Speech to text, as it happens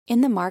In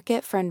the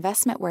market for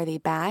investment-worthy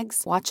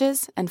bags,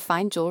 watches, and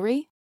fine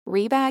jewelry,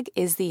 Rebag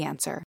is the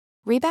answer.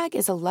 Rebag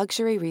is a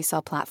luxury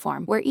resale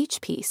platform where each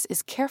piece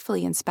is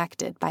carefully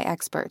inspected by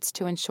experts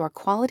to ensure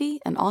quality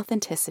and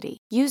authenticity.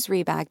 Use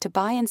Rebag to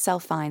buy and sell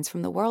finds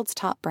from the world's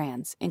top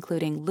brands,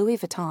 including Louis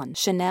Vuitton,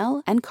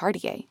 Chanel, and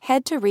Cartier.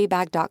 Head to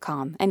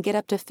Rebag.com and get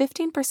up to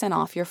 15%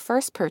 off your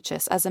first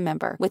purchase as a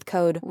member with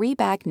code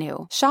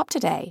REBAGNEW. Shop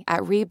today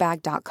at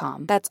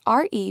Rebag.com. That's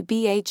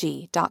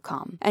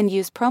REBAG.com. And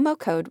use promo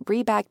code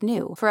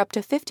REBAGNEW for up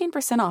to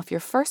 15% off your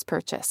first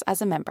purchase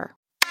as a member.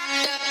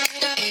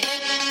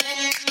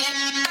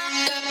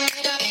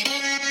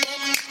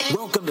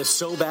 Welcome to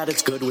So Bad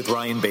It's Good with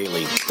Ryan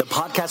Bailey, the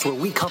podcast where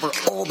we cover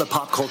all the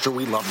pop culture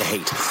we love to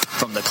hate,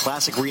 from the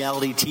classic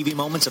reality TV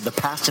moments of the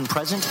past and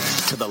present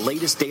to the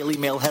latest Daily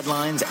Mail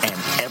headlines and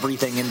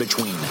everything in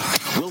between.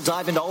 We'll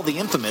dive into all the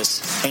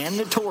infamous and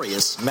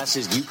notorious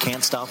messes you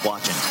can't stop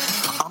watching.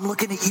 I'm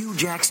looking at you,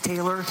 Jax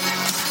Taylor.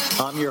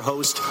 I'm your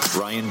host,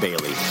 Ryan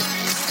Bailey.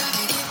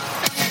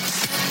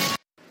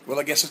 Well,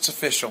 I guess it's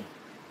official.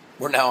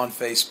 We're now on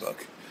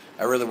Facebook.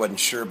 I really wasn't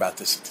sure about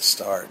this at the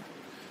start.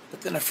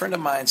 But then a friend of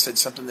mine said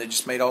something that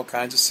just made all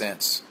kinds of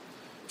sense.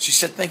 She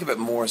said, think of it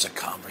more as a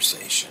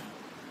conversation.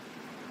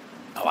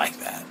 I like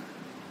that.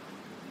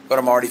 But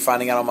I'm already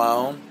finding out on my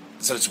own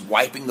is that it's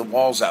wiping the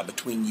walls out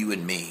between you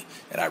and me,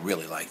 and I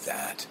really like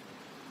that.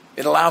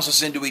 It allows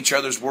us into each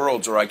other's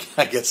worlds, or I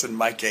guess in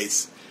my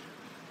case,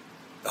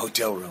 the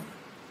hotel room.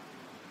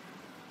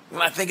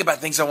 When I think about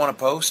things I want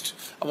to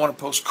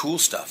post cool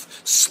stuff,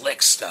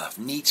 slick stuff,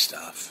 neat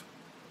stuff.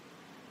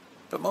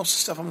 But most of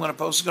the stuff I'm going to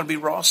post is going to be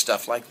raw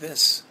stuff like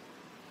this.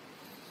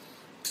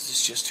 Because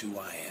it's just who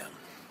I am.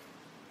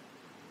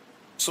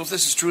 So if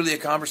this is truly a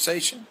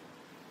conversation,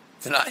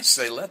 then I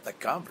say let the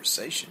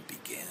conversation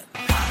begin.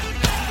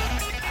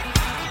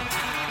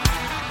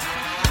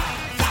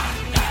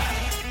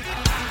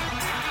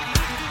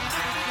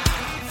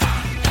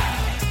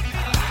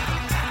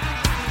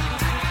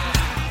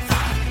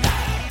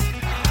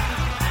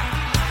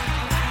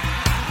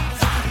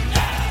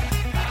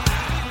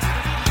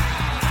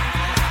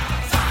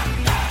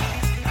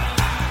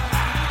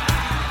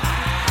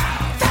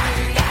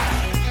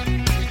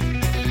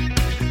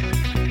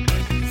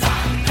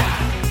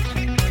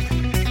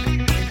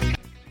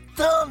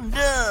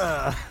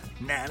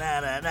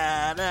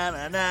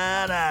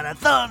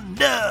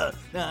 Thunder!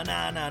 Na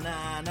na na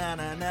na na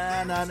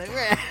na na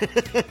na.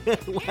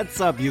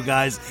 What's up, you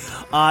guys?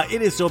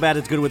 It is So Bad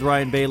It's Good with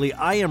Ryan Bailey.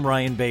 I am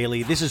Ryan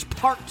Bailey. This is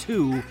part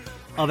 2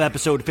 of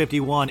episode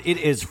 51. It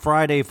is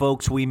Friday,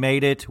 folks. We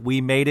made it.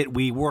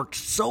 We worked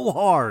so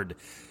hard,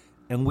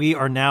 and we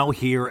are now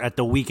here at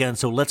the weekend.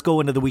 So let's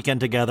go into the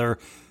weekend together,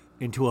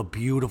 into a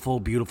beautiful,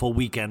 beautiful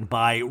weekend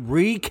by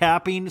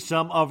recapping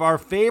some of our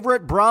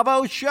favorite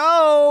Bravo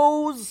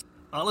shows.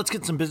 Let's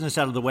get some business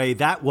out of the way.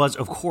 That was,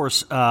 of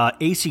course,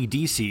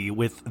 AC/DC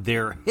with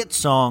their hit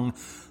song,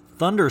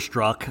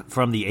 Thunderstruck,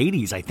 from the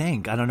 80s, I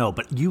think. I don't know.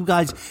 But you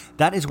guys,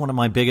 that is one of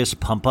my biggest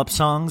pump-up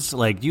songs.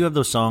 Like, you have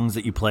those songs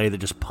that you play that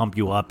just pump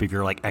you up if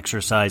you're, like,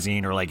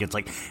 exercising, or, like, it's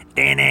like,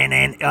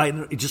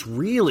 it just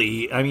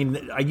really, I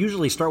mean, I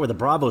usually start with a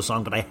Bravo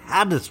song, but I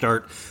had to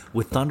start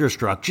with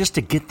Thunderstruck just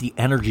to get the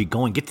energy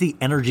going,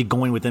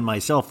 within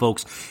myself,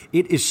 folks.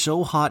 It is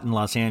so hot in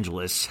Los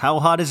Angeles. How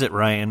hot is it,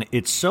 Ryan?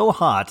 It's so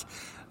hot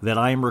that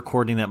I am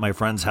recording at my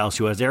friend's house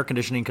who has air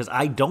conditioning, because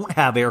I don't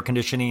have air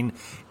conditioning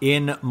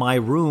in my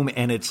room,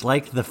 and it's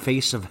like the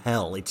face of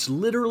hell. It's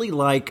literally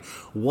like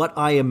what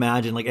I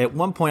imagine. Like, at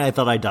one point I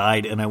thought I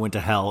died and I went to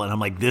hell, and I'm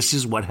like, this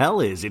is what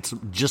hell is. It's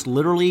just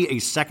literally a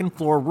second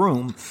floor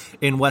room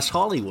in West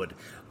Hollywood.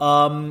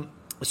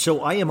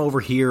 So I am over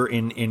here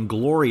in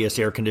glorious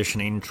air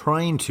conditioning,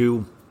 trying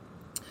to,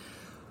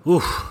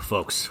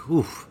 folks,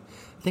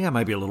 I think I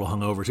might be a little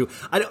hungover too.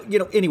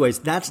 Anyways,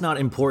 that's not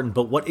important.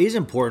 But what is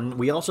important,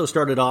 we also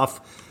started off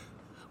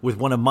with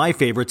one of my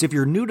favorites. If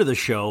you're new to the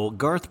show,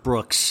 Garth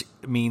Brooks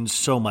means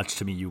so much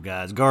to me, you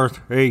guys.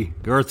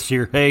 Garth's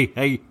here.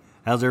 Hey,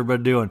 how's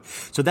everybody doing?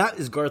 So that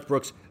is Garth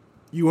Brooks.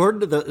 You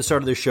heard at the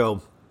start of the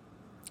show,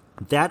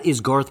 that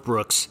is Garth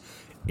Brooks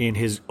in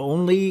his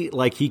only,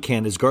 like he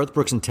can, is Garth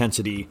Brooks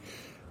intensity,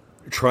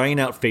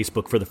 trying out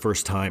Facebook for the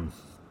first time.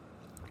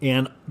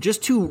 And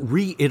just to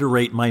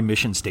reiterate my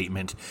mission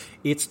statement,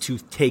 it's to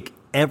take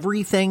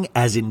everything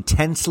as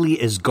intensely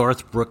as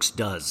Garth Brooks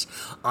does.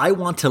 I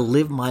want to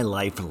live my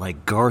life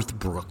like Garth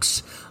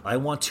Brooks. I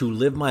want to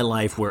live my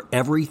life where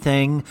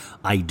everything,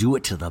 I do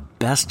it to the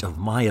best of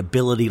my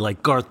ability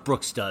like Garth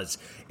Brooks does.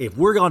 If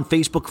we're on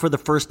Facebook for the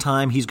first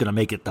time, he's going to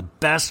make it the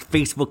best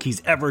Facebook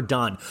he's ever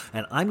done.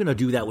 And I'm going to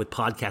do that with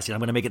podcasting. I'm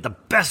going to make it the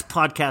best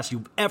podcast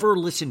you've ever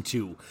listened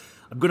to.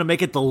 I'm going to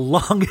make it the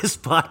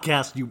longest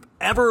podcast you've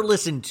ever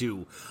listened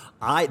to.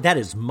 That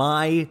is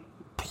my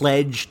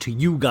pledge to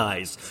you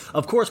guys.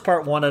 Of course,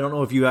 part 1, I don't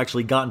know if you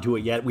actually gotten to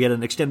it yet. We had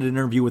an extended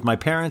interview with my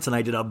parents, and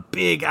I did a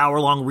big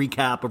hour-long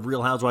recap of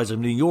Real Housewives of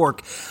New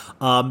York,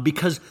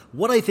 because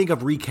what I think of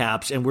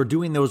recaps, and we're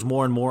doing those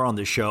more and more on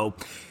the show,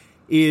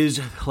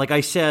 is, like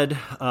I said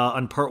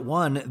on part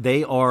 1,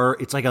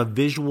 it's like a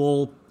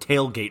visual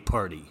tailgate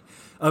party.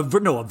 A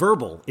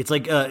verbal. It's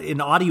like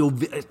an audio.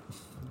 What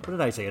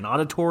did I say? An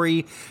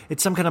auditory.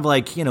 It's some kind of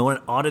like, an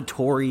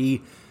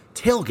auditory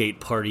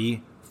tailgate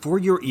party for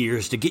your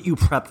ears to get you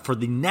prepped for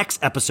the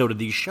next episode of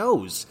these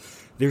shows.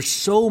 There's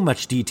so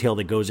much detail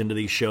that goes into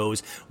these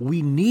shows.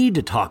 We need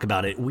to talk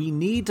about it. We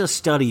need to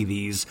study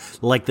these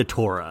like the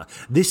Torah.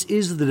 This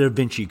is the Da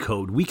Vinci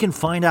Code. We can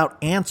find out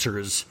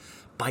answers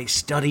by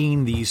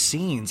studying these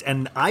scenes.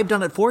 And I've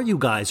done it for you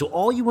guys. So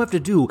all you have to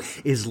do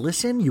is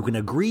listen. You can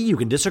agree. You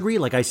can disagree.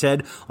 Like I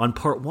said on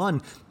part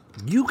 1,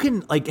 you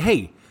can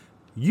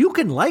you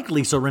can like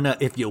Lisa Rinna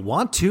if you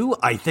want to.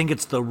 I think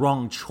it's the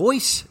wrong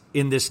choice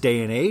in this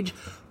day and age.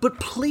 But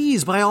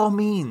please, by all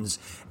means,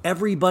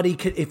 everybody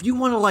can. If you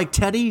want to like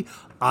Teddy,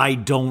 I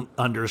don't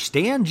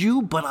understand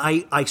you, but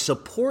I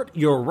support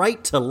your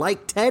right to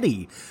like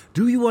Teddy.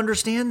 Do you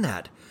understand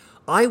that?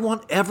 I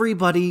want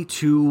everybody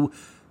to,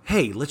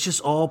 hey, let's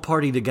just all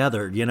party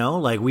together,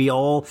 Like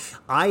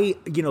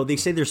they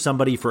say there's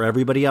somebody for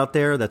everybody out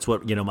there. That's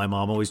what, my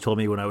mom always told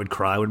me when I would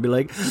cry. I would be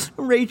like,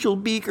 Rachel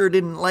Beaker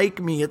didn't like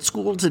me at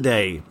school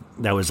today.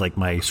 That was like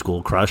my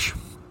school crush.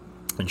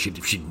 And she,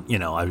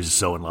 I was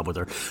so in love with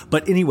her.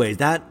 But anyways,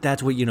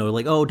 that's what,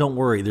 like, oh, don't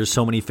worry, there's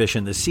so many fish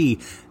in the sea.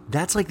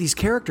 That's like these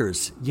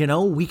characters,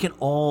 we can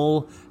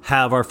all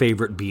have our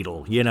favorite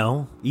Beatle,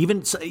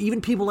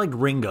 even people like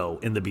Ringo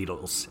in the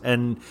Beatles.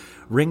 And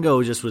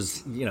Ringo just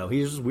was, he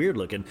was just weird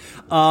looking.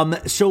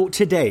 So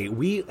today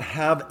we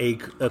have a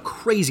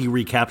crazy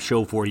recap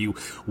show for you.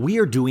 We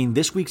are doing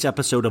this week's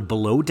episode of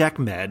Below Deck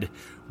Med,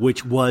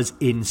 which was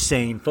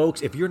insane.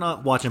 Folks, if you're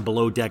not watching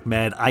Below Deck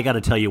Med, I got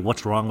to tell you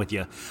what's wrong with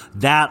you.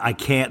 That I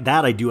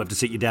do have to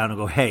sit you down and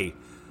go, hey,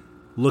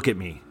 look at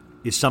me.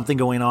 Is something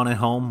going on at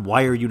home?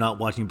 Why are you not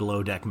watching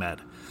Below Deck Med?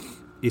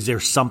 Is there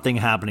something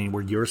happening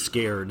where you're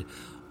scared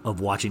of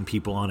watching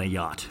people on a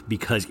yacht?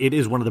 Because it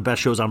is one of the best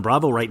shows on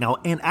Bravo right now.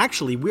 And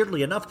actually,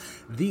 weirdly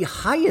enough, the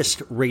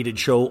highest rated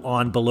show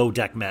on Below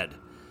Deck Med.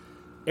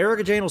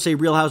 Erica Jane will say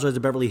Real Housewives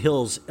of Beverly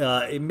Hills,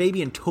 it may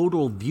be in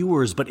total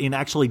viewers, but in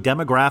actually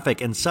demographic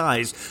and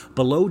size,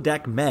 Below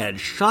Deck Med,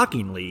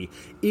 shockingly,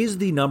 is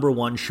the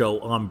 #1 show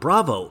on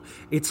Bravo.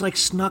 It's like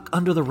snuck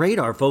under the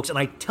radar, folks, and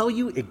I tell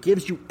you, it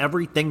gives you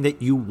everything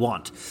that you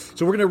want.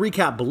 So we're going to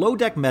recap Below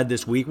Deck Med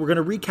this week. We're going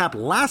to recap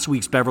last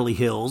week's Beverly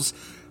Hills,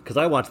 because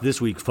I watched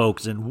this week,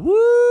 folks, and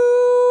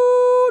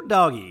woo,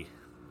 doggy.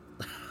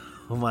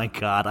 Oh my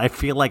God, I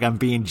feel like I'm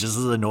being just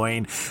as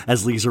annoying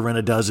as Lisa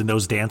Rinna does in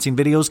those dancing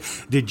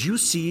videos. Did you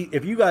see,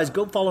 if you guys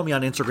go follow me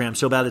on Instagram,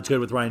 So Bad It's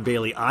Good with Ryan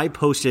Bailey, I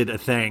posted a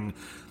thing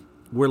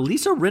where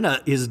Lisa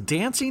Rinna is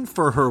dancing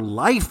for her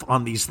life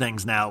on these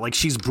things now. Like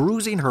she's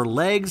bruising her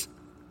legs.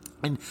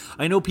 And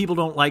I know people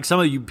don't like,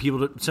 some of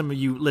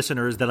you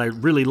listeners that I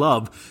really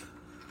love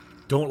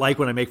don't like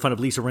when I make fun of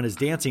Lisa Rinna's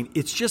dancing.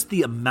 It's just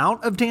the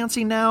amount of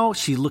dancing now.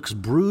 She looks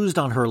bruised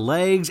on her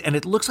legs, and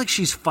it looks like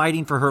she's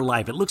fighting for her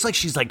life. It looks like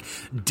she's like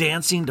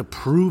dancing to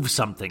prove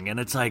something, and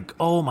it's like,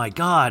 oh my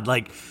God,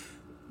 like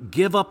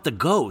give up the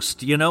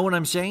ghost. You know what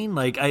I'm saying?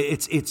 Like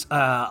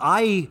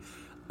I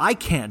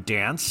can't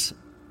dance.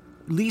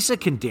 Lisa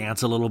can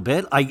dance a little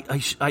bit.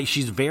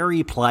 She's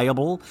very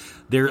pliable.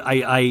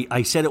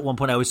 I said at one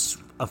point I was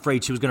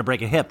afraid she was going to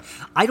break a hip.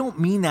 I don't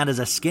mean that as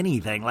a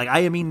skinny thing. Like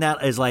I mean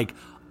that as like,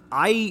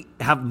 I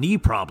have knee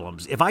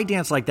problems. If I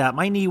dance like that,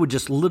 my knee would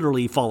just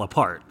literally fall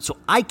apart. So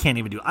I can't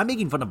even do it. I'm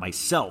making fun of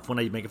myself when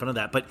I make fun of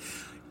that. But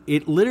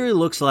it literally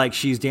looks like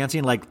she's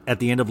dancing like at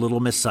the end of Little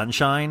Miss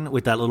Sunshine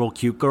with that little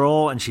cute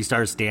girl. And she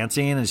starts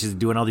dancing and she's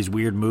doing all these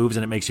weird moves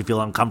and it makes you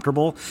feel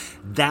uncomfortable.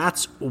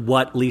 That's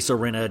what Lisa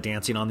Rinna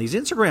dancing on these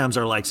Instagrams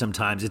are like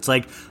sometimes. It's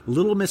like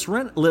Little Miss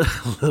Rinna.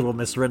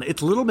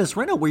 It's Little Miss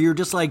Rinna where you're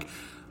just like,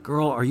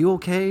 girl, are you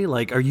okay?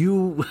 Like,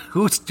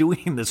 who's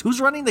doing this?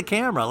 Who's running the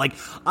camera? Like,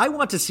 I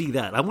want to see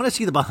that. I want to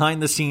see the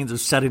behind the scenes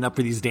of setting up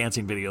for these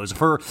dancing videos, of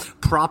her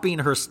propping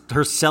her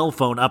cell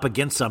phone up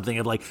against something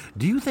of like,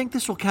 do you think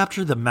this will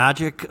capture the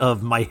magic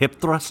of my hip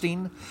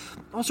thrusting?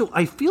 Also,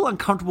 I feel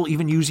uncomfortable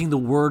even using the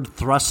word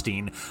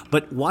thrusting,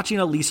 but watching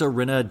a Lisa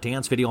Rinna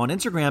dance video on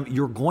Instagram,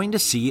 you're going to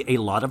see a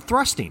lot of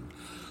thrusting.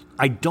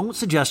 I don't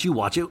suggest you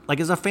watch it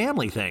like as a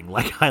family thing.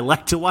 Like I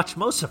like to watch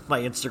most of my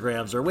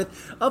Instagrams or with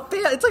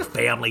it's like a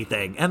family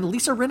thing. And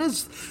Lisa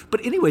Rinna's,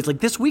 but anyways, like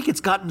this week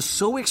it's gotten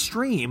so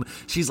extreme.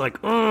 She's like,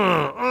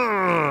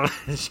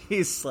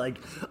 she's like,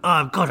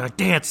 I'm gonna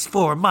dance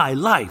for my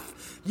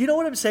life. You know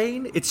what I'm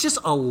saying? It's just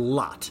a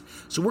lot.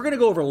 So we're gonna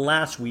go over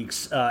last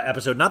week's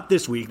episode, not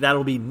this week.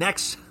 That'll be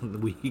next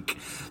week.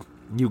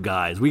 You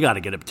guys, we got to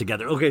get it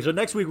together. Okay, so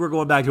next week we're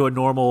going back to a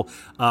normal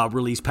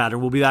release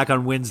pattern. We'll be back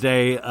on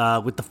Wednesday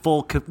with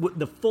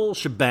the full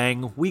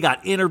shebang. We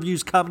got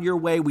interviews coming your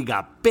way. We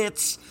got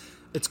bits.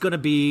 It's going to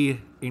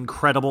be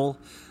incredible.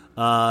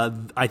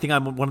 I think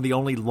I'm one of the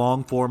only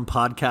long-form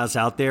podcasts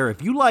out there.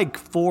 If you like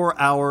 4 to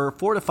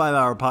 5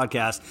 hour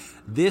podcasts,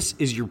 this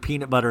is your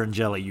peanut butter and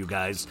jelly, you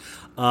guys.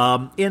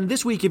 And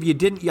this week, if you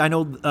didn't, I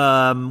know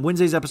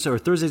Wednesday's episode or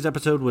Thursday's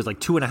episode was like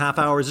 2.5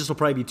 hours. This will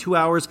probably be 2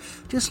 hours.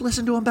 Just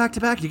listen to them back to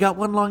back. You got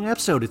one long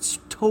episode. It's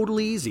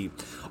totally easy.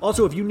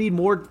 Also, if you need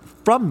more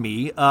from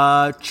me,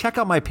 check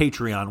out my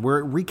Patreon.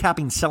 We're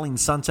recapping Selling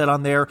Sunset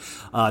on there.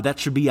 That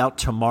should be out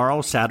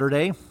tomorrow,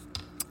 Saturday.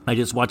 I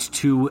just watched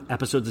 2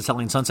 episodes of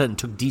Selling Sunset and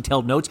took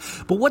detailed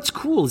notes. But what's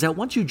cool is that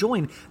once you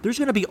join, there's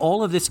going to be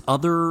all these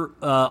other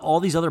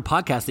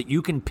podcasts that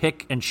you can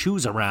pick and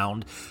choose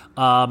around.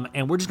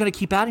 And we're just going to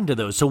keep adding to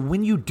those. So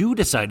when you do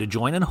decide to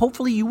join, and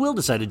hopefully you will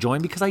decide to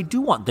join, because I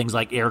do want things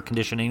like air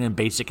conditioning and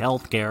basic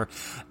health care,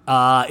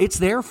 it's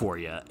there for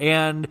you.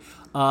 And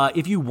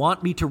if you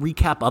want me to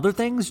recap other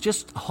things,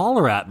 just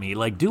holler at me.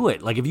 Like, do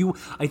it. Like,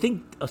 I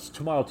think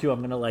tomorrow too, I'm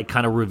going to like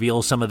kind of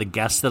reveal some of the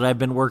guests that I've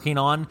been working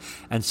on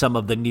and some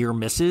of the near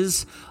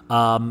misses.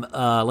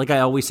 Like I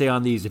always say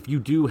on these, if you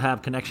do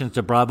have connections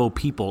to Bravo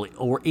people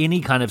or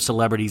any kind of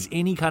celebrities,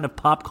 any kind of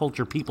pop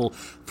culture people,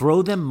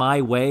 throw them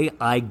my way.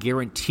 I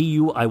guarantee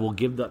you I will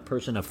give that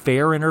person a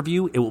fair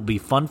interview. It will be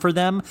fun for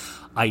them.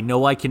 I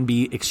know I can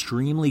be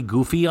extremely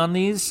goofy on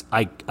these.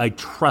 I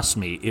trust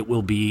me, it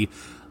will be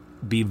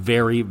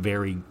very,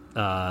 very,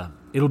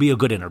 it'll be a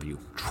good interview.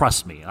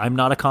 Trust me. I'm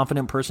not a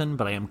confident person,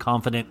 but I am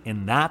confident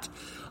in that.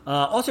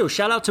 Also,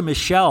 shout out to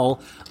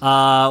Michelle.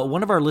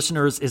 One of our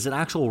listeners is an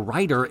actual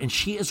writer, and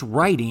she is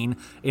writing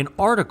an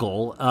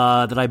article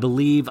that I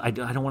believe, I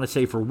don't want to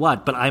say for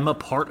what, but I'm a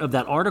part of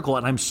that article,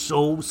 and I'm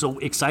so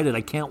excited.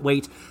 I can't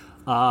wait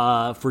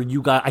for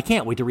you guys. I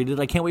can't wait to read it.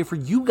 I can't wait for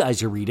you guys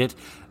to read it.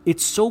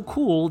 It's so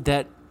cool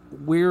that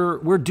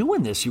we're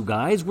doing this, you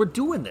guys. We're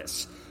doing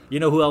this. You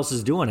know who else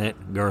is doing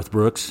it? Garth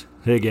Brooks.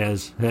 Hey,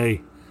 guys.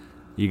 Hey,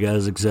 you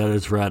guys excited?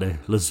 It's Friday.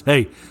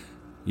 Hey,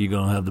 you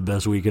going to have the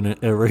best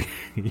weekend ever?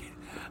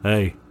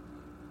 Hey,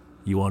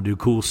 you want to do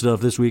cool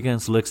stuff this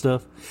weekend? Slick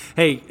stuff?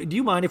 Hey, do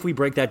you mind if we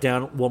break that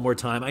down one more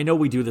time? I know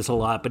we do this a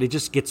lot, but it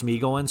just gets me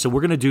going. So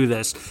we're going to do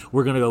this.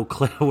 We're going to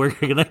go.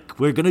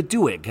 We're going to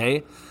do it,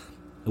 okay?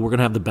 And we're going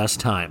to have the best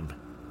time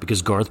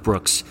because Garth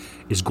Brooks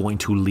is going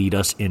to lead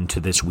us into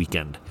this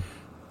weekend.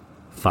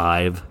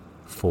 5,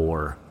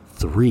 4,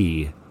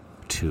 3,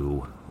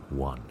 2,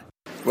 1.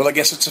 Well, I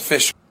guess it's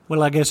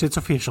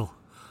official.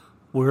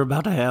 We're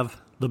about to have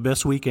the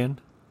best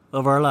weekend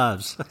of our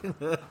lives.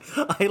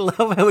 I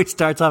love how he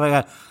starts off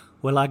like,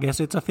 well, I guess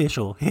it's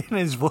official. And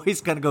his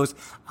voice kind of goes,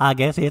 I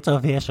guess it's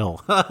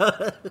official.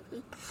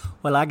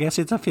 Well, I guess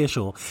it's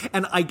official.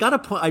 And I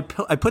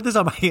put this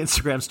on my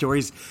Instagram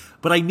stories,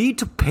 but I need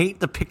to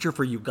paint the picture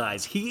for you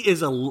guys. He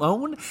is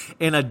alone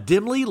in a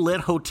dimly lit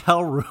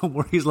hotel room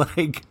where he's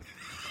like,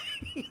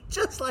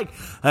 just like,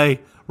 hey,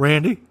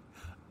 Randy.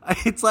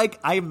 It's like,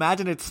 I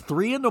imagine it's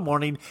 3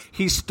 a.m.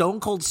 He's stone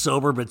cold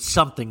sober, but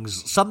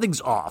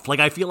something's off. Like,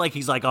 I feel like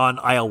he's like on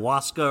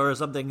ayahuasca or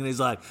something. And he's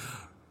like,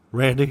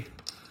 Randy,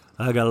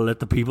 I got to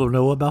let the people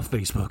know about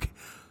Facebook.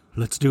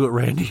 Let's do it,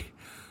 Randy.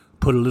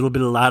 Put a little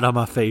bit of light on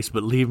my face,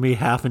 but leave me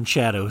half in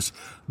shadows.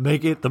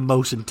 Make it the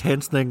most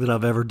intense thing that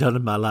I've ever done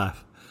in my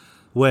life.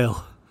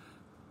 Well,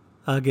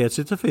 I guess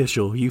it's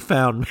official. You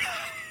found me.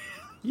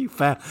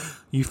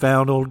 You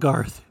found old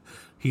Garth.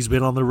 He's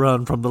been on the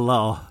run from the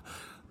law.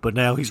 But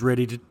now he's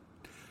ready to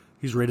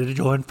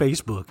join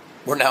Facebook.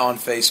 We're now on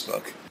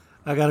Facebook.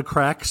 I got a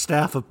crack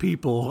staff of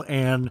people,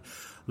 and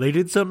they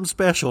did something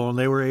special, and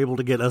they were able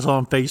to get us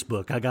on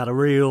Facebook. I got a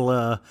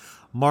real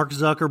Mark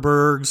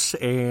Zuckerberg's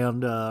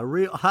and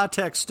real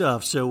high-tech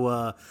stuff.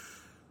 So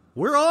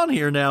we're on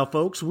here now,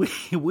 folks.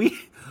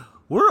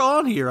 We're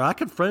on here. I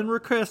can friend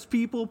request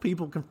people.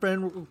 People can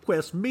friend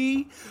request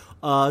me.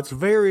 It's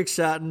very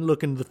exciting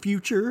looking to the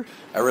future.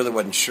 I really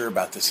wasn't sure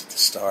about this at the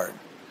start.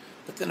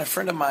 But then a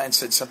friend of mine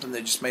said something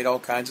that just made all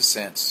kinds of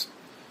sense.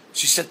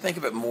 She said, think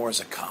of it more as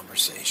a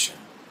conversation.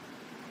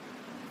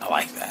 I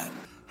like that.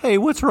 Hey,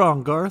 what's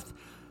wrong, Garth?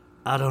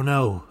 I don't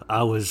know.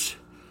 I was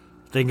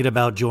thinking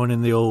about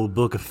joining the old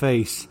Book of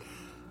Face.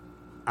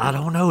 I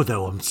don't know,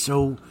 though. I'm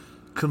so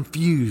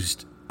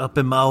confused up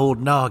in my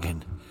old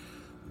noggin.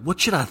 What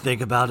should I think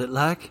about it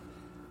like?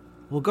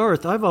 Well,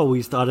 Garth, I've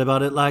always thought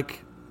about it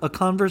like a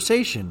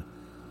conversation.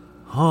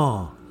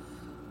 Huh.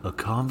 A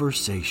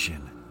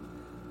conversation.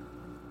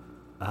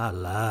 I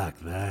like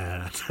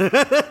that.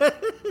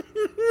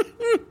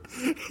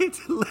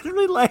 It's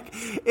literally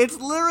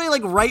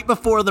like right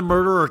before the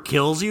murderer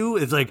kills you.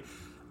 It's like,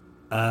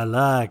 I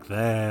like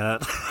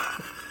that.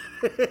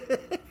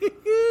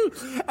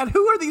 And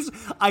who are these?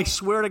 I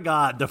swear to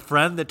God, the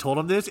friend that told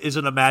him this is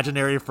an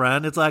imaginary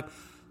friend. It's like,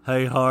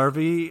 hey,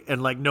 Harvey.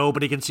 And like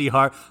nobody can see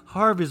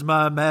Harvey's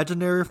my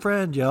imaginary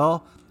friend,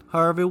 y'all.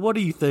 Harvey, what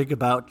do you think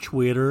about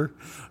Twitter?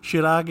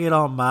 Should I get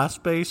on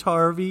MySpace,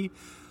 Harvey?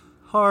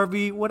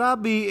 Harvey, would I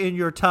be in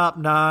your top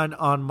 9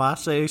 on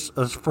MySpace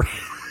as friend?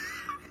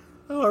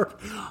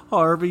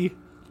 Harvey,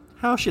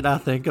 how should I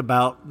think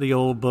about the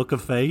old Book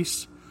of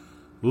Face?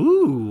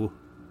 Ooh,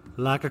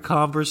 like a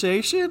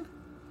conversation?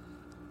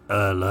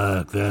 I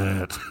like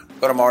that.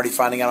 But I'm already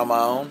finding out on my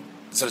own.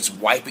 So it's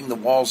wiping the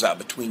walls out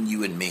between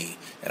you and me.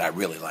 And I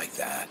really like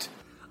that.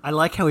 I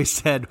like how he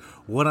said,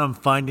 what I'm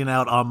finding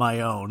out on my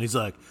own. He's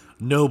like,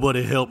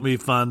 nobody helped me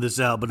find this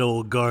out but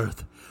old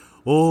Garth.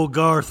 Old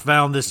Garth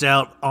found this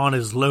out on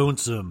his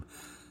lonesome.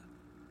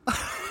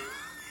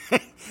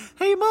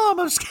 Hey, Mom,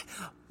 I'm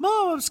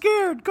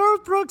scared.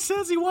 Garth Brooks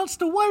says he wants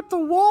to wipe the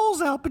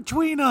walls out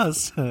between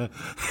us. Hi,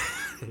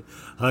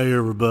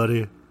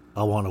 everybody.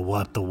 I want to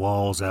wipe the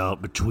walls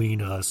out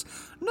between us.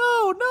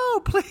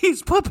 No,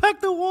 please put back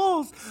the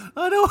walls.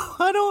 I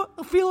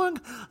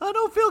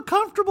don't feel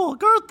comfortable.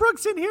 Garth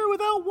Brooks in here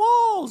without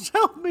walls.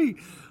 Help me.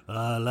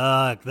 I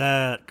like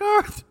that.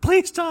 Garth,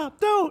 please stop.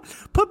 Don't.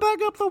 Put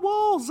back up the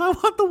walls. I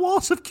want the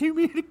walls of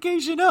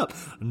communication up.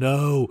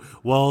 No,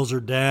 walls are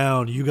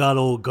down. You got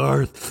old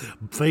Garth.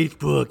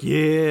 Facebook,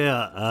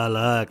 yeah, I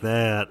like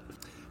that.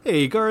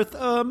 Hey, Garth,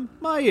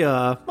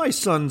 my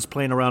son's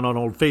playing around on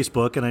old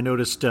Facebook, and I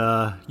noticed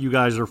you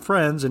guys are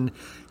friends, and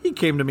he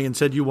came to me and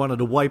said you wanted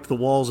to wipe the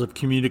walls of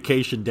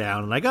communication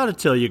down. And I got to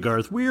tell you,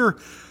 Garth, we're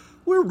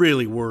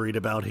really worried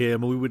about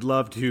him. We would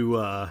love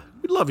to,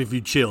 we'd love if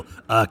you'd chill.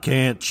 I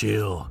can't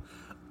chill.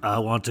 I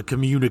want to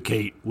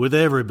communicate with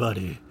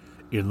everybody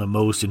in the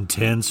most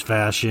intense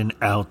fashion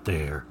out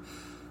there.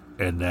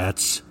 And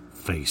that's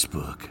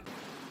Facebook.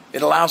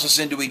 It allows us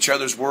into each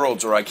other's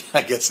worlds, or I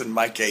guess in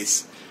my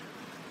case,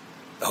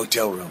 the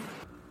hotel room.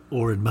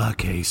 Or in my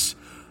case,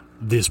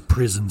 this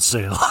prison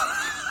cell.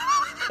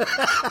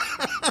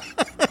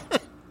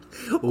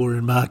 Or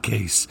in my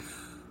case,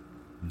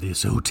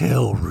 this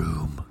hotel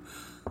room.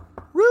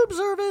 Room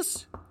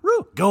service.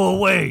 Go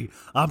away.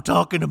 I'm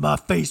talking to my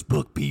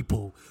Facebook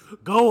people.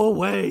 Go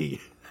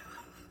away.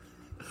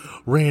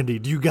 Randy,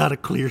 do you got a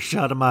clear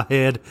shot of my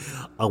head?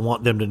 I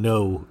want them to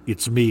know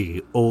it's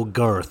me, old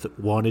Garth,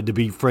 wanted to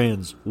be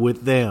friends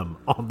with them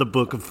on the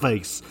Book of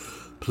Face.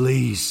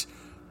 Please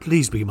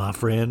be my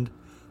friend.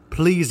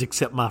 Please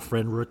accept my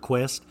friend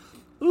request.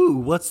 Ooh,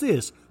 what's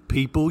this?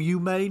 People you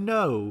may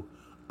know.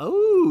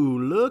 Oh,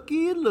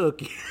 looky.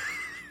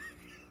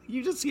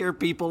 You just hear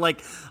people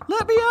like,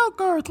 let me out,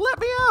 Garth, let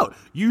me out.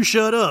 You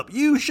shut up.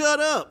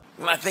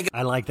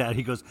 I like that.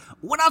 He goes,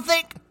 when I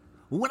think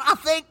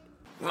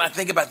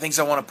about things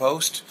I want to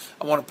post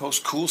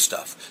cool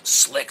stuff,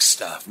 slick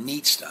stuff,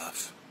 neat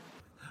stuff.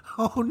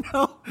 Oh,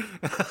 no.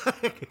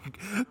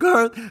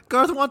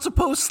 Garth wants to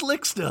post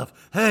slick stuff.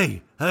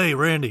 Hey,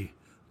 Randy,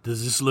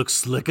 does this look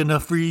slick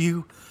enough for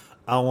you?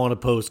 I want to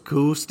post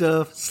cool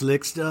stuff,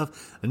 slick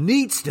stuff,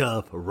 neat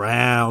stuff,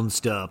 round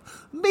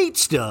stuff, meat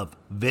stuff,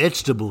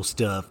 vegetable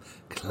stuff,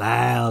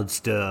 cloud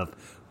stuff,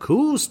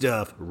 cool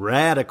stuff,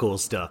 radical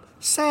stuff,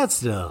 sad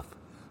stuff,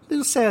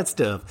 little sad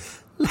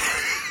stuff.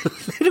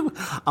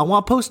 I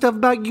want to post stuff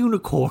about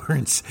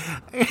unicorns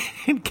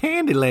and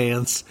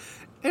Candylands.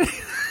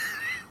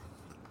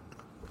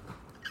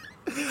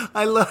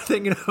 I love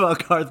thinking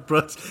about Garth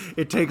Brooks.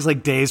 It takes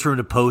like days for him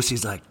to post.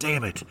 He's like,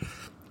 damn it,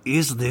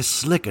 is this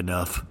slick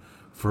enough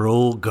for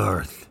old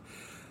Garth?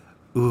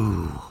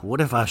 Ooh,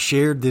 what if I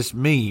shared this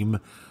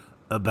meme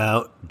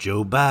about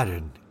Joe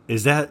Biden?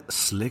 Is that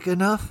slick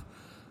enough?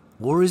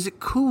 Or is it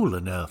cool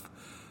enough?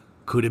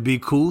 Could it be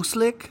cool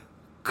slick?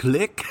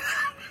 Click?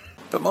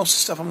 But most of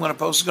the stuff I'm going to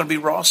post is going to be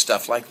raw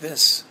stuff like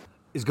this.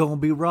 Is going to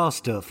be raw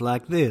stuff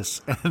like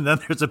this. And then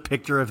there's a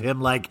picture of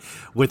him like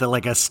with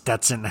a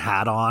Stetson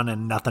hat on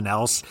and nothing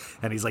else.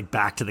 And he's like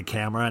back to the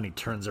camera and he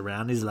turns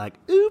around. And he's like,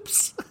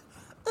 oops,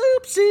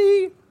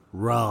 oopsie,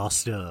 raw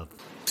stuff.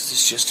 This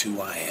is just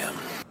who I am.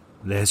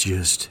 That's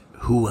just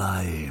who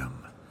I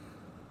am.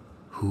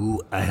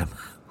 Who am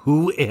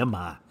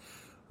I?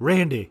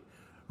 Randy,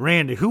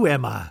 who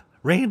am I?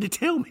 Randy,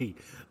 tell me.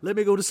 Let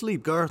me go to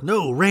sleep, Garth.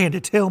 No,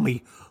 Randy, tell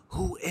me.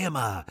 Who am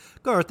I?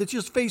 Garth, it's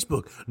just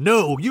Facebook.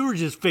 No, you're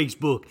just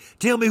Facebook.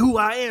 Tell me who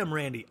I am,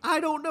 Randy. I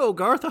don't know,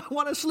 Garth. I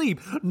want to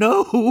sleep.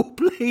 No,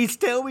 please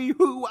tell me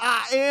who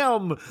I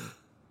am.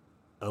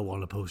 I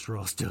want to post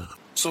raw stuff.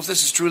 So if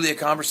this is truly a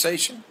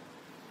conversation,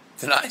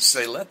 then I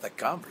say let the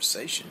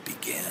conversation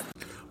begin.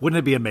 Wouldn't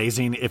it be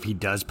amazing if he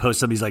does post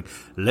something? He's like,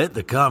 let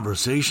the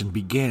conversation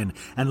begin.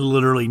 And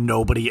literally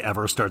nobody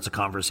ever starts a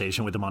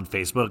conversation with him on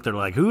Facebook. They're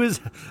like, who is?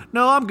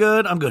 No, I'm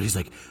good. He's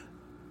like,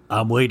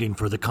 I'm waiting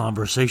for the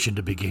conversation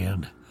to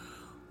begin.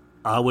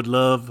 I would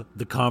love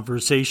the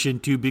conversation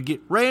to begin.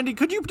 Randy,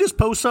 could you just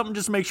post something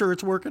just to make sure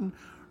it's working?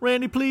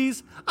 Randy,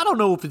 please. I don't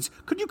know if it's,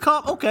 could you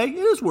okay, it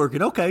is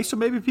working. Okay, so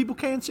maybe people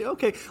can see.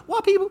 Okay, why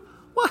do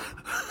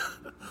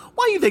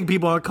you think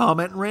people aren't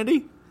commenting,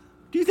 Randy?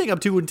 Do you think I'm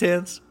too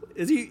intense?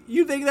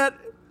 You think that?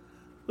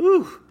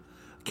 Ooh,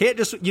 can't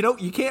just,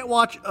 you can't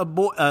watch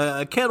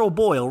a kettle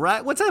boil,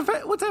 right? What's that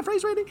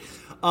phrase, Randy?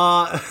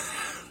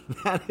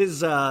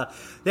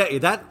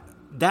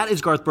 That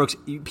is Garth Brooks.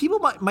 People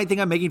might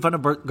think I'm making fun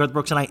of Garth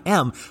Brooks, and I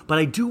am, but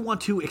I do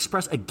want to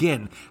express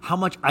again how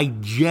much I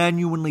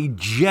genuinely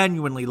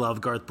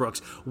love Garth Brooks.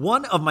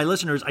 One of my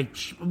listeners, I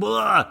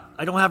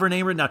don't have her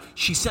name right now,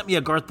 she sent me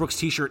a Garth Brooks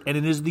t-shirt, and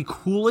it is the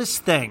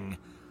coolest thing.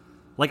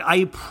 Like,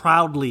 I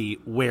proudly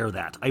wear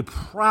that.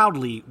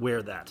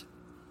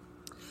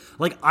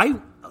 Like,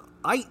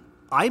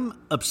 I'm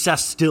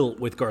obsessed still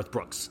with Garth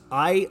Brooks.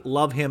 I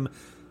love him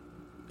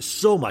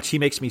so much. He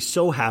makes me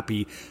so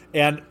happy.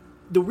 And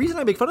the reason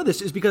I make fun of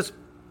this is because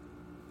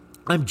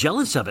I'm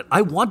jealous of it.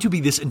 I want to be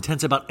this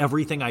intense about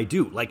everything I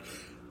do. Like,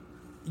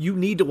 you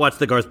need to watch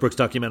the Garth Brooks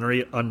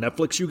documentary on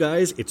Netflix, you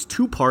guys. It's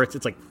 2 parts.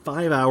 It's like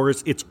 5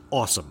 hours. It's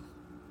awesome.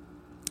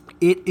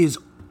 It is.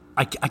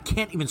 I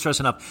can't even stress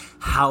enough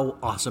how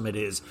awesome it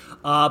is.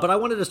 But I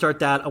wanted to start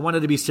that. I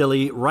wanted to be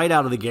silly right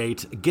out of the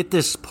gate. Get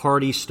this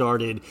party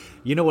started.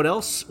 You know what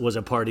else was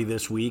a party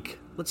this week?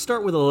 Let's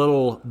start with a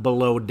little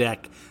Below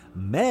Deck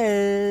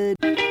Med.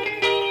 If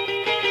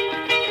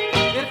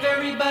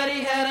everybody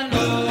had an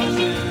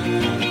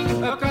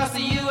ocean across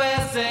the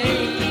USA,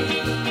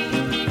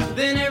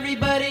 then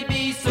everybody'd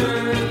be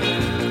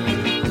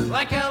served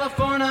like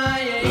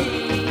California.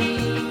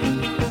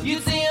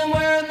 You'd see them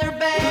wearing their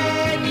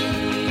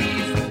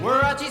baggies,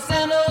 Warachi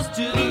sandals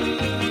too,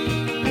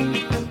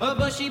 a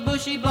bushy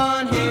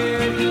blonde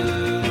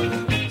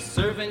hairdo,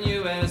 serving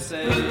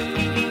USA.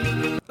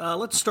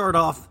 Let's start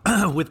off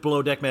with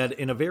Below Deck Med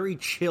in a very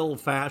chill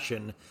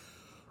fashion.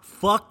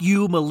 Fuck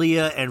you,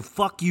 Malia, and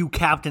fuck you,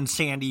 Captain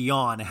Sandy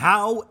Yawn.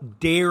 How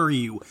dare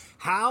you?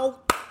 How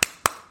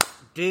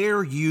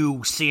dare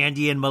you,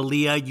 Sandy and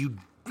Malia? You...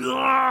 I'm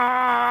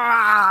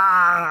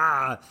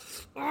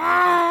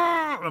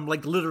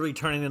like literally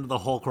turning into the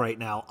Hulk right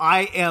now.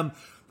 I am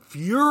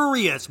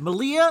furious.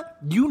 Malia,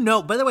 you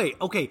know... By the way,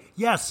 okay,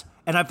 yes...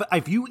 And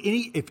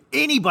if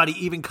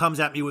anybody even comes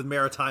at me with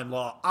maritime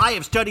law, I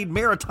have studied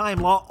maritime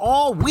law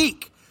all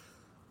week.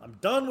 I'm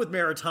done with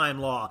maritime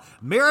law.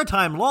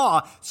 Maritime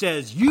law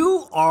says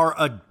you are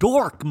a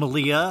dork,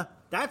 Malia.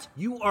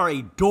 You are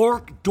a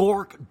dork.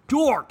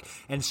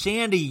 And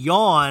Sandy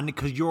Yawn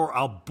because you're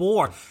a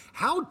bore.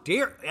 How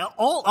dare,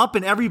 all up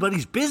in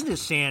everybody's business,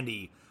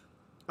 Sandy.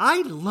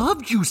 I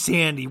loved you,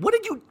 Sandy. What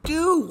did you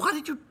do? Why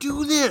did you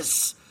do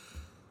this?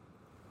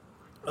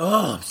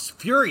 Oh, I'm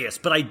furious,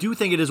 but I do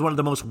think it is one of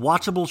the most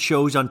watchable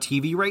shows on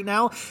TV right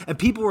now, and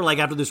people were like,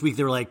 after this week,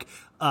 they were like,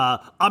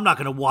 I'm not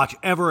going to watch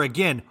ever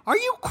again. Are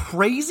you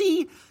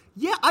crazy?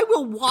 Yeah, I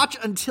will watch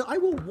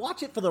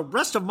it for the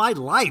rest of my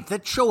life.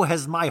 That show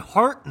has my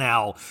heart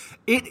now.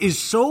 It is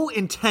so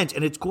intense,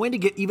 and it's going to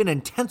get even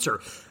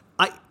intenser.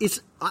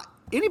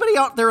 Anybody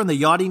out there in the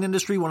yachting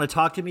industry want to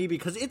talk to me?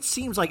 Because it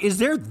seems like, is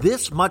there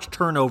this much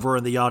turnover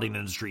in the yachting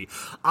industry?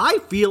 I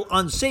feel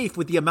unsafe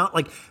with the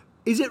amount,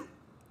 is it...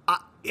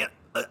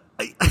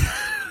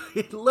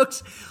 It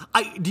looks...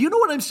 do you know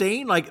what I'm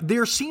saying? Like,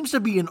 there seems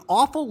to be an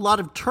awful lot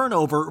of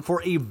turnover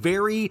for a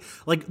very...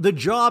 the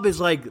job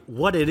is,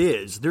 what it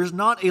is. There's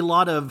not a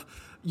lot of...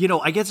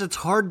 I guess it's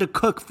hard to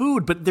cook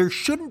food, but there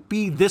shouldn't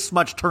be this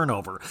much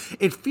turnover.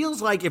 It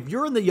feels like if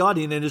you're in the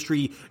yachting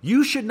industry,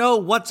 you should know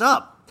what's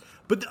up.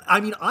 But,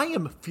 I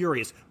am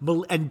furious.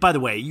 And by the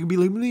way, you can be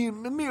like,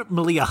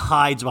 Malia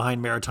hides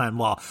behind maritime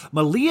law.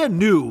 Malia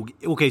knew,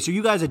 okay, so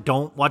you guys that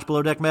don't watch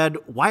Below Deck Med,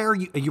 why are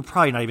you're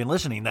probably not even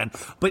listening then.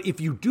 But if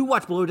you do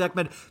watch Below Deck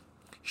Med,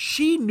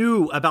 she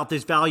knew about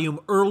this volume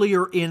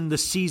earlier in the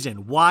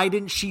season. Why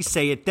didn't she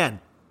say it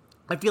then?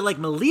 I feel like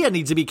Malia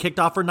needs to be kicked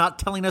off for not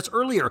telling us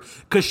earlier,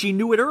 because she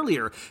knew it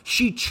earlier.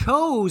 She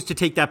chose to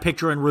take that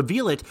picture and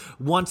reveal it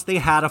once they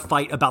had a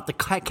fight about the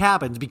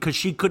cabins, because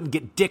she couldn't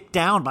get dicked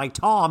down by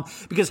Tom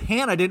because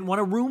Hannah didn't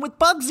want a room with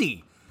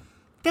Bugsy.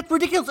 That's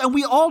ridiculous, and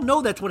we all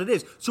know that's what it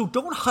is. So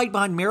don't hide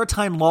behind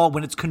maritime law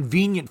when it's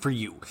convenient for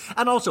you.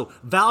 And also,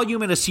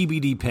 Valium and a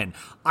CBD pen.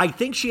 I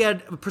think she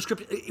had a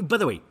prescription. By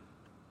the way,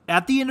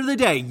 at the end of the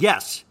day,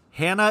 yes,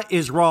 Hannah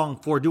is wrong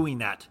for doing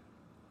that.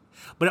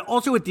 But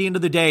also at the end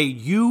of the day,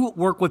 you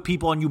work with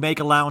people and you make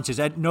allowances.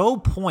 At no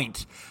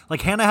point,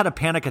 Hannah had a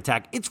panic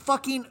attack. It's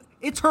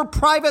her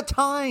private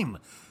time.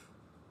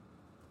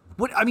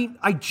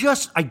 I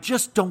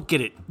just don't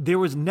get it. There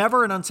was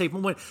never an unsafe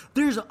moment.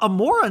 There's a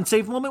more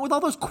unsafe moment with all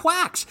those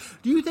quacks.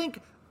 Do you think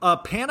a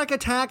panic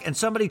attack and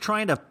somebody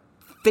trying to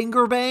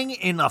finger bang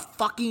in a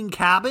fucking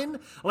cabin?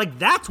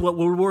 That's what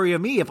would worry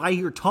me if I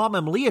hear Tom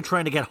and Malia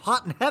trying to get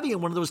hot and heavy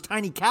in one of those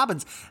tiny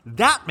cabins.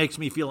 That makes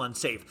me feel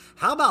unsafe.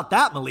 How about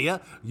that,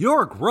 Malia?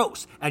 You're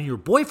gross, and your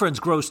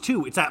boyfriend's gross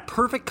too. It's that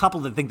perfect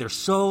couple that think they're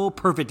so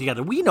perfect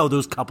together. We know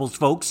those couples,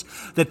 folks,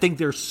 that think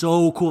they're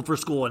so cool for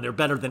school and they're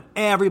better than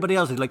everybody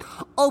else. They're like,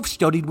 I've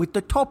studied with the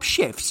top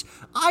chefs.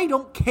 I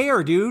don't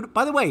care, dude.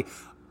 By the way,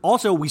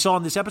 also, we saw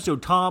in this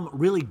episode, Tom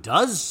really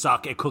does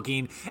suck at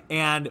cooking,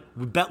 and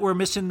we bet we're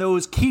missing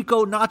those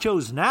Kiko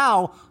nachos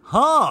now,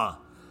 huh?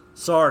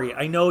 Sorry,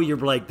 I know you're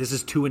like, this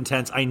is too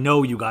intense. I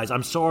know, you guys.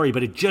 I'm sorry,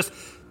 but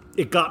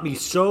it got me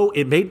so,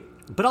 at the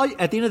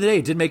end of the day,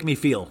 it did make me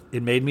feel.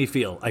 It made me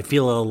feel. I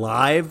feel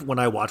alive when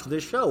I watch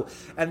this show,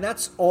 and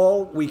that's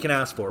all we can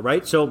ask for,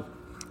 right? So,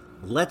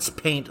 let's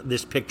paint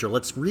this picture.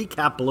 Let's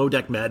recap Below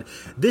Deck Med.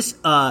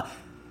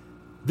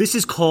 This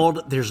is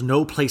called There's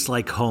No Place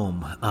Like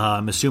Home.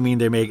 I'm assuming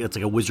it's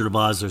like a Wizard of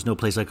Oz. There's no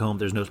place like home.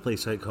 There's no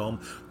place like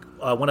home.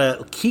 When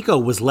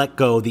Kiko was let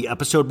go the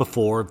episode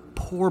before,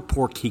 poor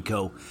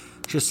Kiko.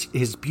 Just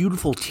his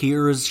beautiful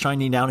tears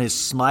shining down his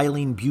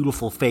smiling,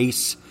 beautiful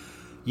face.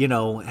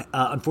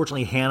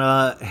 unfortunately,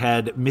 Hannah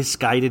had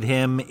misguided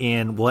him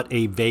in what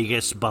a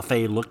Vegas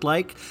buffet looked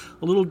like.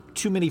 A little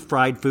too many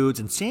fried foods,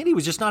 and Sandy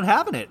was just not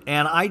having it.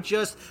 And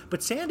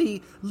but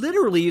Sandy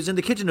literally is in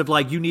the kitchen of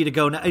like, you need to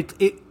go now.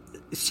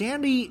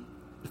 Sandy,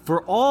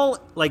 for all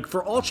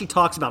she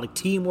talks about, like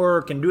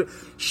teamwork and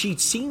she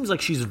seems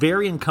like she's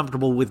very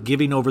uncomfortable with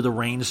giving over the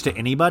reins to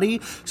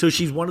anybody. So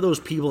she's one of those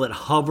people that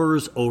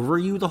hovers over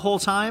you the whole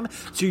time.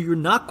 So you're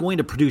not going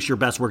to produce your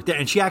best work there.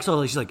 And she acts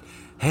like she's like,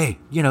 hey,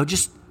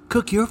 just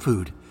cook your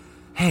food.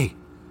 Hey,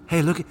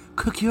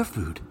 cook your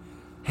food.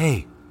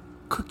 Hey,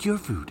 cook your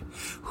food.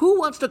 Who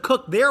wants to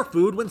cook their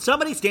food when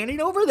somebody's standing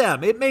over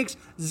them? It makes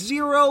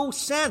zero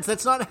sense.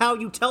 That's not how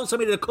you tell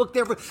somebody to cook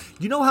their food.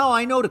 You know how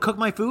I know to cook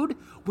my food?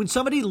 When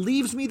somebody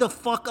leaves me the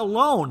fuck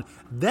alone,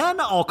 then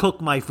I'll cook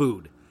my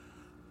food.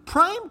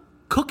 Prime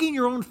cooking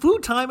your own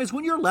food time is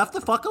when you're left the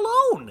fuck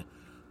alone.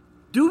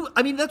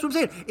 That's what I'm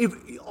saying. If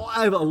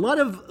I have a lot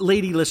of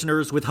lady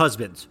listeners with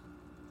husbands.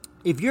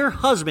 If your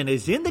husband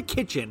is in the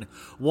kitchen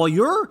while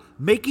you're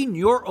making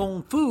your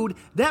own food,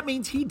 that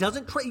means he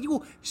doesn't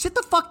you. Sit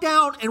the fuck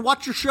down and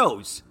watch your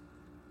shows.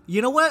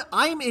 You know what?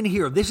 I'm in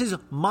here. This is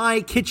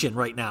my kitchen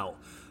right now.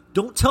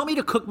 Don't tell me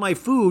to cook my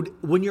food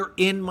when you're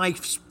in my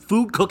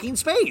food cooking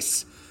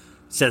space.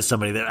 Says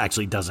somebody that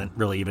actually doesn't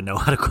really even know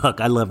how to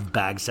cook. I love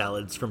bag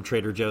salads from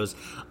Trader Joe's.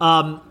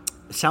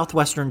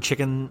 Southwestern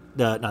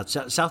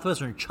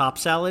Southwestern chop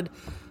salad.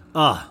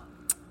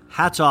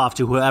 Hats off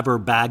to whoever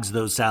bags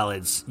those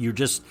salads.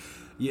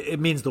 It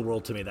means the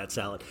world to me, that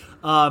salad.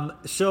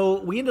 So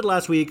we ended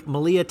last week,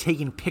 Malia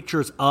taking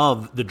pictures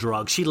of the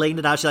drug. She laid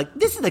it out. She's like,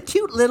 this is a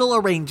cute little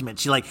arrangement.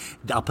 She's like,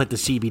 I'll put the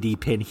CBD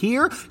pin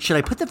here. Should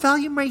I put the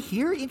Valium right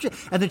here?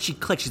 And then she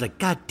clicked. She's like,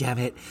 God damn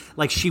it.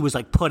 Like she was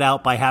like put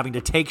out by having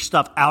to take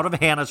stuff out of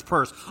Hannah's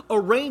purse,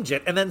 arrange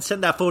it, and then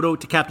send that photo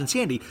to Captain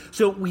Sandy.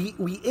 So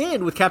we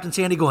end with Captain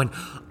Sandy going,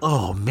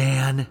 oh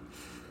man.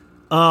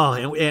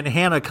 Oh, and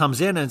Hannah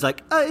comes in and is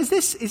like, is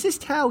this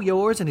towel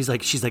yours? And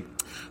she's like,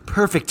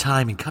 perfect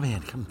timing. Come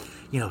in,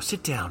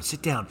 sit down.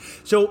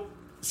 So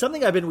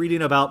something I've been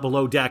reading about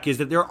Below Deck is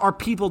that there are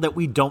people that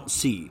we don't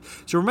see.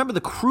 So remember, the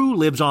crew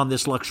lives on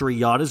this luxury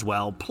yacht as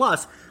well.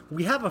 Plus,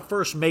 we have a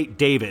first mate,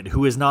 David,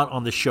 who is not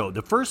on the show.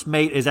 The first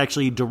mate is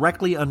actually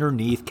directly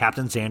underneath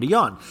Captain Sandy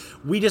Yawn.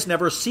 We just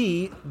never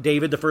see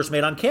David, the first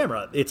mate, on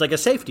camera. It's like a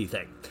safety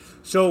thing.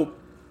 So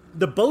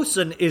the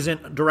bosun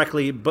isn't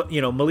directly, but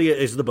Malia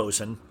is the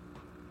bosun.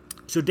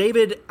 So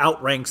David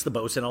outranks the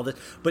bosun, all this.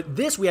 But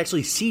this, we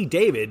actually see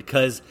David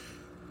because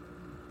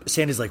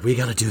Sandy's like, we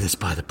got to do this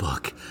by the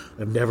book.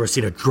 I've never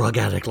seen a drug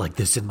addict like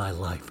this in my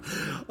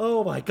life.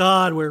 Oh my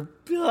God, we're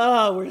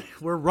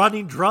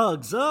running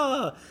drugs.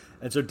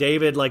 And so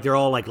David, they're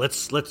all like,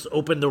 let's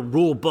open the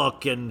rule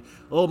book, and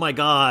oh my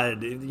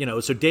God,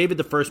 So David,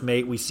 the first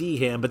mate, we see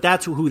him, but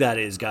that's who that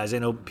is, guys. I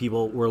know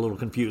people were a little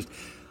confused.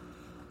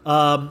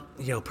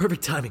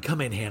 Perfect timing. Come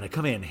in, Hannah.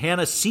 Come in.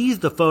 Hannah sees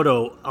the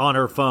photo on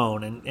her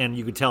phone, and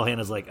you could tell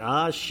Hannah's like,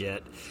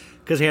 shit.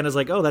 Because Hannah's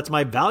like, oh, that's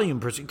my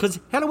Valium person. Because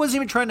Hannah wasn't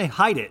even trying to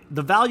hide it.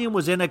 The Valium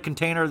was in a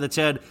container that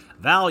said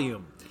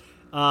Valium.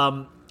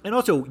 And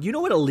also, you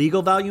know what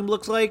illegal Valium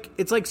looks like?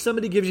 It's like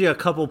somebody gives you a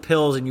couple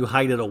pills and you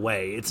hide it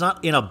away. It's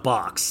not in a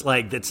box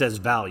that says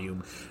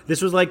Valium.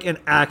 This was like an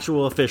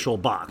actual official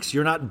box.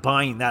 You're not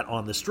buying that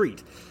on the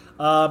street.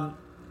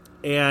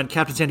 And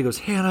Captain Sandy goes,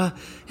 Hannah,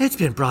 it's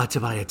been brought to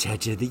my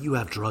attention that you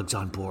have drugs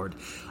on board.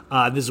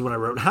 This is what I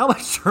wrote. How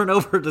much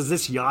turnover does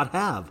this yacht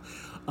have?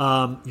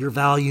 Your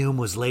Valium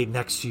was laid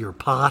next to your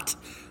pot.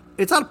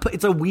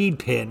 It's a weed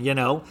pin,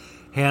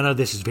 Hannah,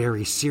 this is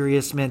very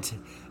serious.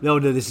 No,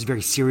 this is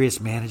very serious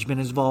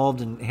management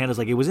involved. And Hannah's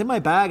like, it was in my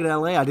bag in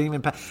L.A. I didn't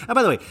even pack. And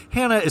by the way,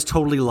 Hannah is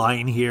totally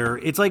lying here.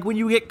 It's like when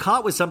you get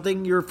caught with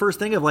something, your first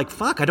thing of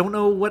fuck, I don't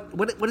know what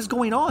is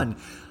going on.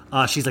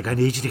 She's like, I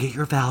need you to get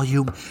your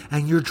Valium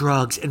and your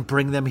drugs and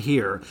bring them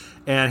here.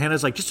 And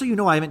Hannah's like, just so you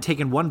know, I haven't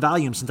taken one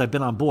Valium since I've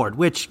been on board,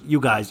 which, you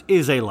guys,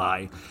 is a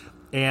lie.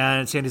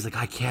 And Sandy's like,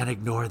 I can't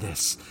ignore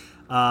this.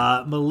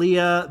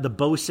 Malia, the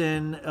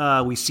bosun,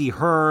 we see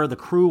her, the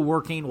crew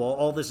working while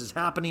all this is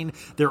happening.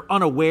 They're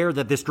unaware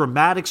that this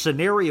dramatic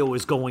scenario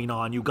is going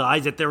on, you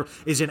guys, that there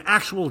is an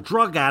actual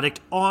drug addict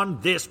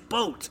on this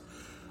boat.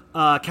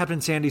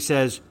 Captain Sandy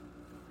says,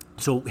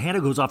 so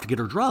Hannah goes off to get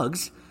her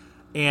drugs.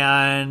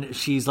 And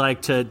she's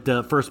like to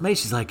the first mate,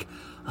 she's like,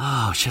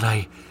 oh, should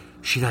I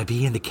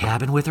be in the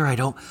cabin with her? I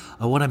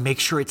want to make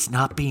sure it's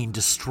not being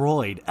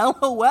destroyed.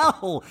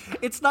 LOL.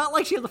 It's not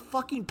like she has a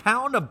fucking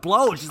pound of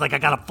blow. She's like, I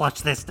gotta flush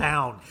this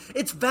down.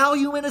 It's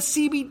Valium in a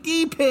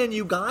CBD pin,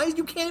 you guys.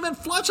 You can't even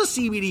flush a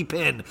CBD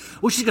pin.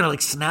 Well, she's gonna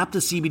snap the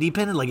CBD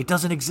pin and it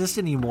doesn't exist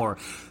anymore.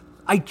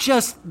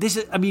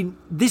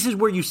 This is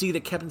where you see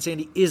that Captain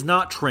Sandy is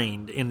not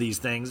trained in these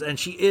things, and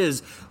she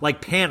is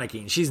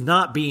panicking. She's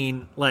not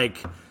being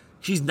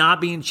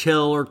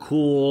chill or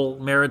cool,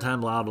 maritime,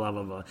 blah, blah,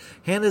 blah, blah.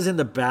 Hannah's in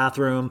the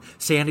bathroom.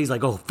 Sandy's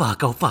like, oh,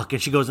 fuck.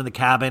 And she goes in the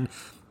cabin,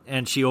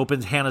 and she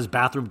opens Hannah's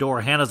bathroom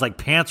door. Hannah's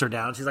pants are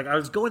down. She's like, I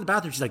was going to the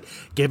bathroom. She's like,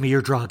 give me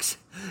your drugs.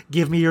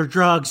 Give me your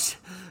drugs.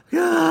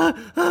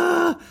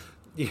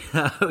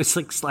 Yeah,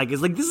 it's like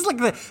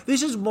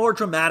this is more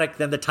dramatic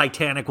than the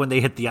Titanic when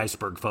they hit the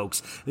iceberg,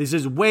 folks. This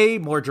is way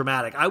more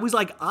dramatic. I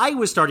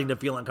was starting to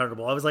feel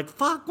uncomfortable. I was like,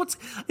 fuck,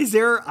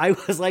 I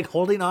was like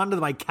holding on to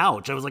my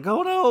couch. I was like,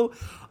 oh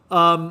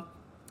no.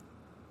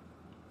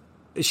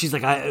 She's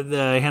like,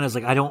 Hannah's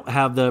like, I don't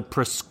have the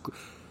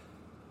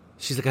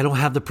She's like, I don't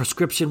have the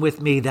prescription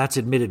with me. That's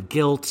admitted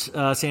guilt,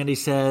 Sandy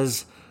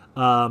says.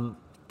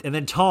 And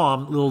then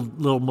Tom,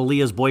 little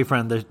Malia's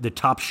boyfriend, the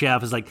top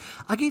chef, is like,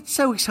 I get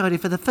so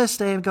excited for the first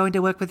day I'm going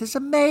to work with this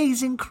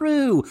amazing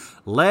crew.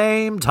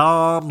 Lame,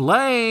 Tom,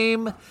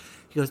 lame.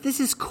 He goes,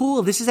 this is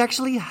cool. This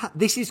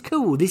is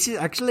cool. This is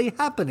actually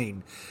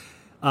happening.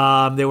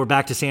 They were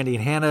back to Sandy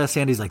and Hannah.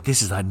 Sandy's like,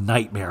 this is a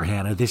nightmare,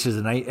 Hannah. This is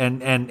a night.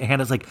 And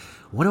Hannah's like,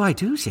 what do I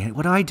do, Sandy?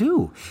 What do I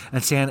do?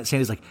 And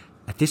Sandy's like,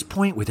 at this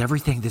point, with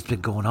everything that's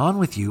been going on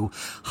with you,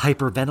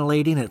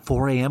 hyperventilating at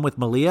 4 a.m. with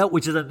Malia,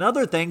 which is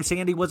another thing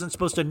Sandy wasn't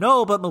supposed to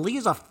know, but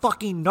Malia's a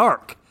fucking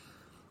narc.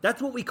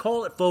 That's what we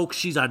call it, folks.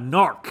 She's a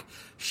narc.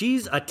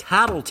 She's a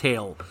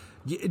tattletale.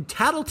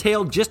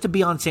 Tattletale just to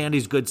be on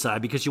Sandy's good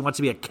side because she wants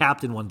to be a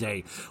captain one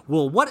day.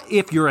 Well, what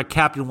if you're a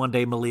captain one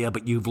day, Malia,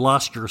 but you've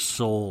lost your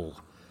soul?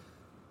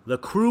 The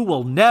crew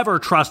will never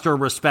trust or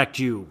respect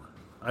you.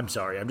 I'm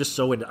sorry. I'm just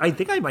so into... I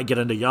think I might get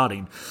into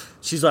yachting.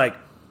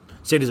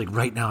 Sandy's like,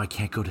 right now I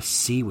can't go to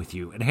sea with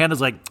you. And Hannah's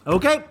like,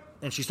 okay.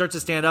 And she starts to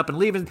stand up and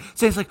leave. And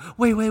Sandy's like,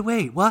 wait,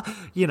 what?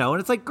 And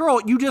it's like,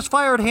 girl, you just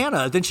fired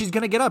Hannah. Then she's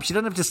going to get up. She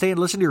doesn't have to stay and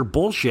listen to your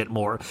bullshit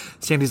more.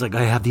 Sandy's like,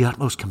 I have the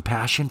utmost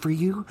compassion for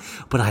you,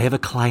 but I have a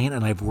client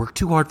and I've worked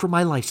too hard for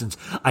my license.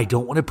 I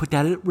don't want to put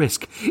that at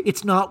risk.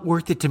 It's not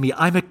worth it to me.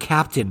 I'm a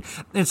captain.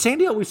 And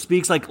Sandy always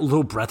speaks like a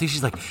little breathy.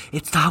 She's like,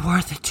 it's not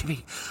worth it to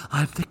me.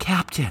 I'm the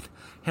captain.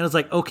 Hannah's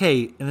like,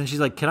 okay. And then she's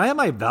like, can I have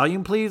my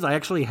Valium, please? I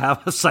actually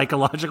have a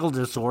psychological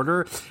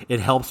disorder. It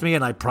helps me,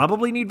 and I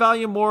probably need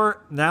Valium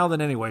more now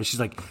than anyway.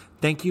 She's like,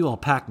 thank you. I'll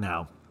pack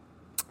now.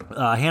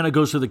 Hannah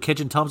goes to the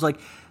kitchen. Tom's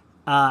like,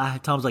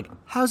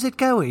 how's it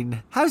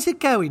going? How's it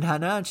going,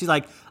 Hannah? And she's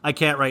like, I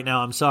can't right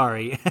now. I'm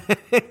sorry.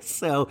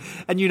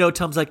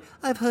 Tom's like,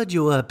 I've heard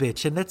you're a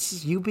bitch, and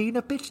that's you being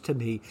a bitch to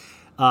me.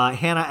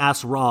 Hannah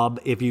asks Rob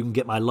if you can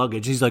get my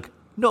luggage. He's like,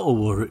 not a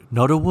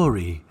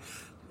worry.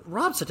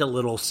 Rob's such a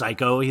little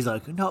psycho. He's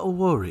like, not a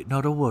worry.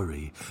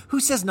 Who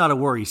says not a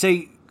worry?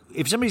 Say,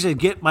 if somebody says,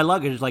 get my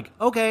luggage, like,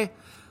 okay.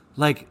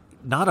 Like,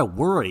 not a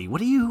worry.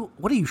 What do you,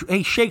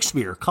 hey,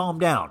 Shakespeare, calm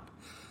down.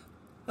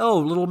 Oh,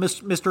 little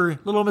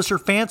Mr.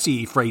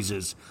 Fancy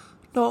phrases.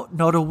 No,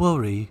 not a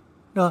worry.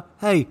 No,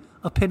 hey,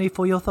 a penny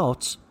for your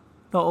thoughts.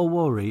 Not a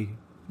worry.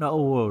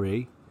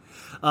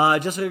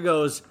 Jessica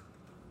goes,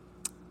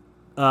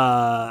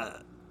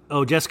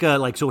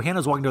 Jessica, so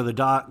Hannah's walking to the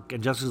dock,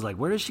 and Jessica's like,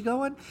 where is she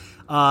going?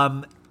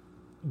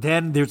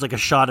 Then there's, a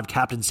shot of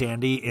Captain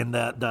Sandy in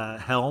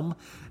the helm,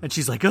 and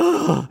she's like,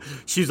 oh!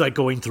 She's,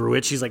 going through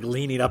it. She's,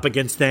 leaning up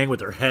against thing with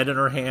her head in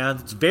her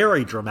hands. It's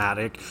very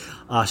dramatic.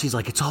 She's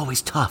like, it's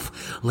always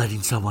tough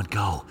letting someone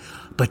go.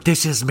 But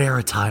this is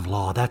maritime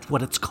law. That's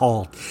what it's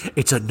called.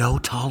 It's a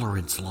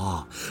no-tolerance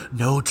law.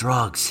 No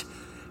drugs.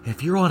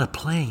 If you're on a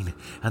plane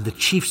and the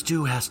chief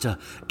stew has to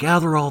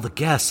gather all the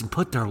guests and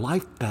put their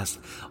life vest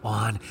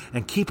on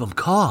and keep them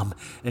calm,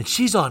 and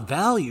she's on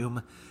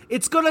Valium,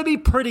 it's going to be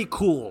pretty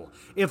cool.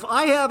 If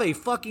I have a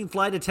fucking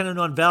flight attendant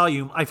on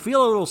Valium, I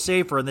feel a little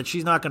safer and that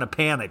she's not going to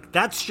panic.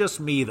 That's just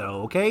me,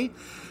 though, okay?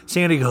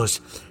 Sandy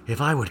goes,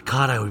 if I were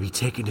caught, I would be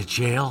taken to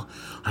jail.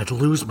 I'd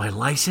lose my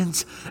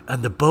license,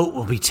 and the boat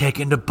will be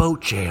taken to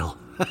boat jail.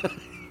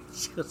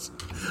 Just,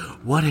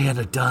 what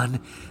Hannah done?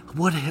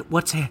 What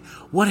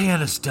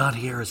Hannah's done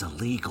here is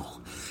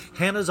illegal.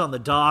 Hannah's on the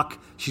dock.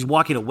 She's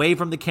walking away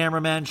from the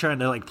cameraman, trying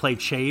to play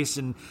chase,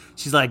 and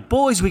she's like,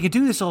 "Boys, we can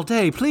do this all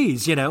day,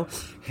 please."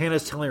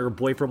 Hannah's telling her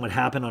boyfriend what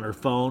happened on her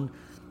phone.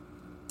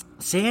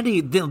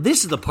 Sandy,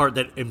 this is the part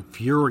that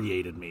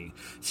infuriated me.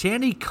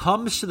 Sandy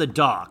comes to the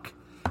dock.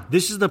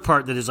 This is the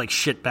part that is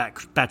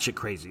batshit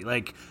crazy.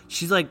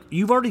 She's like,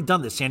 you've already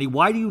done this, Sandy.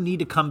 Why do you need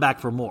to come back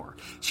for more?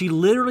 She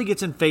literally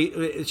gets in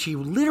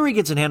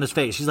Hannah's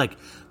face. She's like,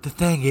 the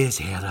thing is,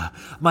 Hannah,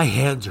 my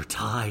hands are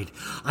tied.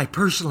 I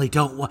personally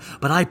don't want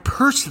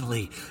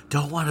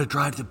to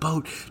drive the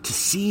boat to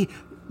see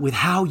with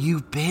how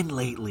you've been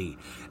lately.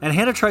 And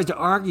Hannah tries to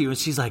argue, and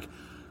she's like,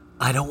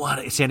 I don't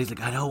want to. Sandy's like,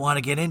 I don't want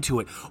to get into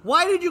it.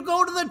 Why did you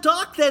go to the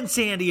dock then,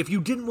 Sandy, if you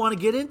didn't want to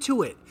get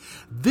into it?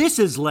 This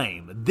is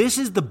lame. This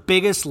is the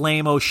biggest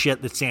lame-o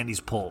shit that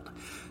Sandy's pulled.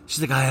 She's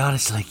like, I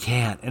honestly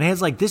can't. And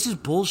Hannah's like, this is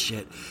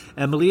bullshit.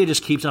 And Malia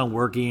just keeps on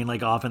working,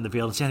 off in the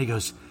field. And Sandy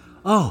goes,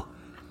 oh,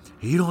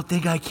 you don't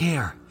think I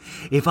care?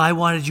 If I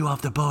wanted you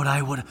off the boat,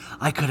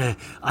 I could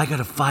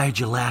have fired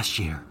you last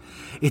year.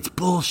 It's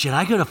bullshit.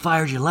 I could have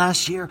fired you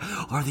last year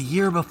or the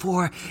year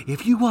before.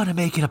 If you want to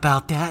make it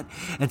about that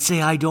and say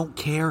I don't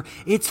care,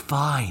 it's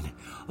fine.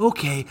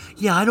 Okay,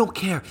 yeah, I don't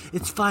care.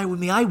 It's fine with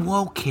me. I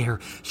won't care.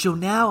 So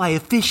now I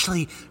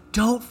officially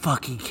don't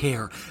fucking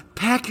care.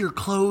 Pack your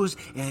clothes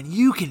and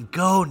you can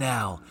go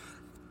now.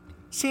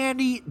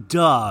 Sandy,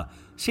 duh.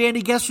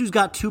 Sandy, guess who's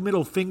got two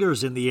middle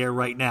fingers in the air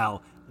right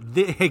now?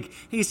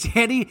 Hey,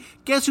 Sandy,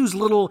 guess who's a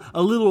little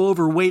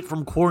overweight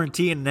from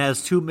quarantine and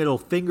has 2 middle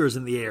fingers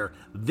in the air?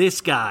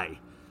 This guy.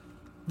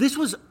 This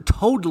was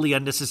totally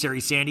unnecessary,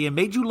 Sandy, and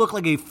made you look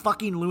like a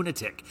fucking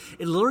lunatic.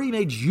 It literally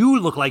made you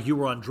look like you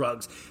were on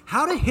drugs.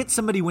 How to hit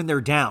somebody when they're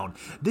down?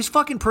 This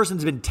fucking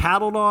person's been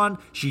tattled on.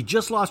 She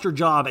just lost her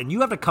job, and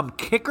you have to come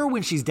kick her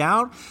when she's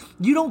down?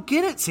 You don't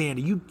get it,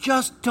 Sandy. You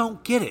just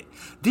don't get it.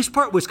 This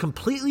part was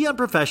completely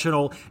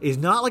unprofessional, is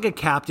not like a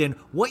captain.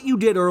 What you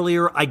did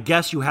earlier, I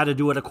guess you had to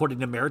do it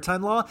according to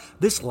maritime law.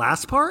 This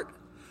last part?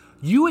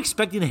 You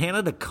expecting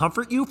Hannah to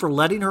comfort you for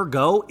letting her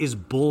go is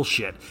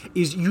bullshit.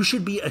 You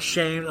should be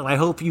ashamed, and I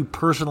hope you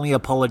personally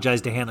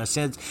apologize to Hannah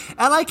since.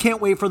 And I can't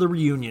wait for the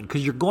reunion,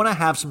 because you're going to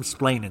have some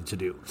splaining to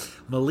do.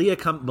 Malia,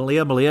 come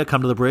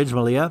to the bridge,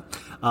 Malia.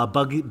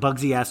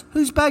 Bugsy asks,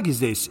 whose bag is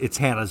this? It's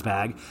Hannah's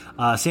bag.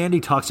 Sandy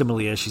talks to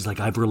Malia. She's like,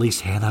 I've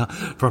released Hannah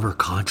from her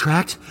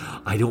contract.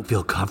 I don't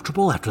feel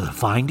comfortable after the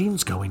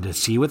findings going to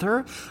sea with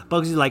her.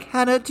 Bugsy's like,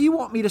 Hannah, do you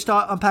want me to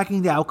start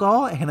unpacking the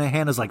alcohol? And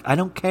Hannah's like, I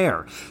don't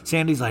care.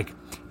 Sandy's like,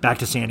 back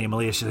to Sandy and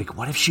Malia. She's like,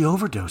 what if she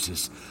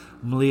overdoses?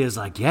 Malia's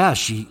like, yeah,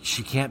 she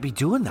can't be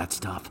doing that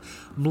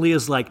stuff.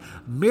 Malia's like,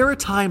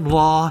 maritime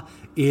law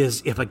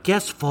is if a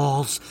guest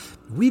falls,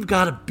 we've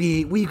got to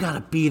be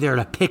there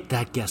to pick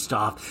that guest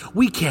off.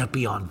 We can't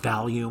be on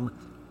Valium.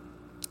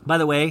 By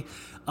the way,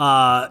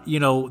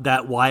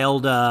 that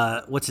wild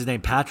what's his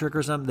name, Patrick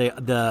or something,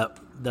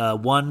 the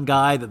one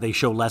guy that they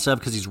show less of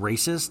because he's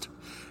racist.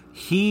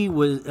 He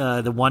was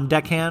the one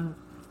deckhand.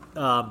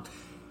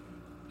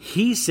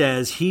 He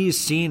says he's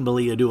seen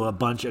Malia do a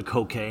bunch of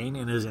cocaine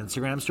in his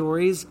Instagram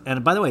stories.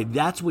 And by the way,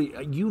 that's what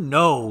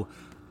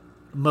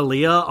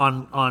Malia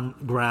on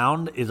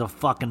ground is a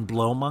fucking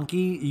blow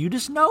monkey. You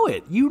just know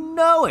it. You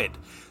know it.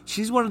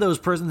 She's one of those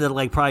persons that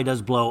probably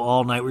does blow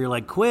all night where you're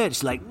like, quit.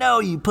 She's like,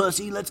 no, you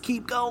pussy, let's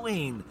keep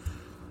going.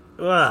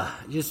 Ugh,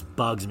 it just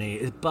bugs me.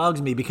 It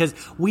bugs me because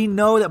we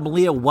know that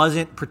Malia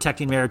wasn't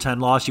protecting maritime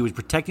law. She was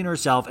protecting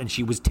herself, and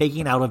she was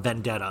taking out a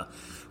vendetta.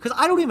 Because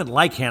I don't even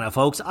like Hannah,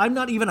 folks. I'm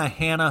not even a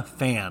Hannah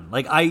fan.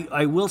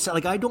 I will say,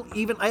 I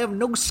have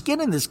no skin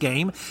in this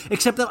game,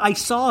 except that I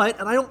saw it,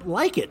 and I don't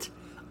like it.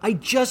 I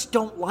just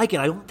don't like it.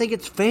 I don't think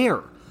it's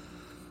fair.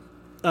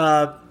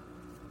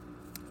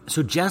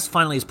 So Jess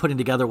finally is putting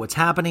together what's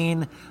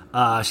happening.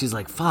 She's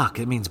like, fuck,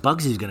 it means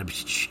Bugsy's going to be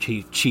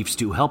Chief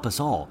Stew. Help us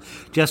all.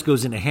 Jess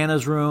goes into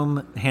Hannah's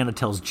room. Hannah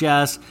tells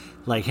Jess,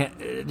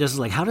 Jess is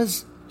like, how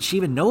does she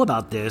even know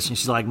about this? And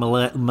she's like,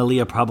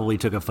 Malia probably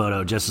took a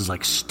photo. Jess is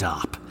like,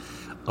 stop.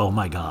 Oh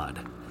my God.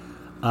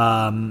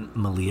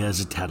 Malia is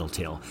a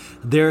tattletale.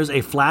 There's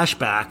a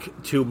flashback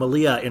to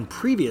Malia in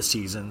previous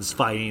seasons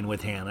fighting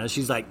with Hannah.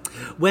 She's like,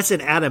 Wes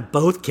and Adam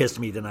both kissed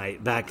me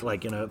tonight, back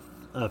in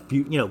a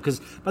few, because,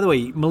 by the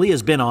way,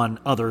 Malia's been on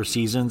other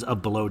seasons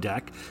of Below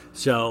Deck.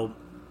 So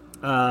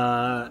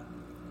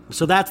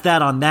that's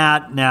that on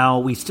that. Now,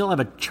 we still have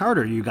a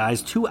charter, you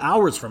guys, 2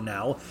 hours from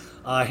now.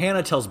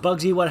 Hannah tells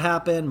Bugsy what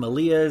happened.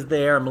 Malia is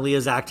there.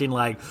 Malia's acting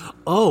like,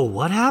 oh,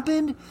 what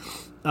happened?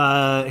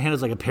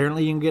 Hannah's like,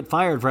 apparently you can get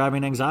fired for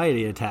having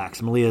anxiety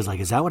attacks. Malia's like,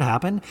 is that what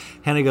happened?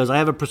 Hannah goes, I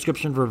have a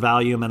prescription for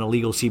Valium and a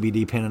legal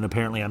CBD pen, and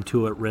apparently I'm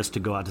too at risk to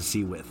go out to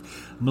sea with.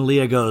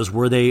 Malia goes,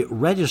 were they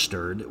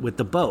registered with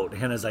the boat?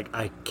 Hannah's like,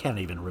 I can't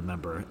even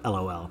remember.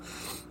 LOL.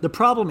 The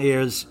problem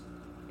is,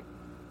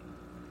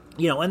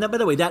 and by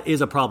the way, that is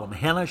a problem.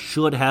 Hannah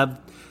should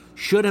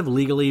have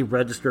legally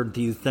registered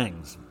these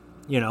things.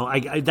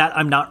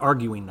 I'm not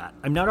arguing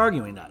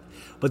that.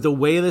 But the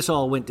way this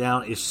all went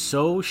down is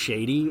so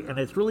shady, and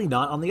it's really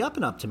not on the up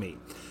and up to me.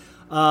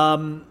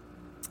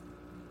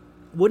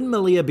 Wouldn't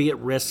Malia be at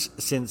risk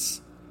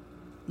since...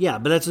 Yeah,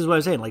 but that's just what I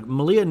was saying.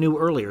 Malia knew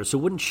earlier, so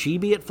wouldn't she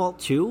be at fault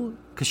too?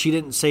 Because she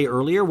didn't say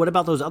earlier? What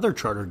about those other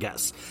charter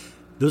guests?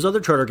 Those other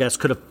charter guests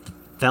could have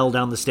fell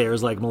down the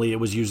stairs like Malia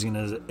was using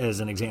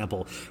as an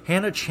example.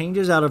 Hannah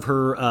changes out of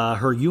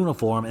her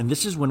uniform, and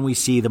this is when we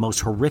see the most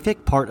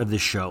horrific part of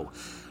this show.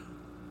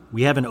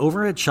 We have an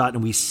overhead shot,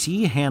 and we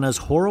see Hannah's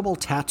horrible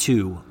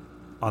tattoo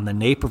on the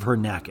nape of her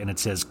neck, and it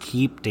says,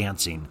 keep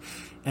dancing.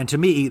 And to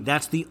me,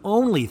 that's the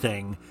only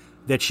thing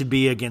that should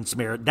be against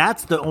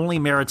that's the only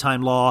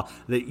maritime law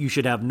that you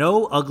should have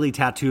no ugly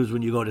tattoos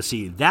when you go to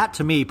sea. That,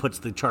 to me, puts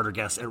the charter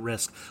guests at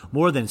risk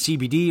more than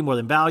CBD, more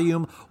than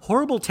Valium.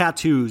 Horrible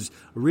tattoos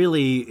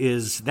really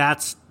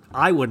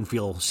I wouldn't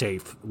feel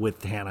safe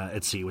with Hannah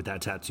at sea with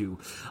that tattoo.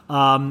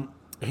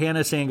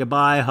 Hannah saying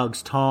goodbye,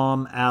 hugs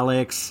Tom,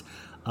 Alex.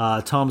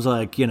 Tom's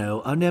like,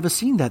 I've never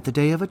seen that the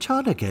day of a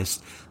charter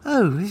guest.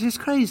 Oh, this is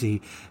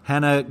crazy.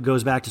 Hannah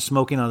goes back to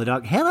smoking on the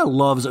dock. Hannah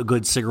loves a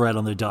good cigarette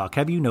on the dock.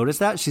 Have you noticed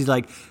that? She's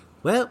like,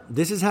 Well,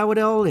 this is how it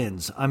all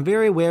ends. I'm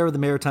very aware of the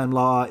maritime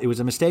law. It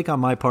was a mistake on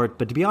my part,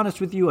 but to be honest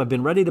with you, I've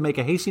been ready to make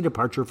a hasty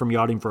departure from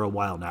yachting for a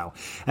while now.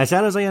 As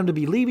sad as I am to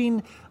be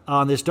leaving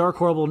on this dark,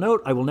 horrible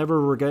note, I will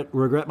never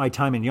regret my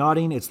time in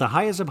yachting. It's the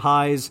highest of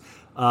highs,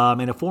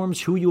 and it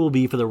forms who you will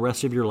be for the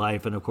rest of your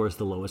life, and of course,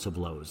 the lowest of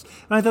lows.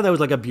 And I thought that was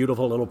like a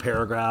beautiful little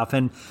paragraph,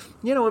 and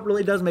it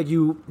really does make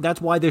you, that's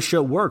why this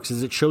show works,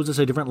 is it shows us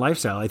a different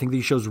lifestyle. I think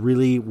these shows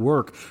really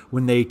work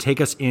when they take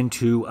us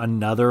into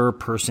another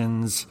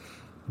person's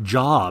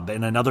job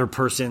and another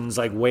person's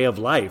like way of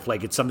life.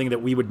 Like it's something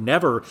that we would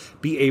never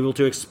be able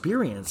to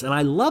experience. And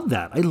I love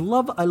that. I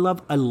love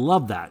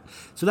that.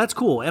 So that's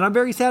cool. And I'm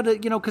very sad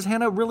that, because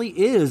Hannah really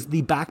is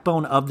the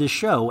backbone of this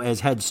show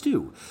as head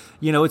stew.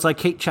 It's like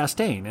Kate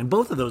Chastain, and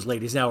both of those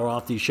ladies now are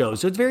off these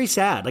shows. So it's very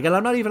sad. Like,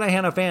 I'm not even a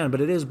Hannah fan,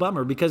 but it is a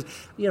bummer because,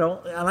 and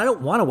I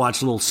don't want to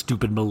watch little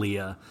stupid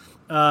Malia.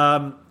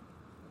 So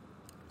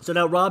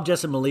now Rob,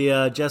 Jess, and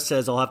Malia, Jess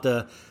says, I'll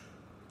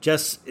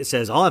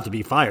have to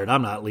be fired.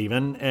 I'm not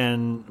leaving.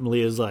 And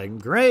Malia's like,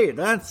 great.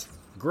 That's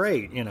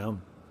great.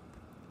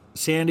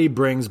 Sandy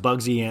brings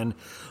Bugsy in.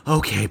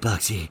 Okay,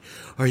 Bugsy,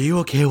 are you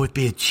okay with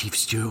being chief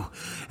stew?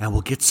 And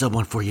we'll get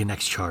someone for you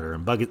next charter.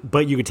 And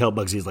but you can tell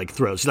Bugsy's like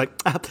thrilled. She's like,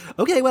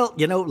 okay, well,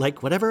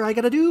 whatever I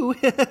got to do.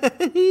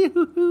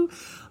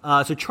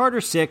 So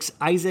Charter 6,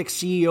 Isaac,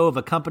 CEO of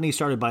a company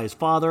started by his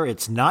father.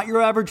 It's not your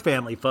average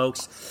family,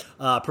 folks.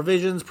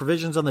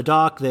 Provisions on the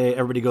dock.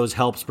 Everybody goes,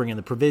 helps bring in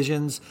the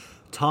provisions.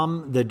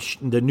 Tom,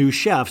 the new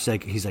chef,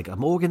 he's like,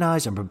 I'm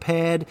organized, I'm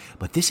prepared,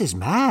 but this is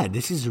mad.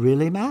 This is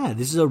really mad.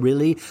 This is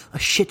a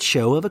shit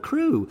show of a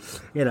crew,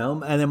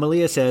 And then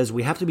Malia says,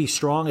 we have to be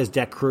strong as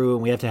deck crew,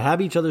 and we have to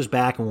have each other's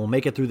back, and we'll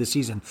make it through the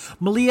season.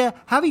 Malia,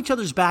 have each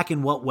other's back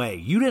in what way?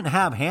 You didn't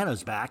have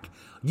Hannah's back.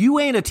 You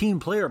ain't a team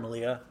player,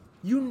 Malia.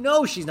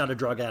 She's not a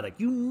drug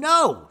addict.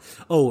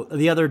 Oh,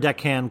 the other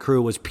deckhand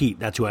crew was Pete.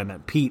 That's who I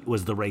meant. Pete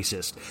was the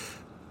racist.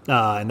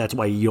 And that's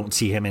why you don't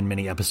see him in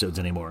many episodes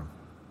anymore.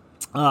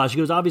 She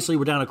goes, obviously,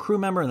 we're down a crew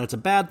member, and that's a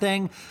bad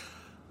thing.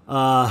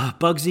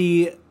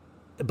 Bugsy's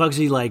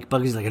like,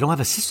 I don't have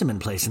a system in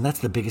place, and that's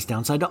the biggest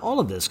downside to all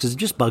of this, because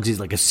just Bugsy's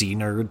like a C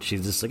nerd.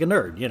 She's just like a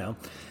nerd,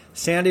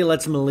 Sandy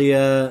lets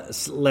Malia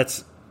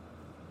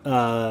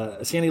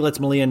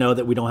know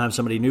that we don't have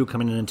somebody new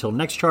coming in until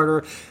next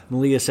charter.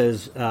 Malia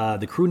says,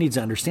 the crew needs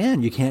to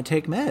understand you can't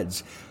take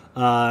meds.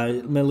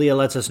 Malia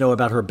lets us know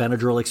about her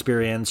Benadryl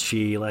experience.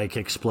 She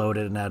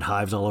exploded and had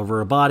hives all over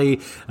her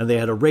body, and they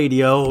had a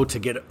radio to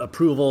get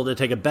approval to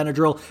take a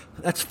Benadryl.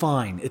 That's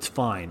fine. It's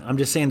fine. I'm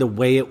just saying the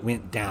way it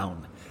went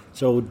down.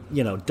 So,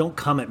 don't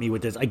come at me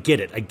with this. I get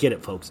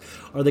it, folks.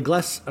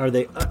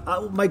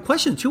 My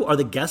question too, are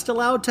the guests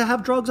allowed to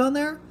have drugs on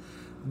there?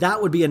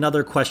 That would be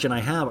another question I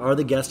have. Are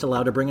the guests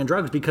allowed to bring in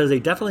drugs? Because they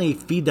definitely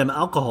feed them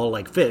alcohol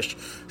like fish.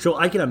 So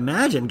I can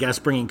imagine guests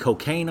bringing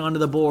cocaine onto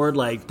the board.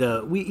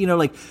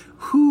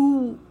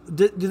 Who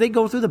do they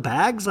go through the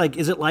bags?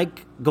 Is it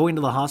like going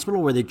to the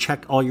hospital where they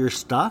check all your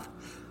stuff?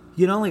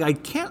 I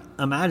can't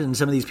imagine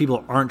some of these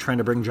people aren't trying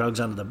to bring drugs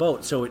onto the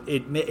boat. So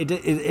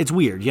it's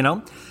weird,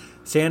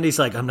 Sandy's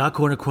like, I'm not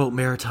going to quote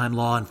maritime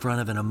law in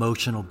front of an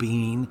emotional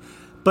being.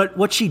 But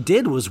what she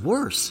did was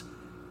worse.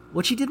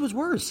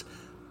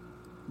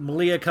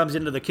 Malia comes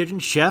into the kitchen.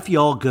 Chef, you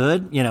all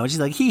good? She's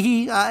like,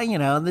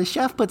 the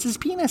chef puts his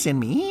penis in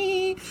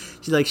me.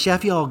 She's like,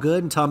 chef, you all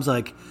good? And Tom's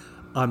like,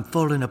 I'm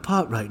falling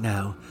apart right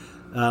now.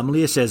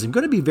 Malia says, I'm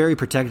going to be very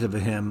protective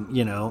of him,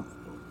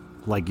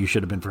 like you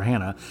should have been for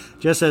Hannah.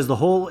 Jess says the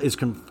whole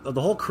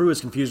crew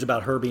is confused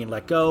about her being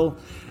let go.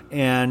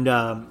 And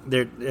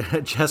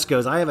Jess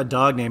goes, I have a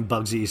dog named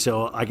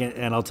Bugsy,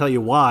 and I'll tell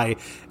you why.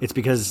 It's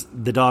because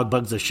the dog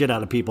bugs the shit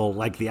out of people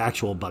like the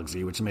actual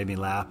Bugsy, which made me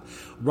laugh.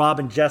 Rob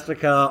and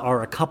Jessica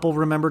are a couple,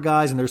 remember,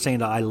 guys, and they're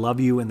saying I love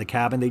you in the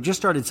cabin. They just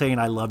started saying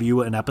I love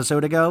you an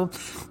episode ago,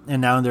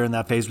 and now they're in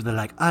that phase where they're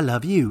like, I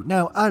love you.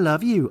 No, I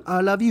love you.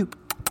 I love you.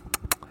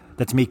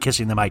 That's me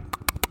kissing the mic.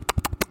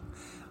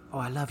 Oh,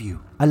 I love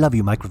you. I love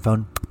you,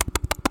 microphone.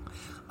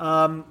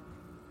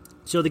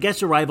 So the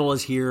guest arrival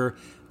is here.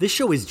 This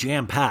show is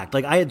jam-packed.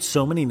 I had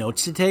so many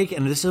notes to take,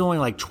 and this is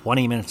only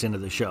 20 minutes into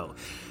the show.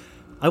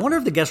 I wonder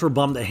if the guests were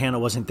bummed that Hannah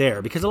wasn't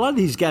there, because a lot of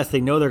these guests, they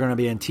know they're going to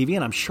be on TV,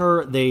 and I'm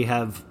sure they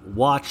have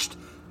watched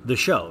the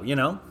show,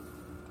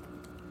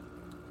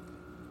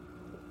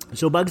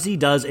 So Bugsy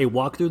does a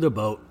walk through the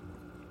boat,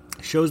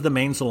 shows the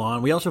main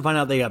salon. We also find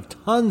out they have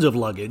tons of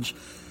luggage.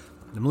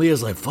 And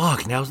Malia's like,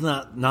 fuck, now's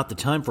not the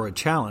time for a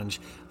challenge.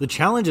 The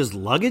challenge is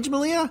luggage,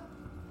 Malia?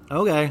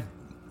 Okay.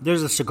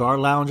 There's a cigar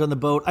lounge on the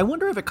boat. I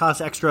wonder if it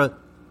costs extra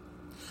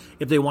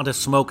if they want to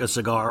smoke a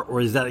cigar,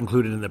 or is that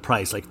included in the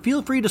price?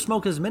 Feel free to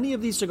smoke as many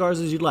of these cigars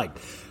as you'd like.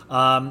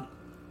 Tom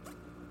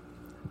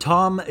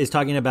is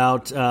talking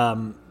about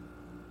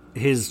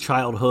his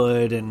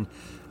childhood and,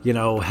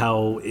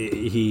 how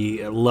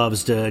he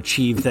loves to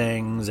achieve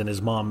things, and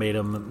his mom made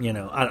him,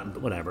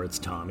 whatever. It's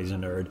Tom. He's a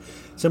nerd.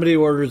 Somebody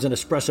orders an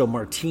espresso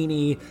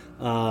martini.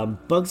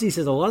 Bugsy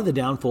says a lot of the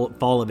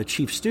downfall of a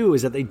chief stew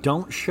is that they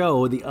don't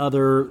show the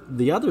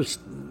others,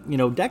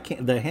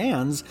 the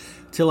hands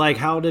to like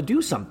how to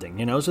do something,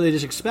 you know? So they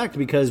just expect,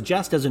 because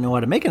Jess doesn't know how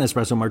to make an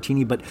espresso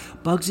martini, but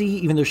Bugsy,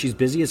 even though she's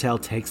busy as hell,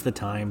 takes the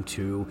time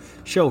to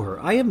show her.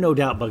 I have no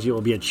doubt Bugsy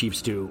will be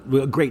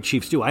a great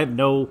chief stew. I have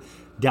no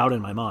doubt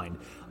in my mind.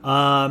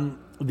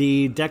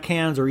 The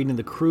deckhands are eating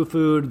the crew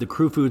food. The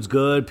crew food's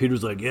good.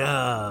 Peter's like,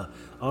 yeah,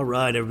 all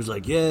right. Everyone's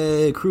like,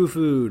 yay, crew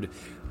food.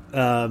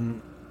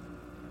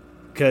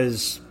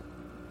 Because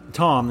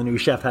Tom, the new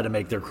chef, had to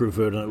make their crew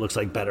food, and it looks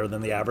like better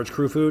than the average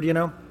crew food, you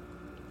know?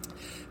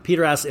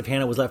 Peter asks if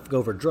Hannah was left to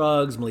go for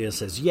drugs. Malia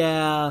says,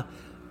 yeah.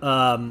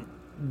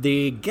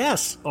 The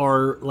guests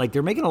are, like,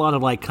 they're making a lot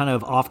of, like, kind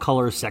of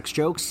off-color sex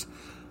jokes.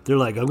 They're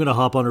like, I'm going to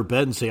hop on her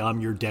bed and say I'm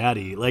your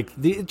daddy. Like,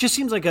 it just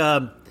seems like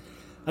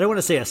I don't want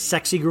to say a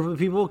sexy group of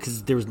people,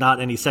 because there's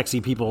not any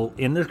sexy people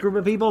in this group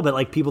of people, but,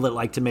 like, people that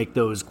like to make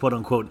those,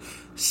 quote-unquote,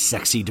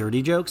 sexy,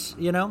 dirty jokes,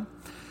 you know?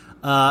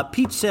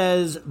 Pete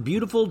says,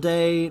 beautiful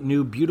day,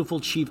 new beautiful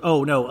chief.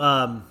 Oh,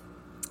 no,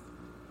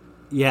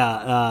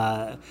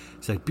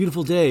 it's like,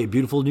 beautiful day,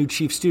 beautiful new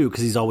chief stew,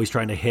 because he's always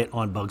trying to hit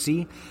on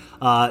Bugsy.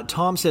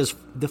 Tom says,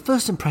 the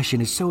first impression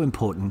is so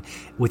important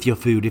with your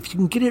food. If you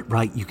can get it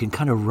right, you can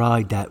kind of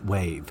ride that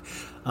wave.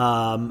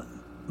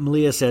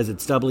 Malia says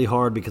it's doubly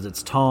hard because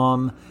it's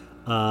Tom.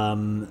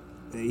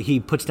 He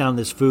puts down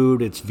this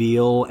food, it's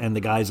veal, and the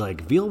guy's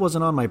like, veal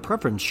wasn't on my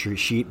preference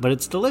sheet, but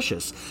it's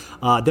delicious.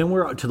 Then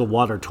we're to the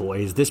water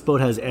toys. This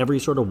boat has every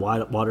sort of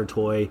water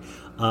toy.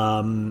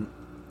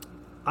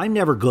 I'm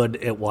never good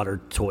at water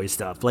toy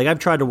stuff. Like, I've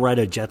tried to ride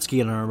a jet ski,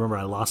 and I remember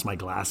I lost my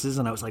glasses,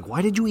 and I was like,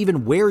 why did you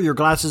even wear your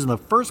glasses in the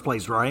first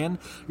place, Ryan?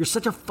 You're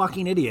such a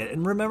fucking idiot.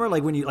 And remember,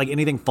 like, when you, like,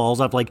 anything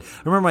falls off, like, I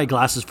remember my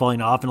glasses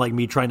falling off and, like,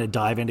 me trying to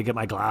dive in to get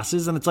my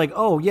glasses, and it's like,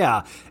 oh,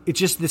 yeah, it's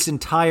just this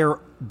entire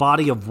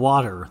body of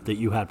water that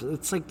you have to,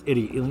 it's like,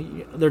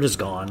 idiot, they're just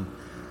gone.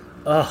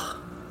 Ugh.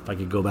 If I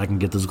could go back and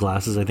get those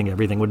glasses, I think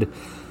everything would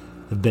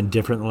have been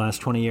different in the last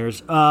 20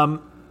 years.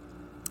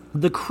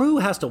 The crew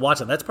has to watch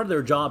them. That's part of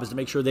their job, is to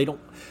make sure they don't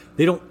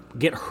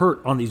get hurt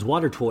on these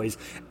water toys.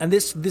 And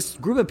this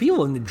group of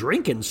people and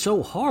drinking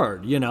so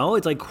hard, you know,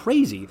 it's like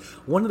crazy.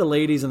 One of the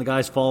ladies and the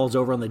guys falls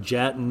over on the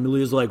jet, and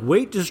Milia's like,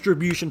 "Weight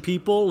distribution,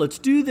 people, let's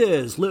do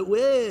this."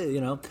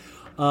 You know,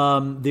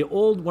 one of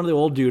the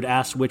old dude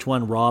asks which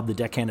one Rob, the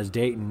deckhand, is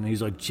dating, and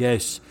he's like,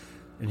 Jess,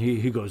 and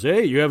he goes,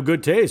 "Hey, you have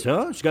good taste,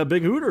 huh? She's got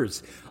big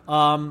hooters."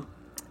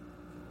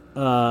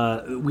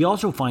 We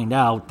also find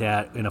out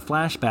that in a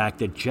flashback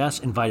that Jess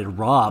invited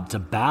Rob to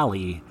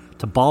Bali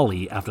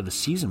after the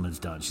season was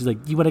done. She's like,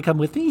 "You want to come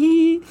with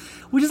me?"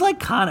 Which is like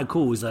kind of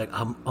cool. He's like,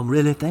 I'm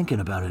really thinking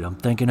about it. I'm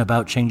thinking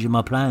about changing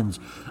my plans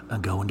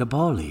and going to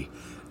Bali.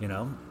 You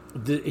know,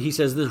 he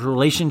says this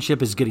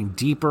relationship is getting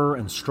deeper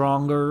and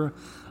stronger.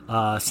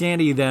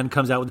 Sandy then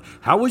comes out with,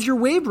 "How was your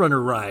Wave Runner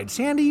ride?"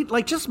 Sandy,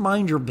 like, just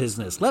mind your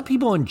business. Let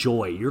people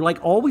enjoy. You're like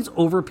always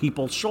over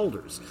people's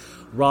shoulders.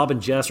 Rob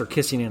and Jess are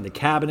kissing in the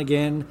cabin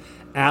again.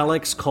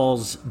 Alex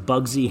calls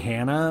Bugsy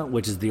Hannah,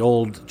 which is the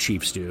old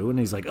chief stew, and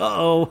he's like,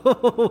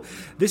 "Oh."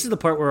 This is the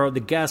part where the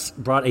guests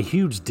brought a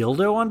huge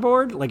dildo on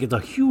board. Like, it's a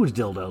huge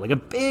dildo, like a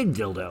big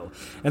dildo.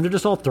 And they're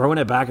just all throwing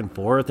it back and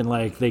forth, and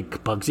like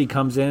Bugsy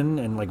comes in,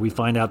 and like we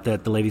find out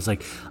that the lady's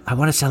like, "I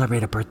want to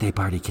celebrate a birthday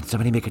party. Can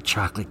somebody make a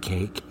chocolate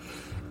cake?"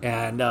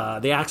 And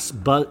they ask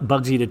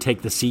Bugsy to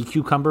take the sea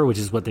cucumber, which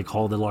is what they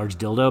call the large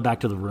dildo,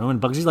 back to the room.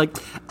 And Bugsy's like,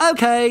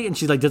 "Okay." And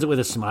she's like, does it with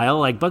a smile.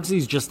 Like,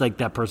 Bugsy's just like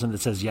that person that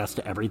says yes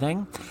to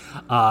everything.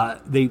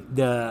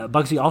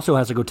 Bugsy also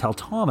has to go tell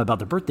Tom about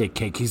the birthday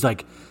cake. He's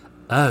like,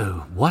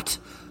 "Oh, what?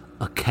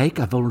 A cake?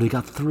 I've only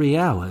got 3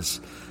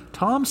 hours."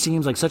 Tom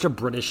seems like such a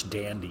British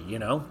dandy, you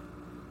know?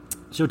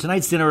 So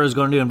tonight's dinner is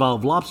going to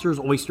involve lobsters,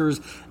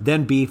 oysters,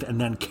 then beef, and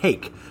then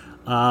cake.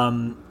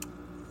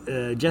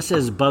 Jess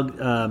says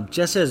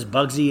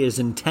Bugsy is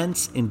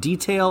intense in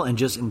detail and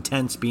just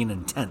intense being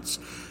intense.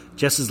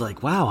 Jess is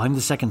like, "Wow, I'm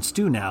the second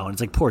stew now." And it's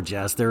like, poor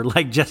Jess. They're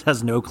like, Jess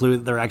has no clue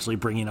that they're actually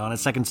bringing on a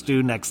second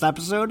stew next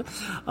episode.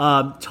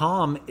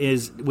 Tom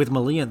is with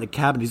Malia in the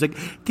cabin. He's like,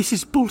 "This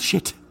is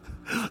bullshit.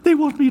 They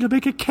want me to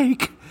make a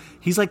cake."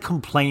 He's like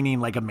complaining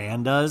like a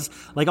man does.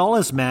 Like, all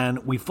us men,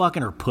 we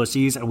fucking are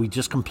pussies and we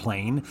just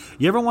complain.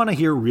 You ever want to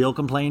hear real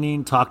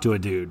complaining? Talk to a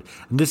dude.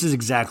 And this is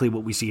exactly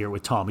what we see here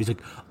with Tom. He's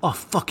like, "Oh,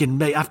 fucking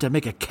I have to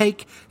make a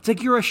cake?" It's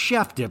like, you're a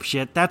chef,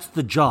 dipshit. That's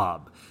the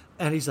job.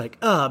 And he's like,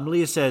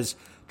 Malia says,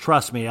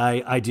 "Trust me,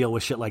 I deal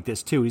with shit like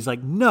this too." He's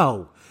like,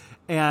 "No."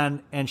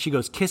 And she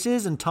goes,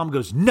 "Kisses?" And Tom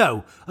goes,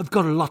 "No, I've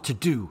got a lot to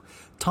do."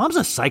 Tom's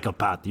a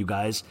psychopath, you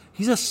guys.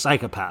 He's a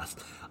psychopath.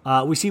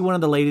 We see one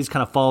of the ladies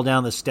kind of fall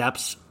down the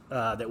steps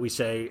that we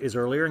say is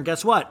earlier. And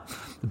guess what?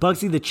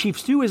 Bugsy, the chief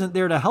stew, isn't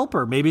there to help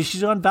her. Maybe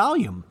she's on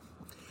Valium.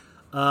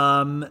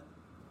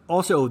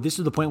 Also, this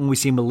is the point when we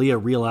see Malia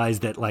realize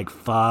that, like,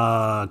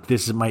 fuck,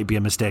 this might be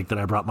a mistake that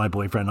I brought my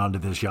boyfriend onto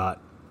this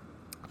yacht.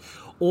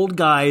 One of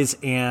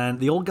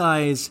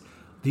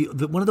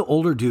the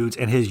older dudes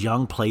and his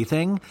young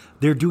plaything,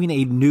 they're doing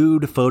a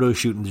nude photo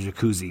shoot in the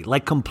jacuzzi.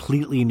 Like,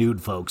 completely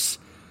nude, folks.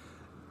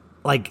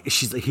 Like,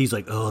 he's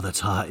like, "Oh,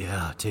 that's hot.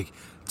 Yeah, take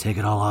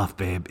it all off,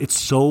 babe." It's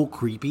so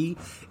creepy.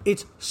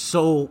 It's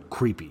so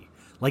creepy.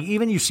 Like,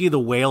 even you see the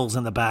whales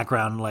in the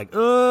background, like,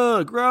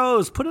 oh,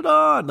 gross, put it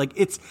on. Like,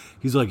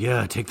 he's like,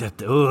 yeah, take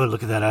that. Oh,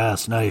 look at that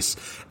ass, nice.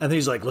 And then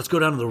he's like, let's go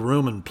down to the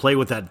room and play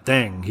with that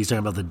thing. He's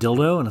talking about the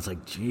dildo, and it's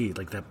like, gee,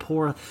 like that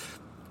poor.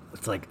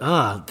 It's like,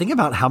 think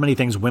about how many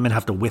things women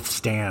have to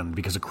withstand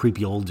because of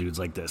creepy old dudes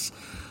like this.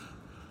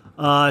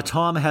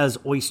 Tom has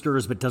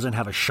oysters but doesn't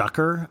have a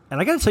shucker. And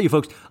I got to tell you,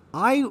 folks,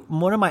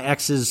 one of my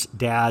ex's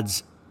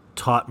dads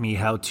taught me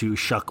how to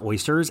shuck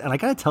oysters. And I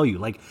got to tell you,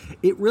 like,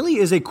 it really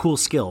is a cool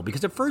skill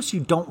because at first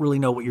you don't really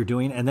know what you're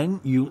doing and then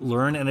you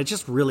learn. And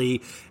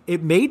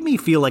it made me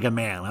feel like a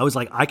man. I was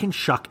like, I can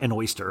shuck an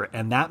oyster.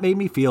 And that made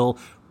me feel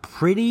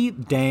pretty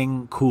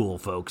dang cool,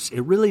 folks.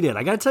 It really did.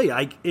 I got to tell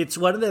you, it's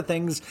one of the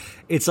things,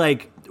 it's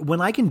like when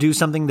I can do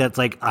something that's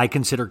like I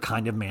consider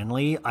kind of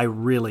manly, I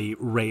really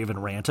rave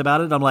and rant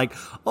about it. I'm like,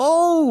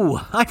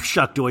 oh, I've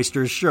shucked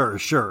oysters.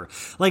 Sure.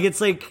 Like,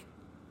 it's like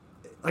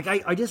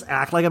I just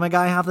act like I'm a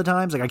guy half the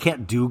times. Like, I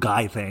can't do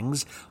guy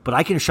things, but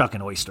I can shuck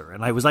an oyster.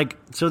 And I was like,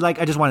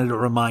 I just wanted to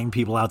remind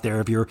people out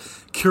there, if you're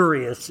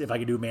curious if I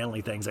can do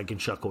manly things, I can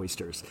shuck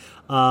oysters.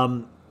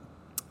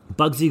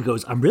 Bugsy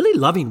goes, I'm really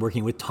loving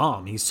working with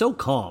Tom. He's so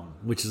calm,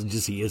 which is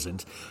just he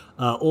isn't.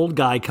 Old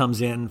guy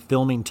comes in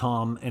filming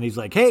Tom, and he's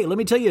like, hey, let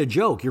me tell you a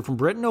joke. You're from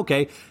Britain?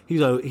 Okay.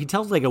 He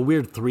tells like a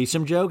weird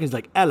threesome joke. He's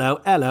like, hello,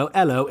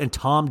 and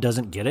Tom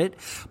doesn't get it.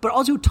 But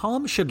also,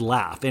 Tom should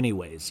laugh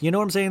anyways. You know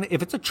what I'm saying?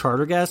 If it's a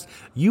charter guest,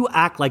 you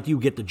act like you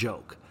get the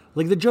joke.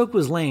 Like, the joke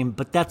was lame,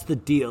 but that's the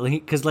deal.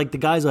 Because, like, the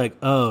guy's like,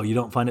 oh, you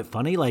don't find it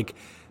funny? Like,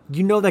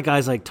 you know that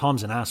guy's like,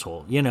 Tom's an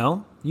asshole, you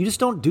know? You just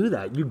don't do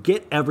that. You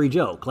get every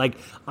joke. Like,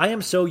 I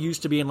am so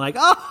used to being like,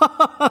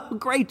 oh,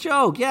 great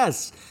joke,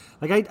 yes.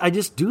 Like, I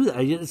just do that.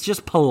 It's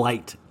just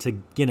polite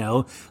to, you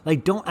know,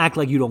 like, don't act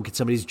like you don't get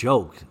somebody's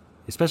joke,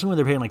 especially when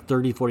they're paying like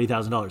 $30,000,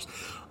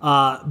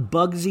 $40,000.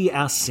 Bugsy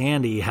asks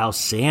Sandy how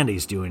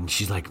Sandy's doing.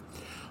 She's like,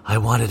 I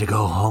wanted to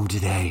go home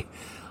today.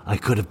 I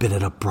could have been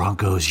at a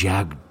Broncos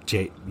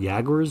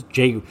Jaguars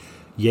game.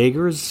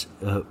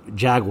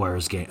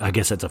 I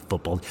guess that's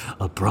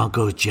a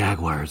Broncos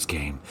Jaguars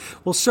game.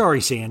 Well,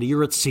 sorry, Sandy,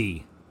 you're at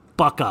sea.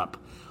 Buck up.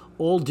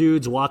 Old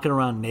dude's walking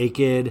around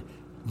naked.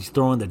 He's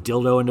throwing the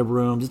dildo into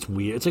rooms. It's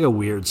weird. It's like a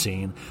weird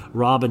scene.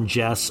 Rob and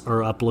Jess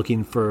are up looking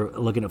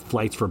at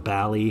flights for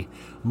Bali.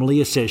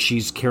 Malia says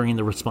she's carrying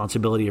the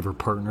responsibility of her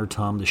partner,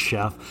 Tom, the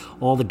chef.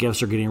 All the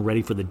guests are getting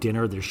ready for the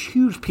dinner. There's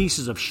huge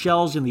pieces of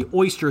shells in the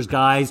oysters,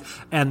 guys,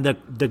 and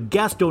the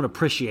guests don't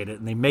appreciate it,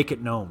 and they make it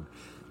known.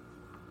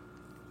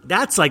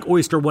 That's like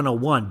Oyster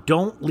 101.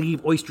 Don't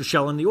leave oyster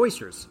shell in the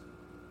oysters.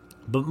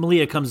 But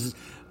Malia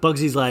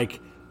Bugsy's like,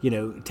 you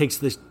know, takes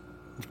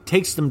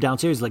them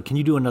downstairs, like, can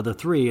you do another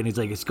 3? And he's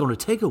like, it's going to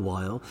take a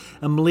while.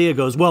 And Malia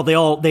goes, well, they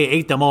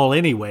ate them all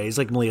anyways.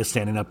 Like, Malia's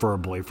standing up for her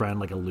boyfriend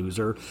like a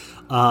loser.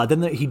 Then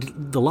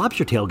the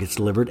lobster tail gets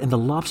delivered, and the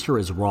lobster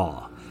is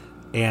raw.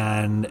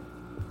 And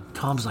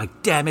Tom's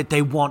like, damn it,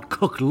 they want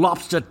cooked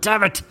lobster,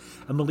 damn it.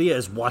 And Malia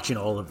is watching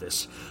all of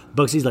this.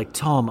 Bugsy's like,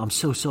 Tom, I'm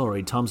so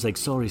sorry. Tom's like,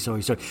 sorry.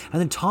 And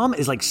then Tom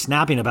is like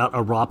snapping about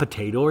a raw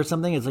potato or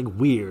something. It's like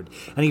weird.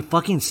 And he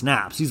fucking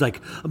snaps. He's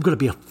like, I'm going to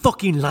be a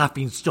fucking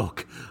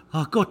laughingstock.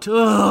 Oh,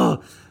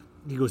 God.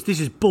 He goes, this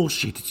is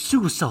bullshit. It's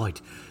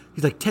suicide.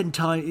 He's like, 10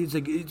 times. He's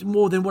like, it's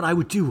more than what I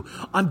would do.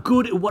 I'm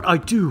good at what I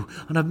do.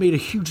 And I've made a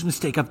huge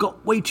mistake. I've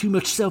got way too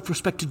much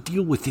self-respect to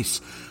deal with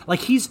this. Like,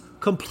 he's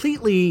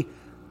completely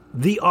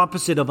the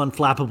opposite of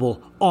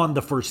unflappable on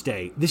the first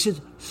day. This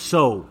is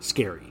so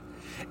scary.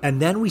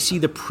 And then we see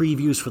the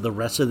previews for the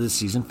rest of the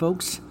season,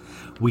 folks.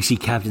 We see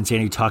Captain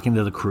Sandy talking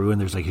to the crew, and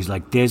there's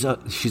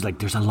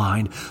a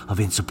line of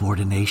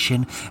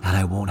insubordination, and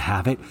I won't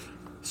have it.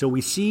 So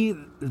we see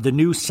the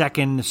new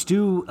second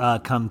stew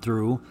come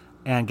through,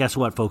 and guess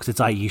what, folks? It's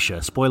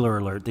Aisha. Spoiler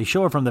alert. They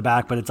show her from the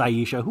back, but it's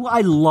Aisha, who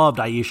I loved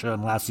Aisha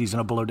in last season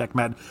of Below Deck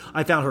Med.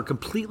 I found her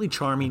completely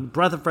charming,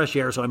 breath of fresh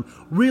air, so I'm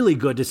really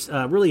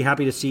really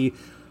happy to see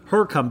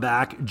her come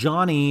back.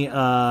 Johnny,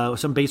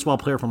 some baseball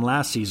player from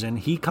last season,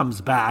 he comes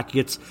back,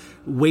 gets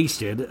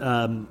wasted.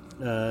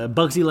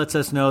 Bugsy lets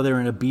us know they're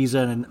in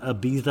Ibiza, and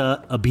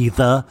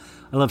Ibiza,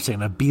 I love saying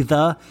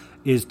Ibiza,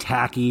 is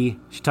tacky.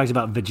 She talks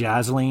about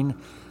vajazzling.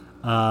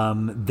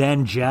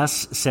 Then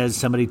Jess says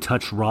somebody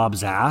touched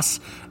Rob's ass,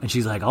 and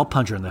she's like, I'll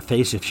punch her in the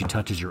face if she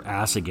touches your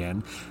ass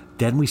again.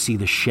 Then we see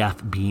the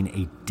chef being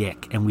a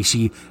dick, and we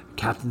see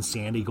Captain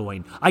Sandy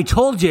going, I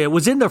told you it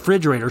was in the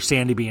refrigerator.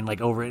 Sandy being like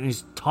over it,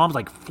 and Tom's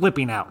like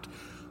flipping out.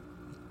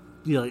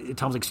 You know,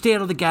 Tom's like, stay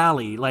out of the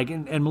galley, like,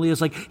 and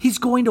Malia's like, he's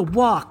going to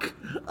walk.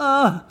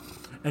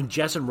 And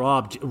Jess and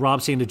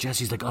Rob saying to Jess,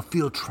 he's like, I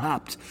feel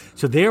trapped.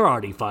 So they're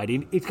already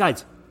fighting.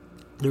 Guys,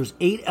 there's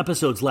 8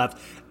 episodes left,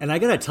 and I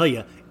gotta tell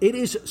you, it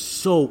is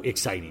so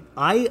exciting.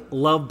 I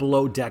love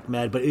Below Deck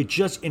Med, but it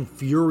just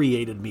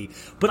infuriated me.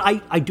 But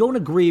I don't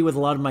agree with a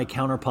lot of my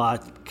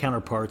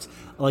counterparts.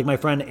 Like my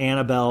friend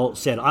Annabelle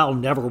said, I'll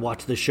never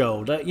watch the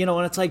show. You know,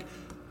 and it's like,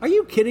 are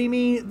you kidding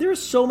me?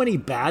 There's so many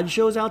bad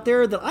shows out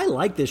there that I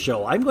like this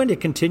show. I'm going to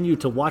continue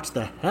to watch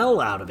the hell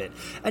out of it.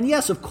 And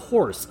yes, of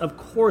course,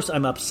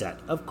 I'm upset.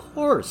 Of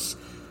course.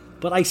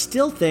 but I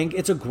still think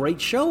it's a great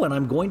show, and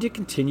I'm going to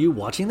continue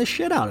watching the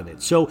shit out of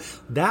it. So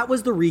that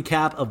was the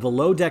recap of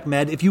Below Deck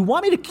Med. If you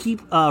want me to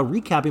keep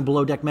recapping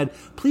Below Deck Med,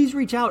 please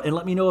reach out and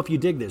let me know if you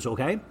dig this,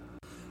 okay?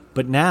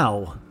 But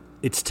now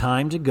it's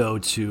time to go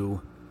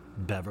to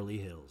Beverly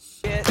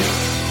Hills.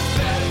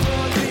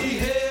 Beverly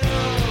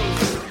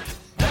Hills,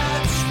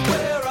 that's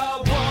where I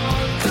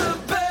want to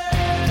be.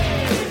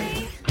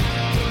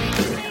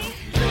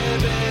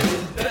 Living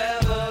in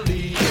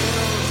Beverly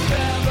Hills,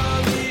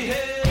 Beverly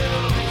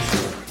Hills,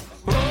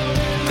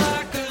 rolling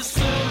like a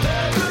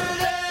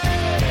celebrity.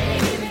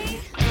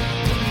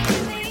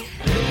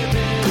 Living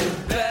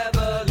in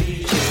Beverly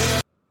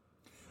Hills.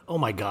 Oh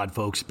my God,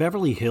 folks,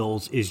 Beverly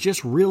Hills is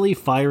just really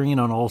firing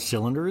on all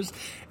cylinders.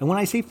 And when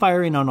I say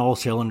firing on all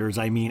cylinders,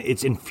 I mean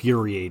it's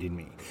infuriating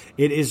me.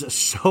 It is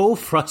so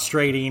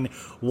frustrating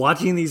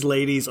watching these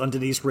ladies on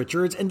Denise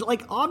Richards. And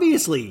like,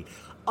 obviously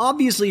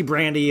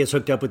Brandy is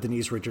hooked up with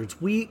Denise Richards.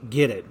 We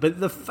get it.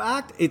 But the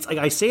fact, it's like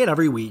I say it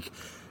every week.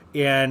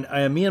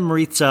 And me and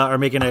Maritza are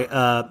making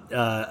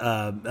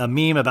a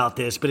meme about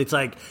this, but it's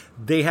like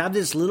they have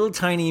this little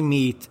tiny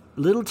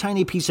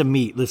piece of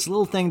meat, this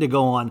little thing to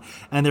go on,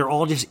 and they're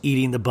all just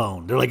eating the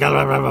bone. They're like, blah,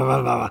 blah, blah,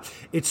 blah, blah.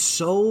 It's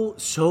so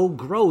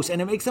gross, and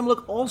it makes them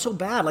look all so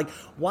bad. Like,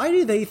 why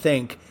do they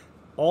think,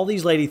 all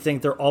these ladies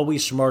think they're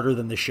always smarter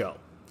than the show?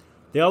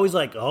 They always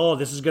like, oh,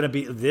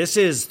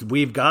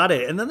 we've got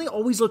it. And then they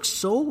always look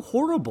so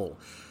horrible.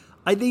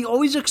 They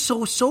always look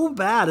so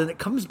bad, and it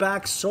comes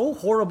back so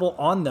horrible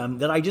on them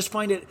that I just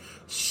find it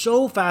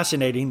so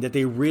fascinating that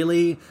they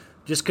really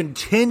just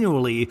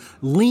continually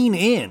lean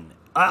in.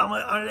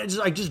 I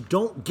just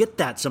don't get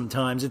that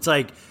sometimes. It's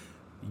like,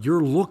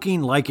 you're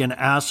looking like an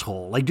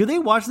asshole. Like, do they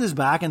watch this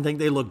back and think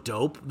they look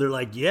dope? They're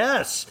like,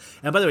 yes.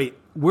 And by the way,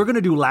 we're going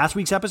to do last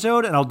week's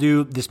episode, and I'll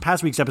do this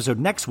past week's episode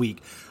next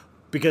week,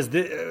 because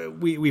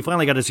we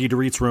finally got to see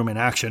Dorit's room in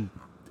action.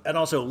 And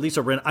also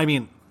Lisa Rinna. I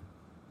mean,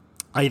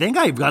 I think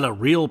I've got a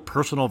real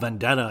personal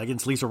vendetta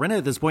against Lisa Rinna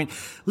at this point.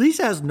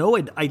 Lisa has no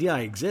idea I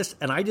exist,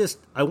 and I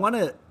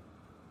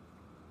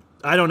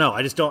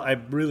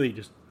really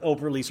just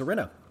over Lisa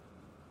Rinna.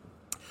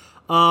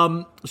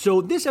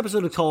 So this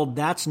episode is called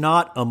That's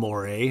Not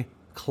Amore.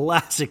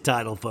 Classic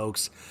title,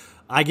 folks.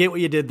 I get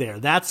what you did there.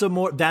 That's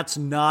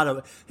not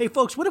a... Hey,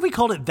 folks, what if we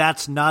called it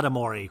That's Not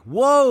Amore?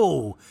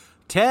 Whoa!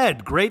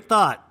 Ted, great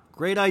thought.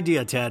 Great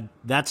idea, Ted.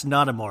 That's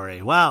Not Amore.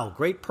 Wow,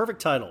 great,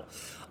 perfect title.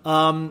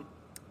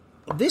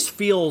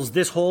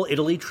 This whole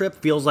Italy trip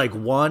feels like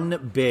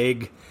one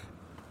big,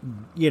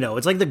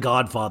 it's like the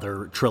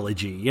Godfather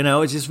trilogy,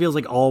 it just feels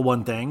like all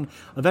one thing.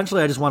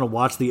 Eventually, I just want to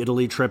watch the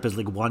Italy trip as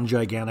like one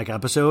gigantic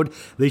episode.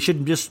 They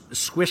should just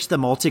squish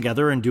them all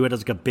together and do it as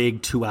like a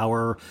big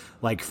 2-hour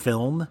like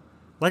film.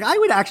 Like, I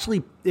would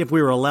actually, if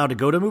we were allowed to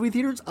go to movie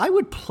theaters, I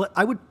would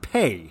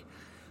pay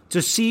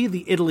to see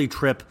the Italy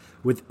trip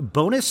with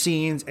bonus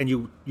scenes, and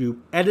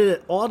you edit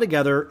it all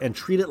together and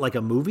treat it like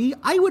a movie.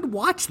 I would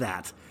watch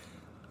that.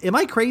 Am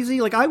I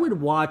crazy? Like, I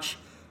would watch,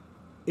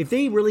 if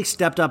they really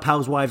stepped up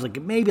Housewives,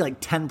 like maybe like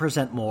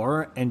 10%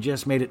 more and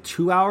just made it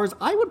 2 hours,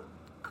 I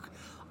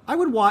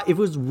would watch, if it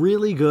was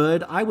really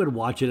good, I would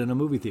watch it in a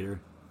movie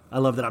theater. I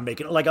love that I'm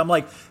making it. Like, I'm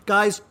like,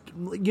 guys,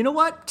 you know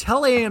what?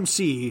 Tell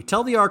AMC,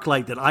 tell the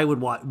ArcLight that I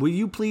would watch. Will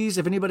you please,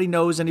 if anybody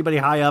knows anybody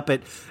high up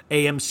at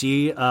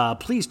AMC,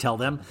 please tell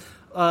them.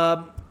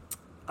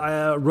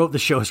 I wrote the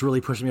show has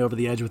really pushed me over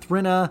the edge with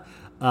Rinna.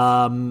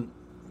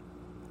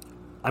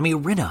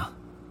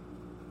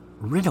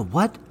 Rinna,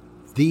 what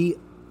the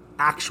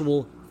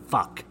actual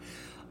fuck?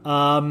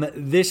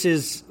 This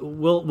is,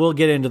 we'll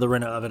get into the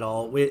Rinna of it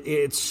all.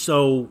 It's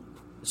so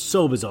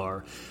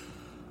bizarre.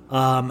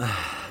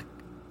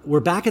 We're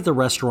back at the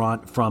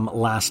restaurant from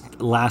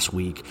last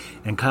week,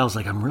 and Kyle's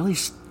like, I'm really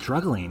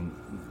struggling.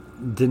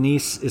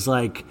 Denise is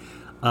like,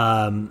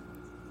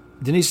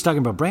 Denise is talking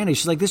about Brandy.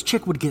 She's like, this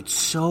chick would get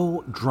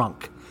so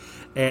drunk.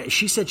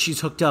 She said she's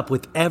hooked up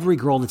with every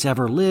girl that's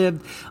ever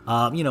lived,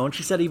 and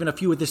she said even a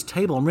few at this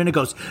table. And Rinna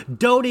goes,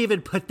 don't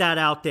even put that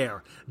out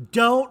there.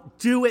 Don't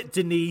do it,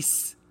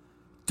 Denise.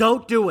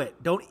 Don't do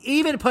it. Don't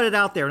even put it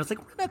out there. And it's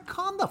like, Rinna,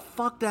 calm the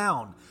fuck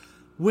down.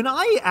 When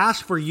I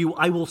ask for you,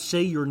 I will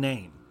say your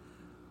name.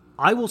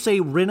 I will say,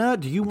 Rinna,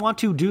 do you want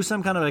to do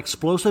some kind of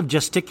explosive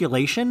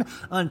gesticulation?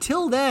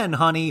 Until then,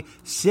 honey,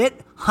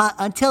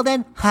 until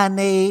then,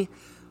 honey,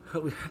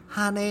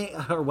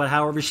 or what,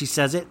 however she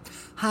says it.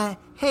 Hi,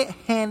 hey,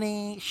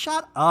 honey,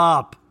 shut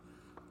up.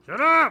 Shut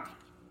up.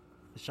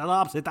 Shut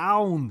up, sit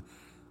down.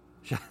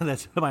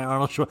 That's my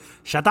Arnold Schwarzenegger.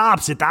 Shut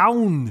up, sit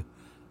down.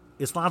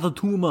 It's not a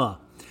tumor.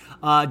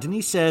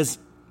 Denise says,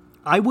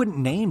 I wouldn't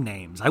name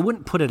names. I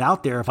wouldn't put it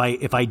out there if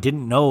I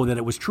didn't know that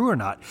it was true or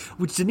not.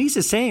 Which Denise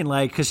is saying,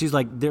 like, because she's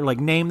like, they're like,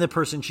 name the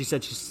person she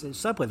said she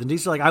slept with. And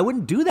Denise is like, I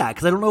wouldn't do that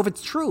because I don't know if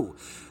it's true.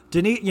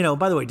 Denise,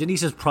 by the way,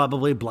 Denise is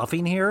probably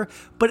bluffing here,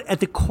 but at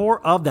the core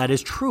of that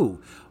is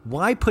true.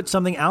 Why put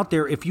something out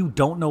there if you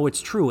don't know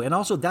it's true? And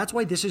also, that's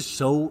why this is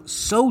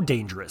so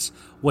dangerous,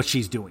 what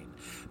she's doing.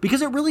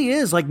 Because it really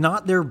is, like,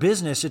 not their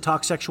business to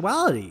talk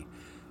sexuality.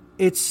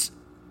 It's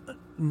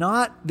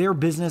not their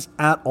business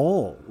at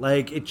all.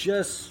 Like, it's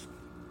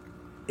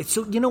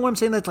so, you know what I'm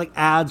saying? That's like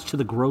adds to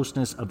the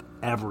grossness of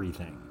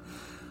everything.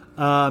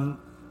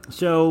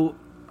 So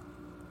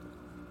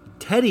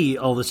Teddy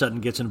all of a sudden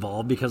gets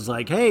involved because,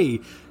 like, hey,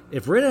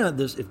 if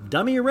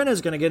dummy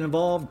Rinna's going to get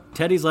involved,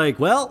 Teddy's like,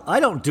 well, I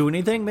don't do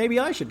anything. Maybe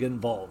I should get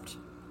involved.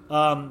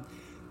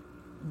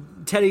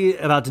 Teddy,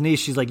 about Denise,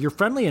 she's like, you're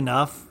friendly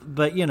enough,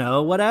 but, you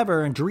know,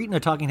 whatever. And Dorit in a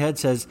talking head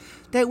says,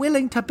 they're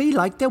willing to be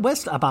like the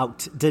West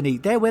about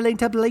Denise. They're willing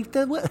to believe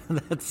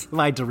that's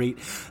my Dorit.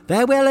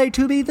 They're willing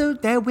to be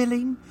they're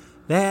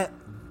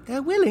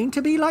willing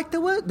to be like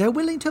the worst. They're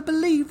willing to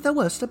believe the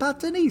worst about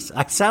Denise.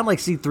 I sound like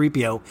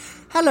C-3PO.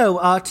 Hello,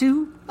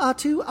 R2.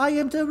 R2, I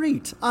am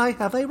Dorit. I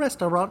have a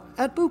restaurant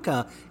at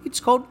Buka. It's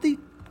called the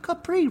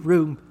Capri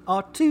Room.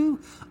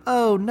 R2.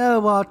 Oh,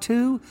 no,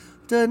 R2.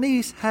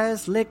 Denise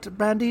has licked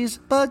Brandy's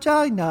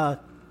vagina.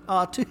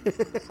 R2.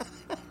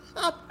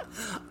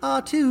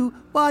 R2,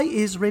 why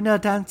is Rinna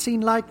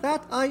dancing like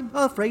that? I'm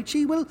afraid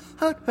she will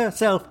hurt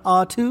herself,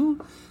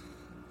 R2.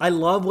 I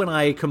love when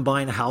I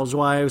combine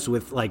Housewives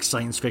with, like,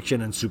 science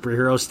fiction and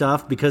superhero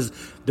stuff because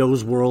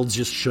those worlds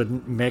just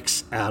shouldn't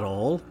mix at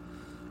all.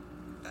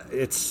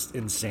 It's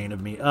insane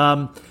of me.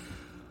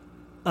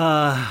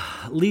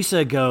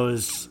 Lisa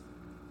goes,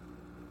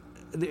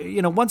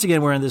 you know, once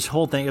again, we're in this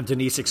whole thing of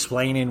Denise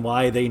explaining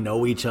why they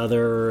know each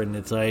other, and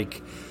it's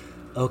like,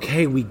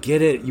 okay, we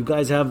get it. You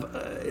guys have,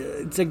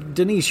 it's like,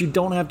 Denise, you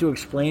don't have to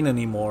explain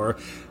anymore.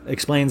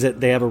 Explains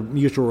that they have a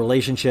mutual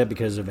relationship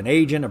because of an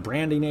agent, a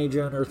branding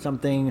agent or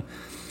something.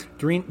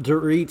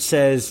 Dorit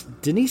says,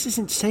 Denise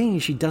isn't saying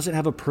she doesn't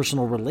have a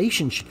personal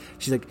relationship.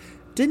 She's like,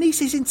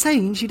 Denise isn't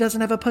saying she doesn't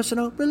have a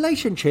personal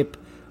relationship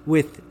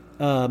with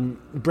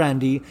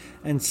Brandy.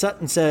 And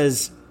Sutton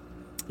says,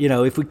 you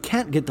know, if we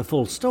can't get the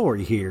full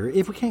story here,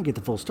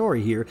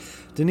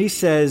 Denise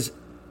says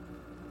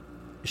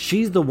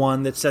she's the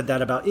one that said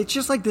that about, it's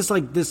just like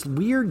this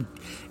weird,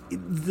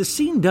 the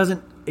scene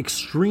doesn't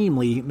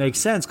extremely make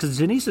sense because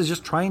Denise is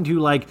just trying to,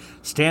 like,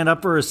 stand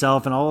up for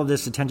herself and all of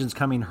this attention's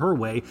coming her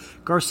way.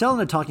 Garcelle in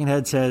a talking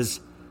head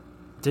says,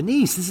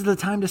 Denise, this is the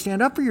time to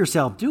stand up for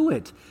yourself. Do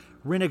it.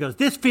 Rinna goes,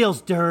 this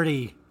feels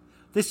dirty.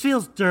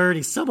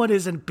 Someone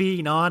isn't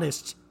being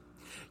honest.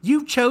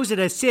 You've chosen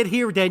to sit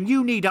here, then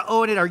you need to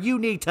own it or you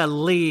need to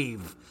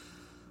leave.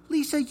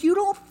 Lisa, you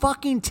don't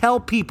fucking tell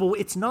people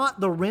it's not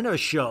the Rinna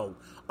show.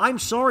 I'm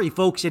sorry,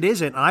 folks, it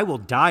isn't. I will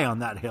die on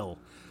that hill.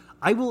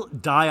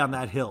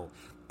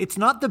 It's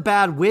not the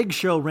Bad Wig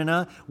show,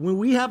 Rinna. When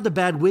we have the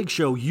Bad Wig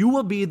show, you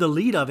will be the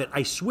lead of it.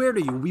 I swear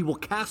to you, we will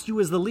cast you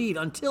as the lead.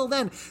 Until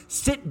then,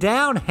 sit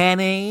down,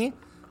 honey.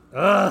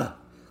 Ugh.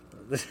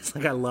 It's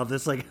like, I love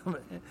this. Like,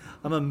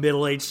 I'm a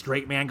middle-aged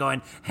straight man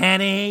going,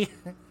 honey.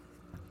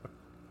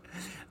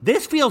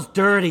 This feels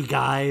dirty,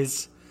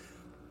 guys.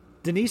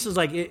 Denise is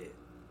like,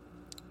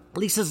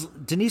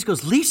 Denise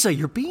goes, Lisa,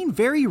 you're being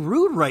very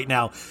rude right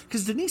now.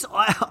 Because Denise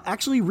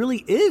actually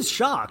really is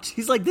shocked.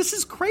 He's like, this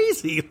is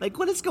crazy. Like,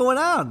 what is going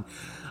on?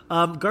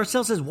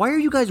 Garcelle says, why are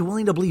you guys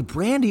willing to believe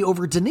Brandy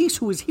over Denise,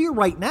 who is here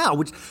right now?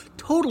 Which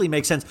totally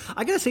makes sense.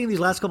 I gotta say, in these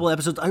last couple of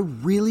episodes, I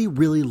really,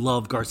 really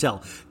love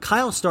Garcelle.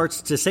 Kyle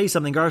starts to say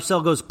something.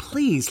 Garcelle goes,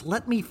 please,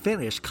 let me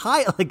finish.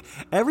 Kyle, like,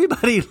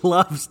 everybody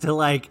loves to,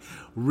 like,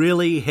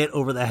 really hit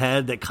over the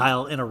head that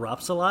Kyle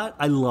interrupts a lot.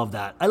 I love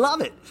that. I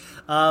love it.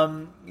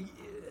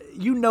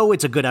 You know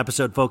it's a good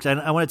episode, folks.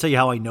 And I want to tell you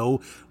how I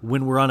know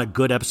when we're on a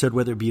good episode,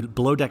 whether it be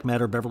Below Deck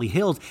Med or Beverly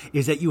Hills,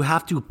 is that you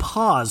have to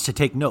pause to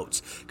take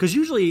notes. Because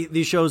usually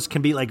these shows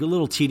can be like a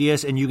little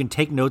tedious and you can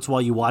take notes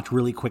while you watch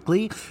really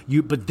quickly.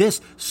 But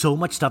this, so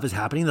much stuff is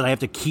happening that I have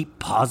to keep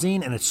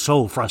pausing, and it's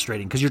so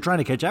frustrating because you're trying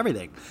to catch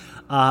everything.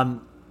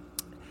 Somebody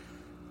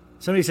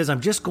says,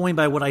 I'm just going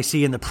by what I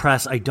see in the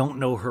press. I don't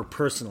know her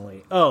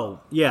personally.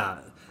 Oh, yeah.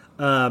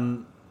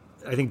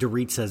 I think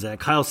Dorit says that.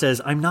 Kyle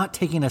says, I'm not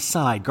taking a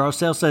side.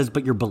 Garcelle says,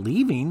 but you're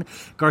believing.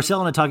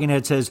 Garcelle in a talking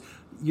head says,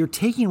 you're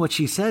taking what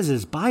she says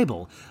as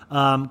Bible.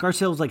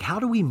 Garcelle's like, how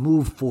do we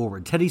move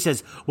forward? Teddy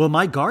says, well,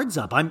 my guard's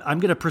up. I'm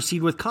going to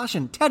proceed with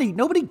caution. Teddy,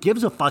 nobody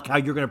gives a fuck how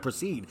you're going to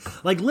proceed.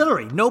 Like,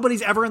 literally,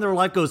 nobody's ever in their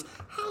life goes,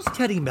 how's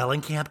Teddy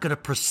Mellencamp going to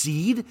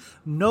proceed?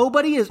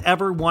 Nobody has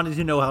ever wanted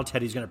to know how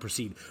Teddy's going to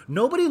proceed.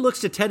 Nobody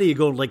looks to Teddy and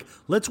go, like,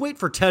 let's wait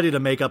for Teddy to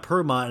make up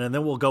her mind and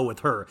then we'll go with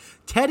her.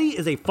 Teddy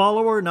is a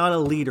follower, not a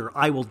leader.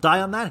 I will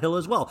die on that hill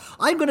as well.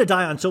 I'm going to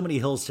die on so many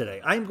hills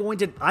today.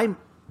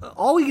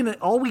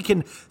 All we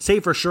can say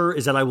for sure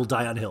is that I will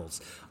die on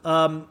hills.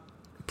 My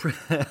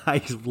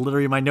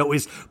note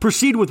is,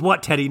 proceed with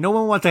what, Teddy? No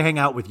one wants to hang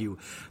out with you.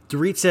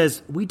 Dorit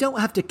says, we don't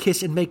have to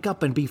kiss and make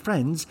up and be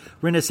friends.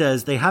 Rinna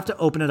says, they have to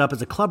open it up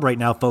as a club right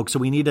now, folks, so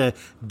we need to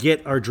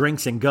get our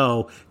drinks and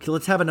go. Okay,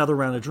 let's have another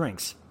round of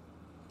drinks.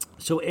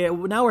 So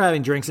now we're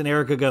having drinks, and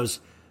Erica goes,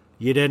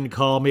 you didn't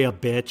call me a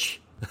bitch.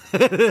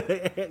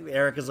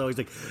 Erica's always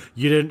like,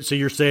 so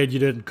you're saying you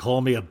didn't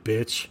call me a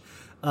bitch?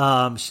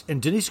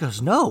 And Denise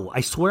goes, no,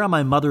 I swear on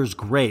my mother's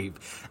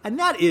grave. And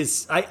that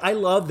is, I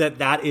love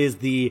that is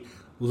the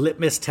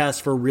litmus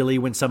test for really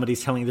when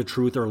somebody's telling the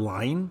truth or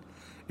lying.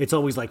 it's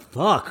always like,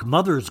 fuck,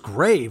 mother's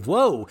grave.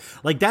 Whoa.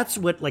 Like, that's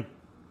what, like,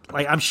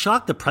 I'm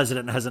shocked the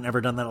president hasn't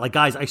ever done that. Like,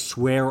 guys, I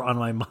swear on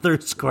my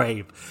mother's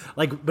grave.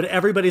 Like, but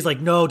everybody's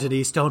like, no,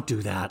 Denise, don't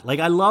do that.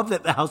 Like, I love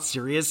that how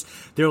serious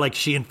they're like,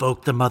 she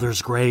invoked the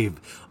mother's grave.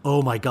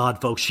 Oh my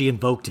God, folks, she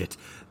invoked it.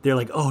 They're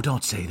like, oh,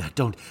 don't say that.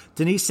 Don't.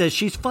 Denise says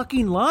she's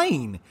fucking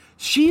lying.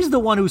 She's the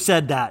one who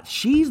said that.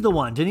 She's the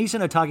one. Denise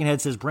in a talking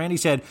head says, Brandy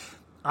said,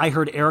 I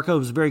heard Erica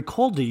was very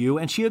cold to you,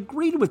 and she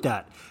agreed with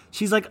that.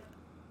 She's like,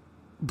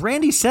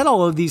 Brandy said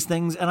all of these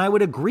things, and I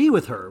would agree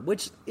with her,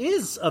 which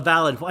is a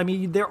valid... I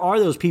mean, there are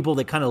those people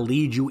that kind of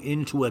lead you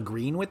into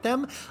agreeing with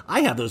them.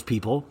 I have those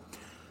people.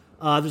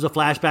 There's a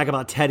flashback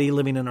about Teddy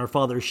living in her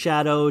father's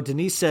shadow.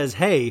 Denise says,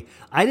 hey,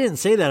 I didn't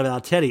say that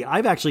about Teddy.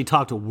 I've actually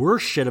talked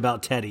worse shit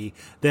about Teddy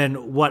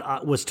than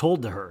what was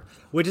told to her.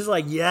 Which is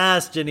like,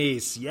 yes,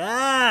 Denise,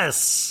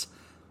 yes.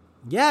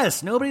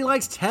 Yes, nobody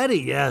likes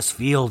Teddy. Yes,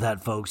 feel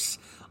that, folks.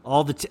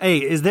 All the...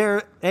 is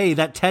there... Hey,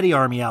 that Teddy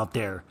army out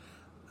there.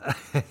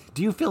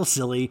 Do you feel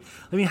silly?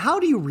 I mean, how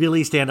do you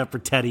really stand up for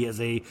Teddy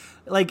as a...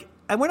 Like,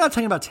 and we're not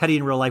talking about Teddy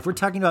in real life. We're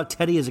talking about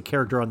Teddy as a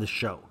character on the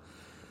show.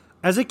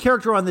 As a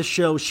character on this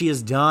show, she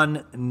has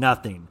done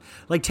nothing.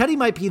 Like, Teddy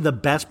might be the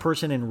best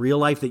person in real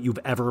life that you've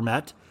ever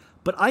met,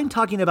 but I'm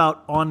talking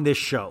about on this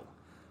show.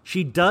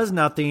 She does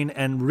nothing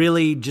and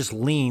really just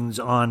leans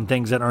on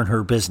things that aren't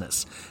her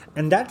business.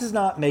 And that does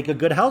not make a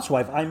good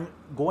housewife.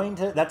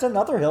 That's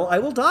another hill I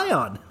will die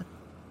on.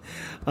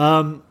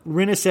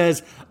 Rinna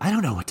says, I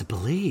don't know what to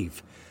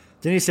believe.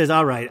 Denise says,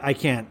 all right, I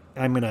can't.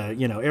 I'm going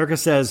to, Erica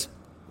says,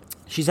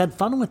 she's had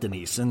fun with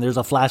Denise, and there's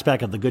a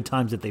flashback of the good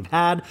times that they've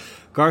had.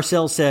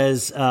 Garcelle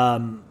says, I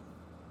love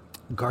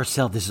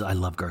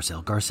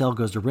Garcelle. Garcelle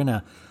goes to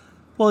Rinna,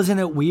 well, isn't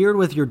it weird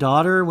with your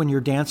daughter when you're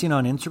dancing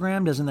on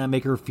Instagram? Doesn't that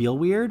make her feel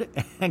weird?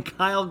 And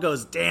Kyle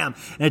goes, damn.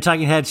 And at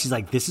Talking Head, she's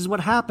like, this is what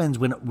happens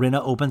when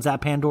Rinna opens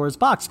that Pandora's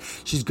box.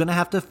 She's going to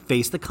have to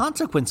face the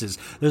consequences.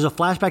 There's a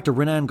flashback to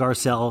Rinna and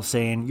Garcelle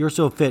saying, you're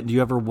so fit. Do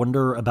you ever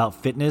wonder about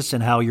fitness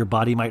and how your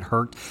body might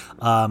hurt?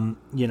 Dork,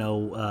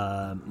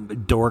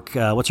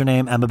 what's her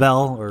name? Emma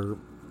Bell? Or,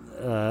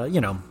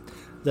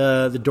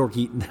 the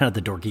dorky, not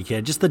the dorky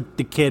kid, just the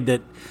kid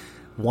that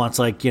wants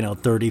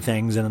 30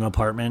 things in an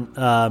apartment.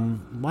 Why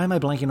am I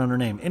blanking on her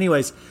name?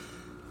 Anyways,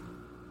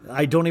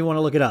 I don't even want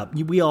to look it up.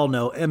 We all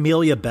know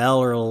Amelia Bell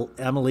or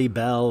Emily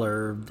Bell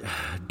or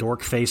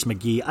Dorkface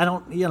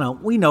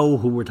McGee. We know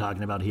who we're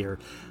talking about here.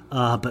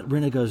 But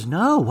Rinna goes,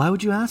 no, why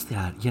would you ask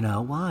that?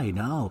 Why?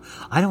 No,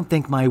 I don't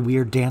think my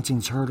weird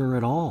dancing's hurt her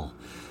at all.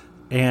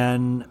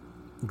 And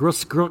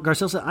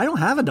Garcelle said, I don't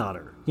have a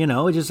daughter.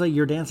 It's just like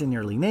you're dancing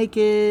nearly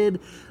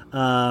naked.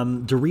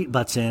 Dorit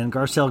butts in.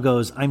 Garcelle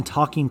goes, I'm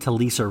talking to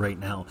Lisa right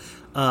now.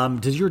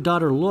 Does your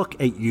daughter look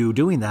at you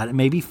doing that and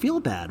maybe feel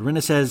bad?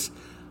 Rinna says,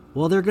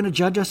 well, they're going to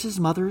judge us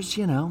as mothers,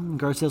 And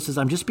Garcelle says,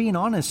 I'm just being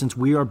honest since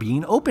we are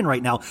being open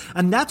right now.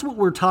 And that's what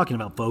we're talking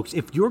about, folks.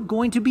 If you're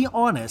going to be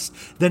honest,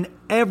 then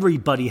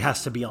everybody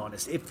has to be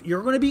honest. If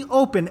you're going to be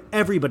open,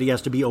 everybody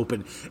has to be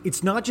open.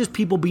 It's not just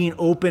people being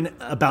open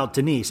about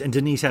Denise, and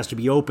Denise has to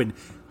be open.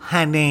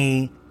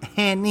 Honey,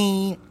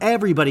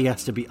 everybody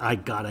has to be. I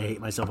hate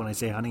myself when I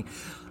say honey.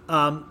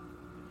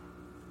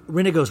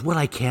 Rinna goes, what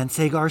I can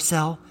say,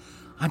 Garcelle,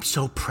 I'm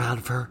so proud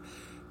of her.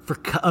 For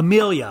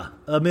Amelia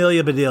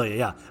Bedelia,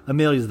 yeah.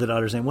 Amelia's the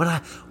daughter's name. What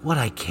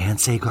I can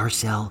say,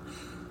 Garcelle,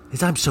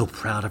 is I'm so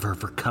proud of her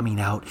for coming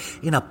out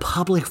in a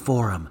public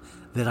forum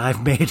that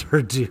I've made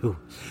her do.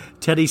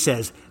 Teddy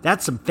says,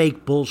 that's some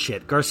fake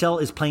bullshit.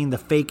 Garcelle is playing the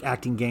fake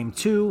acting game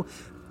too.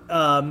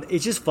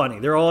 It's just funny.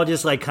 They're all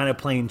just kind of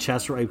playing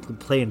chess, right?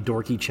 Playing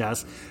dorky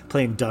chess,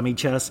 playing dummy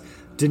chess.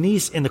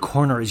 Denise in the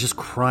corner is just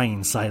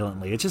crying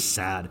silently. It's just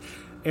sad.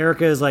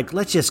 Erica is like,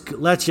 let's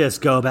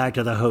just go back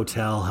to the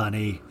hotel,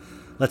 honey.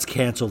 Let's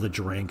cancel the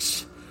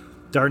drinks.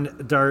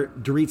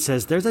 Dorit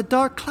says, there's a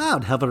dark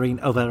cloud hovering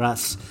over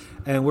us.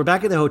 And we're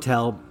back at the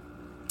hotel.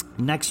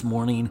 Next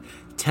morning,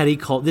 Teddy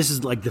calls. This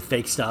is like the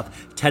fake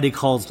stuff. Teddy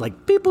calls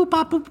beep, boop,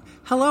 bop, boop.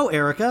 Hello,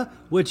 Erica.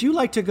 Would you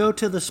like to go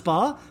to the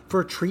spa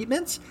for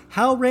treatments?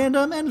 How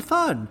random and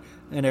fun.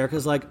 And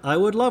Erica's like, I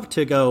would love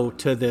to go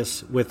to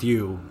this with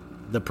you,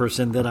 the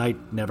person that I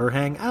never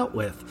hang out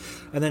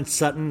with. And then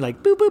Sutton,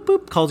 boop, boop,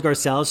 boop, calls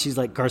Garcelle. She's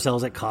like,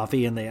 Garcelle's at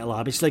coffee in the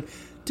lobby. She's like,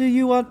 do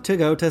you want to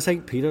go to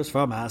St. Peter's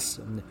for Mass?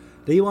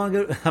 Do you want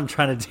to go? I'm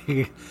trying to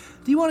do.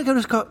 Do you want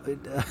to go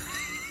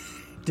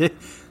to?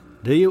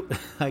 Do you?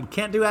 I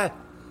can't do that.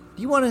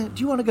 Do you want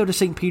to go to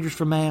St. Peter's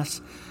for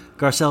Mass?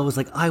 Garcelle was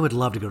like, I would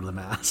love to go to the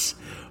Mass.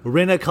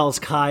 Rinna calls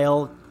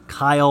Kyle.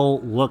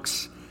 Kyle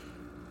looks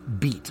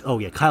beat. Oh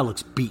yeah, Kyle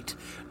looks beat.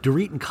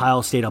 Dorit and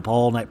Kyle stayed up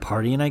all night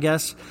partying, I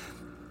guess.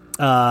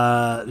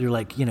 They're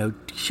like,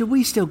 should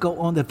we still go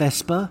on the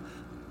Vespa?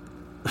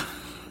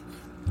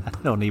 I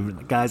don't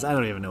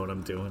even know what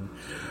I'm doing.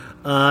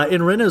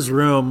 In Rinna's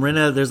room,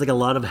 there's a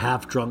lot of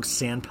half-drunk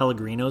San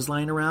Pellegrinos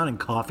lying around and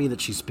coffee that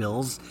she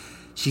spills.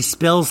 She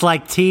spills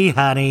like tea,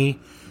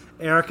 honey.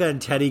 Erica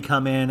and Teddy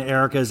come in.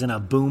 Erica's in a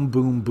boom,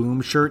 boom,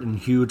 boom shirt and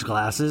huge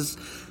glasses.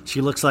 She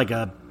looks like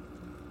a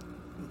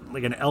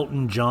like an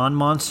Elton John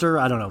monster.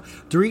 I don't know.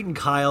 Dorit and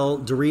Kyle.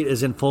 Dorit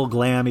is in full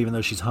glam, even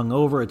though she's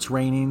hungover. It's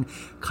raining.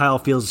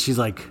 Kyle she's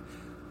like,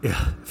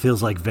 yeah,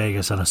 feels like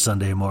Vegas on a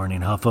Sunday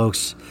morning, huh,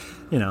 folks?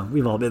 You know,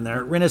 we've all been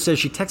there. Rinna says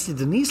she texted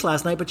Denise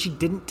last night, but she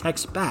didn't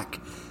text back.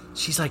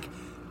 She's like,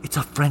 it's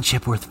a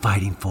friendship worth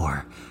fighting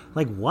for.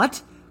 Like,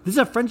 what? This is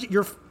a friendship.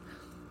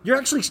 You're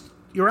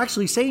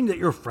actually saying that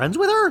you're friends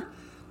with her?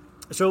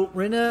 So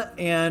Rinna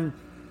and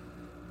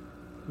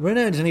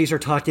Denise are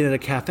talking at a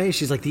cafe.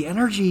 She's like, the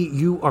energy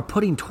you are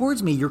putting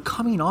towards me, you're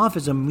coming off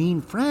as a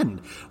mean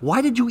friend.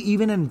 Why did you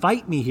even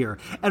invite me here?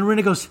 And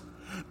Rinna goes,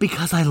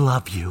 because I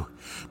love you.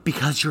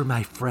 Because you're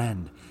my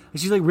friend. And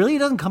she's like, really? It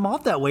doesn't come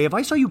off that way. If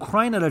I saw you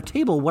crying at a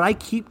table, would I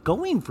keep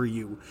going for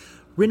you?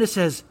 Rinna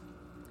says,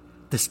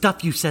 the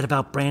stuff you said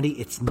about Brandy,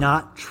 it's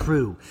not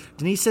true.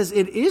 Denise says,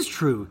 it is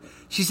true.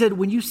 She said,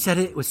 when you said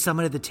it with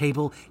someone at the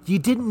table, you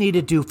didn't need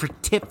to do for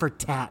tit for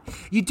tat.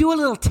 You do a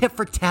little tit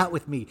for tat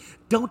with me.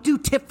 Don't do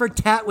tit for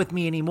tat with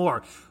me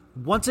anymore.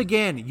 Once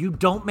again, you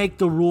don't make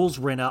the rules,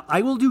 Rinna.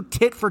 I will do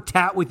tit for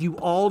tat with you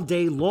all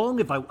day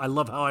long. I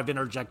love how I've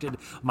interjected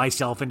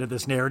myself into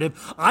this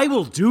narrative. I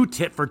will do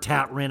tit for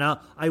tat, Rinna.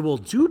 I will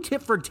do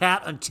tit for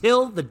tat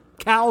until the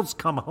cows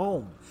come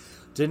home.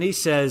 Denise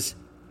says,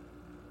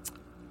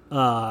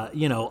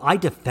 I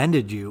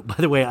defended you. By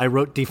the way, I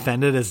wrote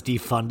defended as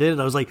defunded. And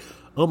I was like,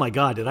 oh my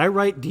God, did I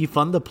write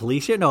defund the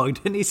police here? No,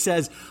 Denise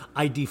says,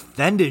 I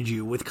defended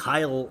you with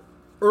Kyle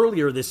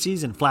earlier this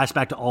season.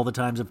 Flashback to all the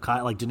times of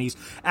Kyle, like Denise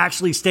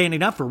actually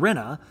standing up for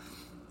Rinna.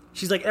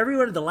 She's like,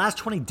 everyone at the last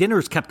 20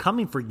 dinners kept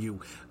coming for you.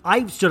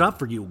 I stood up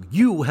for you.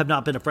 You have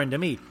not been a friend to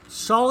me.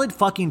 Solid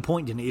fucking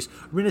point, Denise.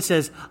 Rinna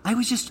says, I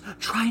was just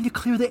trying to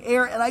clear the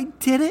air and I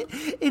did it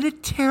in a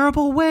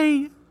terrible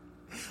way.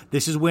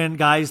 This is when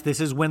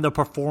the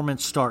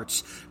performance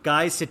starts.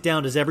 Guys, sit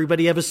down. Does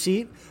everybody have a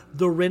seat?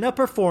 The Rinna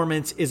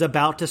performance is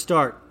about to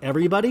start.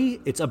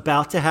 Everybody, it's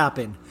about to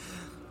happen.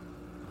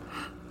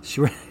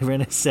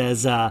 Rinna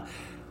says,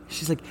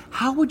 she's like,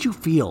 how would you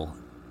feel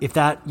if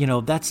that,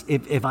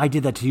 if I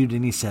did that to you?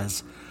 Denise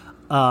says,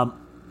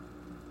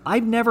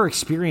 I've never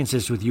experienced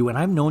this with you and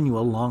I've known you a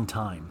long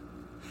time.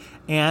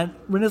 And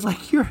Rinna's like,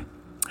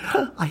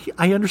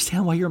 I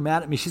understand why you're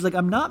mad at me. She's like,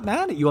 I'm not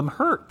mad at you. I'm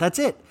hurt. That's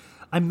it.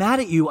 I'm mad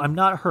at you. I'm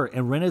not hurt.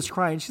 And Rinna's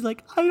crying. She's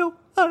like, I don't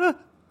want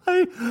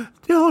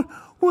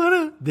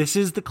to. This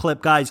is the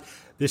clip, guys.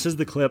 This is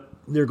the clip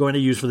they're going to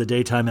use for the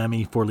Daytime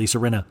Emmy for Lisa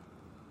Rinna.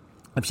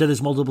 I've said this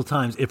multiple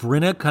times. If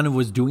Rinna kind of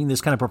was doing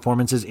this kind of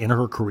performances in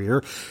her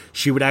career,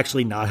 she would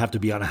actually not have to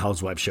be on a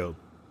Housewives show.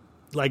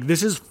 Like,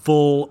 this is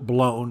full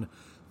blown.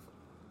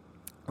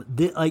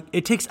 Like,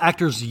 it takes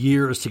actors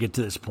years to get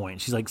to this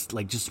point. She's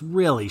like just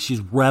really, she's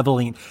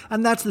reveling.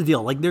 And that's the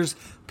deal. Like, there's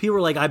people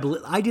are like,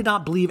 I did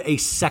not believe a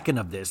second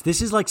of this.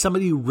 This is like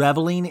somebody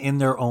reveling in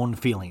their own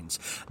feelings.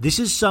 This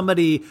is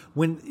somebody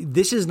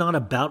this is not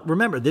about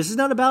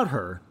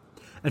her.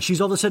 And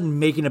she's all of a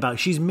sudden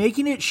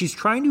she's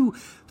trying to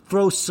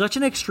throw such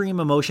an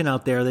extreme emotion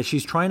out there that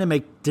she's trying to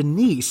make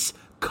Denise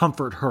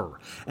comfort her.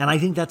 And I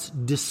think that's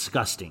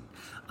disgusting.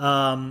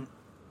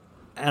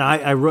 And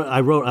I wrote,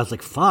 I was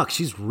like, fuck,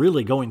 she's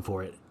really going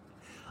for it.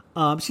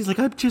 She's like,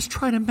 I'm just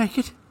trying to make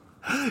it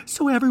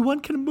so everyone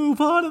can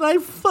move on, and I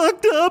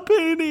fucked up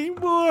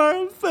anymore.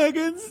 I'm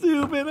fucking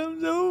stupid.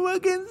 I'm so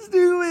fucking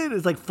stupid.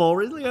 It's like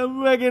full, like,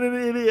 I'm fucking an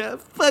idiot.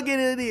 Fucking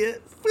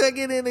idiot.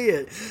 Fucking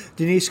idiot.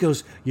 Denise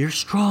goes, you're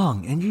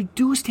strong, and you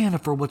do stand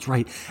up for what's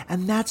right,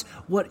 and that's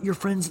what your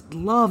friends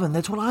love, and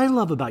that's what I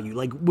love about you.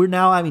 Like, we're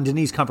now having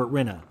Denise comfort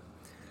Rinna.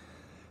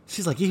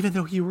 She's like, even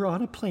though you were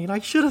on a plane, I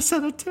should have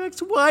sent a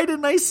text. Why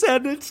didn't I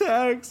send a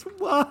text?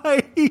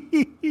 Why?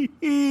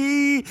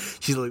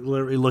 She's like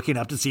literally looking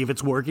up to see if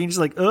it's working. She's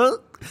like,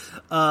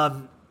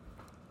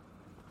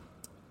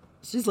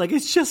 she's like,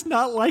 it's just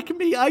not like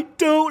me. I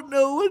don't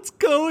know what's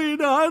going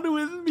on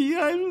with me.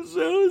 I'm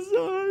so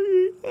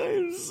sorry.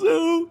 I'm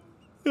so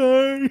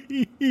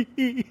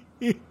sorry.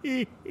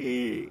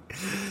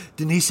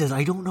 Denise says,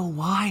 I don't know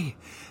why.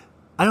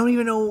 I don't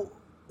even know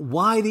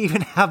why they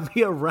even have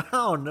me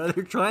around.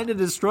 They're trying to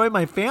destroy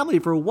my family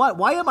for what?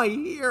 Why am I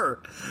here?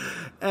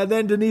 And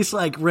then Denise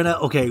like,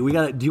 Rinna, okay,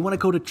 do you want to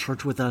go to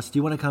church with us? Do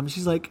you want to come?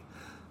 She's like,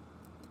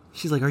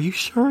 are you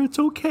sure it's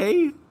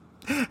okay?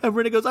 And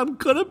Rinna goes, I'm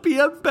going to be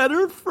a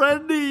better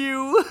friend to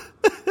you.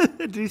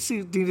 Denise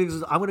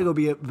goes, I'm going to go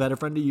be a better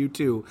friend to you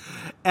too.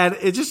 And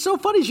it's just so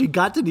funny. She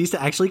got Denise to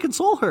actually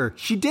console her.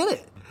 She did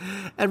it.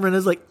 And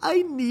Rinna's like,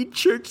 I need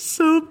church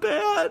so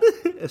bad.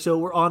 So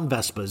we're on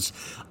Vespas.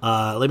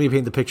 Let me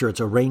paint the picture. It's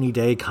a rainy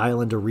day.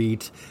 Kyle and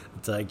Dorit.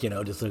 It's like,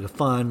 just like a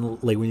fun,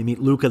 like when you meet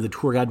Luca, the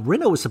tour guide.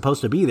 Rinna was supposed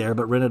to be there,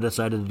 but Rinna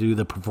decided to do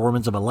the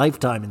performance of a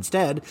lifetime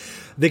instead.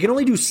 They can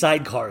only do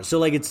sidecars. So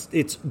like it's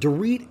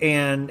Dorit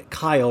and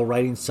Kyle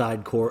riding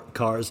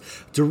sidecars.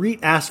 Dorit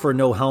asked for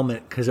no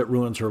helmet because it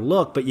ruins her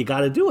look, but you got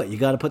to do it. You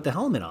got to put the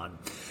helmet on.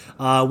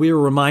 We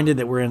were reminded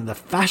that we're in the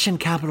fashion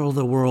capital of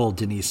the world,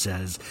 Denise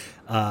says.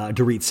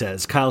 Dorit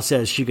says. Kyle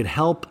says she could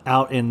help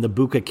out in the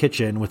Buka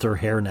kitchen with her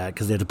hairnet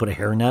because they had to put a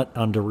hairnet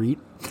on Dorit.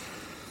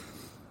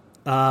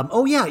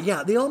 Oh,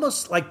 yeah. They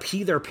almost like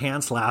pee their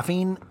pants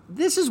laughing.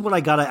 This is what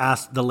I got to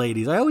ask the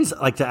ladies. I always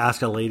like to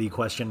ask a lady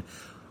question.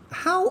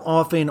 How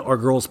often are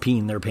girls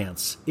peeing their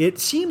pants? It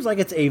seems like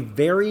it's a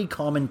very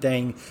common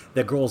thing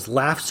that girls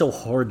laugh so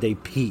hard they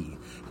pee.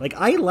 Like,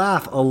 I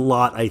laugh a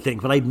lot, I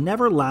think, but I've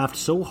never laughed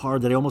so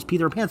hard that I almost pee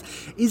their pants.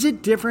 Is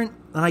it different?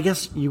 And I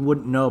guess you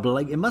wouldn't know, but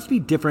like, it must be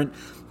different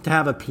to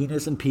have a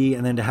penis and pee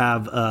and then to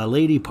have a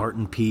lady part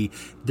and pee.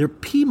 Their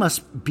pee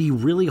must be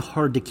really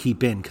hard to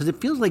keep in, because it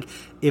feels like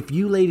if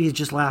you ladies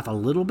just laugh a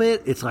little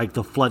bit, it's like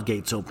the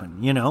floodgates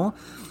open, you know?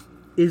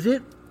 Is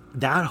it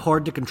that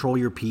hard to control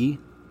your pee?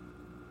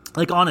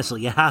 Like,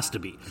 honestly, it has to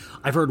be.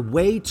 I've heard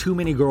way too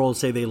many girls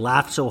say they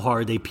laughed so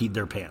hard they peed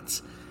their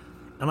pants.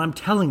 And I'm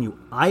telling you,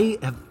 I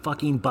have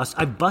fucking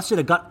busted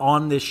a gut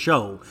on this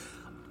show,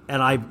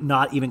 and I've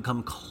not even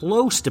come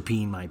close to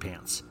peeing my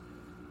pants.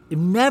 I've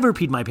never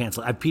peed my pants.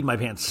 I've peed my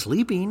pants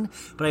sleeping,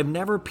 but I've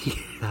never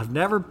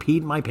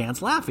peed my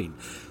pants laughing.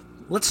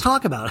 Let's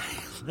talk about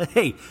it.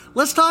 Hey,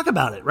 let's talk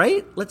about it,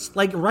 right? Let's,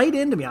 like, write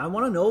into me. I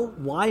want to know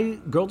why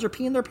girls are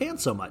peeing their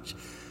pants so much.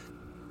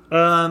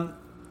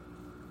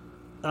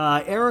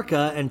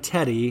 Erica and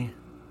Teddy.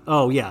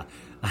 Oh, yeah.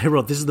 I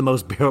wrote, this is the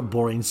most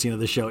boring scene of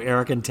the show.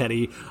 Erica and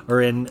Teddy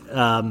are in,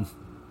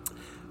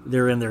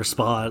 they're in their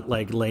spa,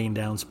 like laying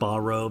down spa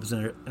robes,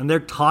 and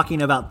they're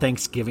talking about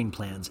Thanksgiving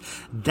plans.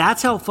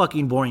 That's how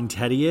fucking boring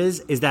Teddy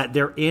is that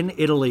they're in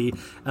Italy,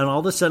 and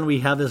all of a sudden we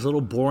have this little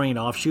boring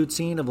offshoot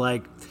scene of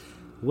like,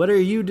 what are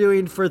you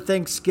doing for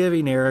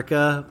Thanksgiving,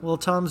 Erica? Well,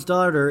 Tom's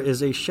daughter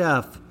is a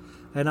chef,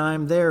 and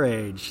I'm their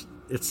age.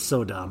 It's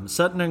so dumb.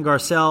 Sutton and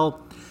Garcelle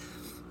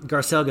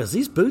goes,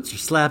 these boots are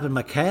slapping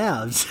my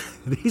calves.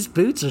 These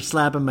boots are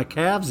slapping my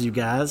calves, you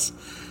guys.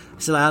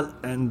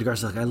 And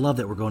Garcelle's like, I love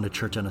that we're going to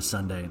church on a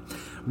Sunday.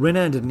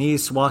 Rinna and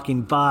Denise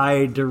walking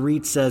by.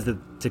 Dorit says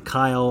that to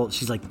Kyle,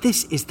 she's like,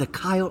 this is the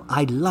Kyle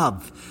I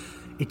love.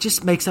 It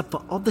just makes up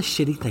for all the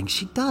shitty things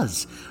she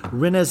does.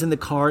 Rinna's in the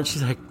car, and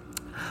she's like,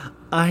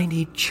 I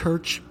need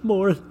church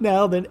more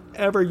now than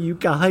ever, you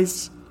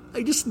guys.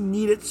 I just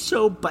need it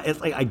so bad. It's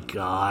like,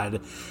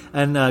 God.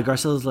 And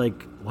Garcella's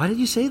like, why did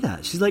you say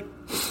that? She's like,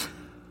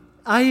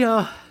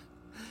 I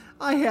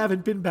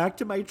haven't been back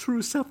to my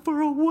true self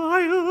for a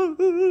while.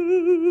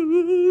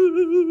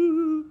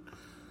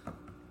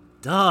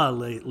 Duh,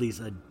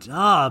 Lisa,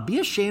 duh. Be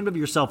ashamed of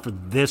yourself for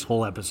this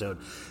whole episode.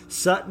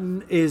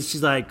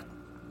 Sutton's like,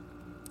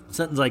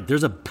 Sutton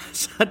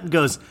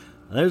goes,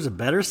 there's a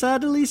better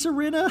side to Lisa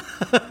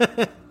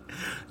Rinna.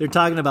 They're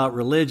talking about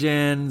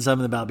religion,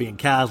 something about being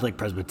Catholic,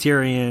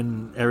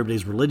 Presbyterian,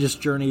 everybody's religious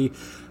journey.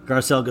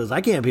 Garcelle goes,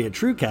 I can't be a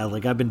true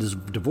Catholic. I've been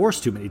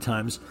divorced too many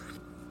times.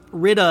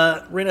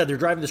 Rinna, they're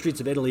driving the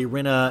streets of Italy.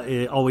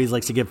 Rinna always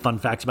likes to give fun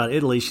facts about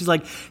Italy. She's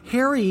like,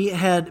 Harry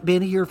had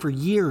been here for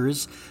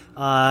years.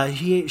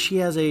 She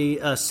has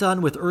a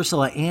son with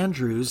Ursula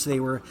Andrews.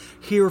 They were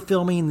here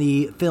filming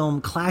the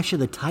film Clash of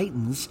the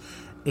Titans.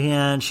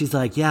 And she's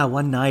like, yeah,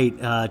 one night,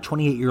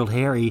 28-year-old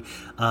Harry,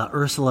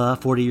 Ursula,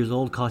 40 years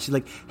old, calls. She's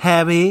like,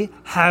 Harry,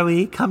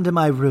 come to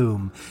my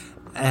room.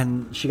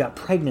 And she got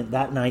pregnant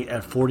that night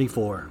at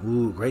 44.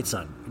 Ooh, great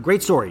son.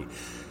 Great story.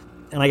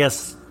 And I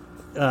guess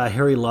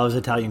Harry loves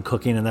Italian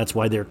cooking, and that's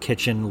why their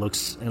kitchen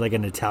looks like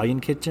an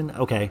Italian kitchen.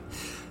 Okay.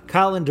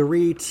 Kyle and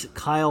Dorit.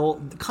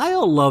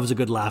 Kyle loves a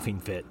good laughing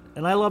fit,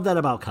 and I love that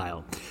about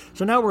Kyle.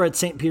 So now we're at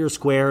St. Peter's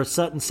Square.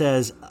 Sutton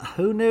says,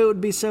 who knew it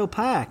would be so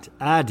packed?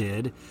 I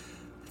did.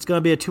 It's going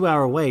to be a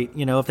 2-hour wait.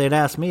 You know, if they'd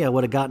asked me, I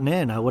would have gotten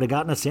in. I would have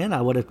gotten us in.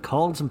 I would have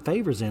called some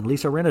favors in.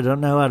 Lisa Rinna don't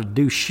know how to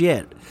do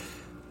shit.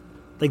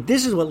 Like,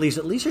 this is what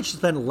Lisa should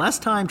spend less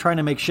time trying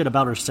to make shit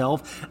about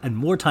herself and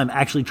more time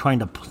actually trying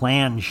to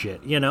plan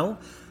shit, you know?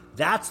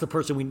 That's the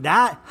person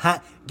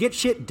get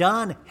shit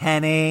done,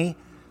 honey.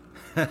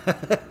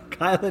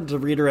 Kyle and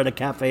Dorit are at a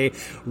cafe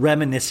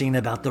reminiscing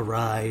about the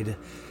ride.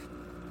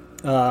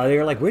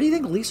 They're like, where do you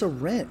think Lisa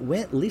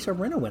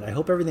Rinna went? I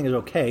hope everything is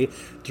okay.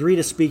 Dorit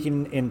is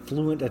speaking in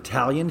fluent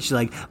Italian. She's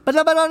like,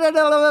 Pinot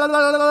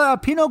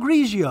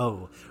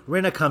Grigio.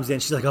 Rinna comes in.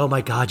 She's like, oh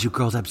my God, you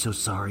girls, I'm so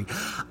sorry.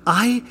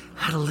 I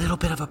had a little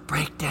bit of a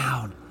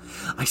breakdown.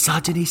 I saw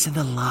Denise in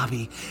the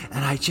lobby,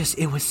 and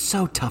it was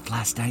so tough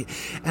last night,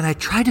 and I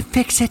tried to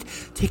fix it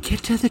to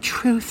get to the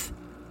truth.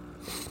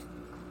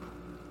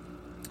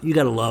 You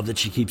gotta love that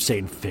she keeps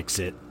saying fix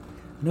it.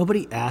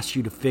 Nobody asked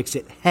you to fix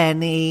it,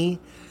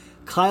 honey.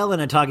 Kyle in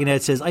a talking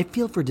head says, I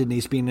feel for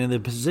Denise being in the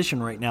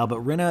position right now, but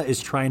Rinna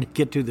is trying to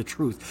get to the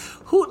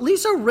truth.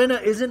 Lisa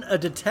Rinna isn't a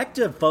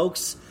detective,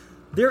 folks.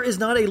 There is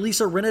not a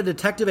Lisa Rinna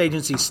detective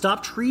agency.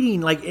 Stop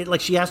treating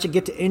like she has to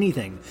get to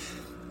anything.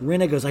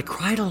 Rinna goes, I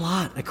cried a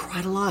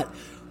lot.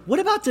 What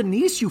about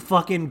Denise, you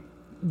fucking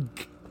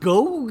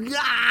go?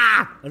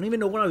 I don't even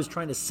know what I was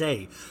trying to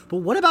say. But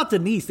what about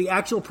Denise, the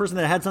actual person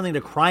that had something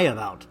to cry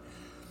about?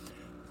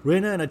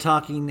 Rinna in a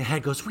talking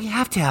head goes, we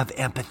have to have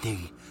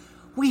empathy.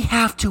 We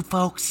have to,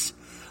 folks.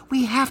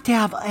 We have to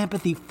have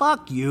empathy.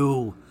 Fuck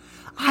you.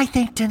 I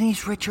think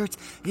Denise Richards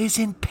is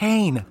in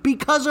pain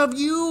because of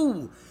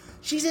you.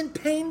 She's in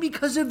pain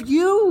because of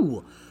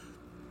you.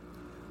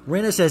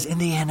 Rinna says, in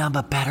the end, I'm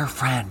a better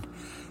friend.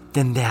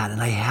 than that,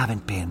 and I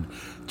haven't been.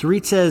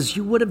 Dorit says,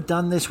 you would have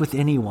done this with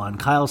anyone.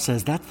 Kyle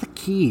says, that's the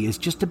key, is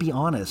just to be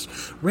honest.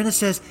 Rinna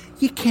says,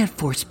 you can't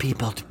force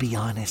people to be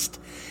honest.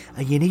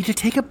 You need to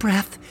take a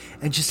breath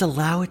and just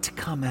allow it to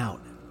come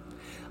out.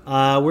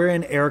 We're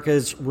in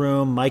Erica's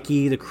room.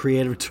 Mikey, the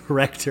creative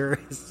director,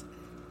 is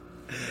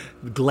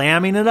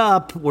glamming it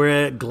up.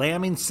 We're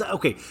glamming.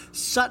 Okay,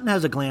 Sutton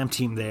has a glam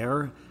team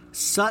there.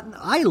 Sutton,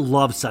 I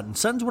love Sutton.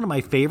 Sutton's one of my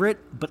favorite,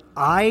 but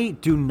I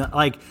do not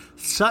like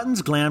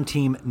Sutton's glam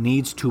team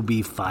needs to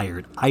be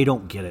fired. I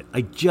don't get it.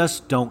 I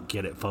just don't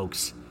get it,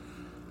 folks.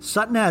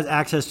 Sutton has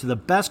access to the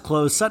best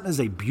clothes. Sutton is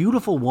a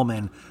beautiful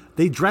woman.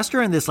 They dressed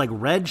her in this like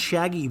red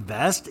shaggy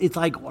vest. It's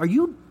like, are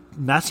you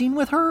messing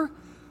with her?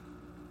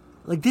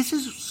 Like, this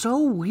is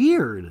so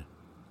weird.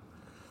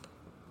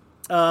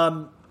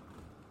 Dorit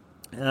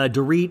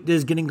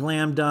is getting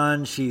glam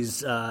done.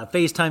 She's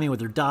FaceTiming with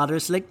her daughter.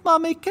 She's like,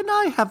 Mommy, can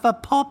I have a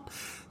pop?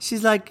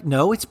 She's like,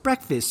 no, it's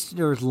breakfast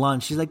or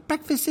lunch. She's like,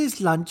 breakfast is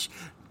lunch.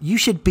 You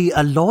should be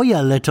a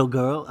lawyer, little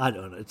girl. I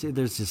don't know.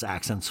 There's just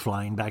accents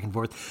flying back and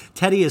forth.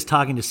 Teddy is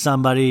talking to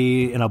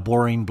somebody in a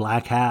boring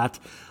black hat.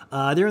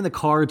 They're in the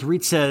car.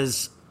 Dorit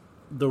says,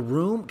 the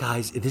room,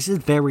 guys, this is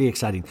very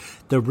exciting.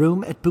 The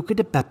room at Buca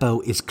de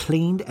Beppo is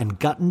cleaned and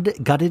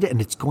gutted,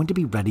 and it's going to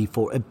be ready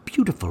for a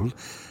beautiful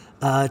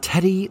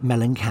Teddy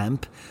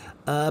Mellencamp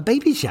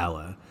baby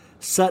shower.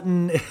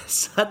 Sutton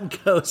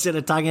goes in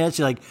a talking head. She's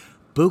like,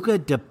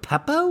 Buca de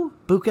Beppo?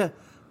 Buca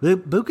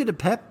de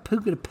Pep?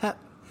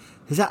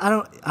 Is that,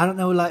 I don't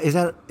know, like, is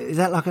that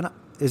like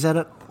is that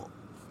an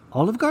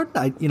Olive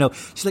Garden?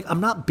 She's like, I'm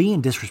not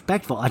being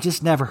disrespectful. I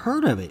just never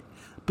heard of it.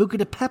 Buca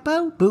de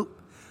Beppo?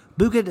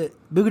 Buca de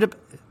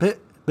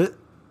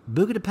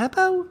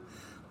Beppo?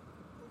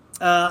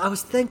 I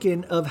was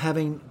thinking of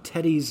having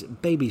Teddy's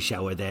baby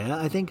shower there.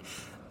 I think,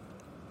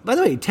 by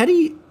the way,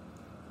 Teddy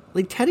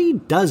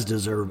does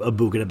deserve a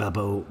Buca de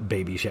Beppo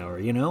baby shower,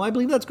 I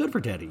believe that's good for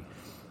Teddy.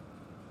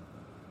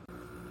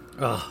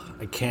 Oh,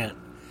 I can't.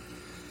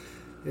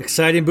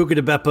 Exciting Buca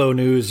de Beppo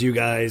news, you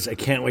guys. I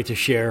can't wait to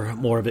share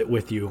more of it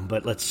with you,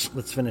 but let's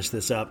finish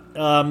this up.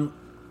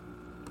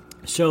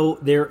 So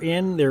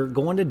they're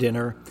going to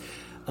dinner.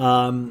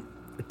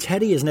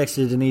 Teddy is next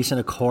to Denise in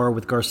a car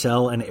with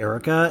Garcelle and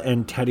Erica,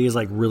 and Teddy is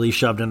like really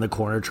shoved in the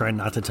corner trying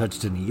not to touch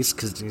Denise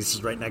because Denise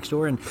is right next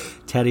door, and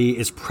Teddy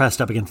is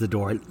pressed up against the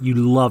door. You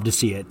love to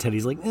see it.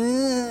 Teddy's like,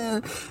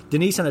 eh.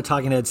 Denise on a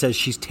talking head says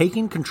she's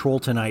taking control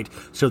tonight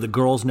so the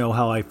girls know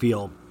how I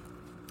feel.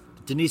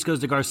 Denise goes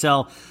to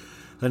Garcelle.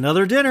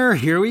 Another dinner.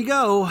 Here we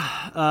go.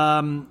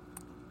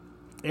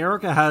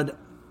 Erica had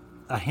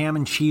a ham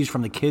and cheese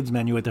from the kids'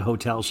 menu at the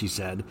hotel, she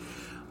said.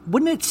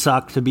 Wouldn't it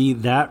suck to be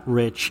that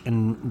rich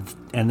and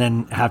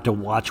then have to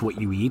watch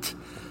what you eat?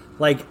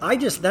 Like,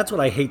 that's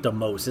what I hate the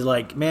most. Is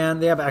like, man,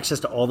 they have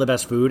access to all the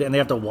best food and they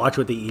have to watch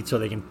what they eat so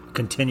they can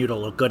continue to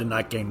look good and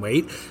not gain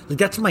weight. Like,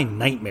 that's my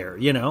nightmare,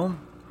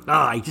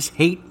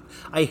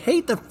 I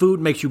hate that food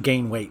makes you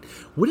gain weight.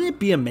 Wouldn't it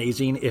be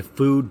amazing if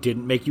food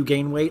didn't make you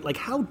gain weight? Like,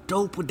 how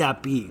dope would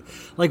that be?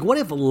 Like, what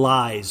if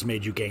lies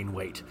made you gain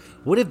weight?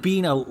 What if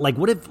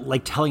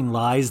telling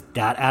lies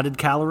that added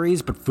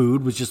calories, but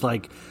food was just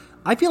like,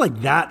 I feel like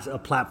that's a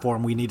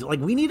platform we need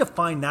to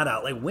find that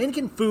out. Like, when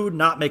can food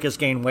not make us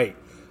gain weight?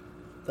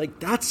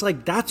 That's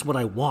what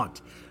I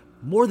want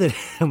more than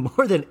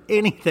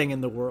anything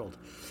in the world.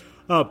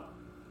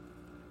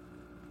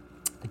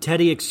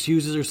 Teddy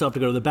excuses herself to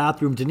go to the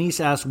bathroom.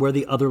 Denise asks where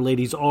the other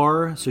ladies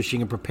are so she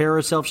can prepare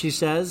herself, she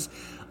says.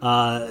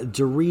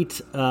 Dorit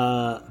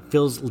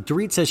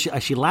says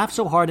she laughed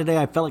so hard today,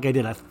 I felt like I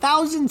did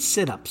 1,000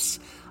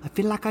 sit-ups. I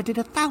feel like I did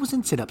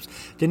 1,000 sit-ups.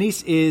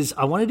 Denise is,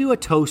 I want to do a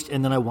toast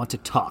and then I want to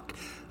talk.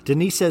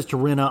 Denise says to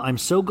Rinna, I'm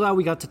so glad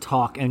we got to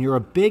talk and you're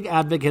a big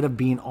advocate of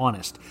being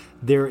honest.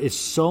 There is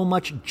so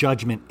much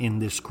judgment in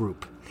this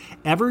group.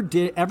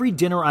 Every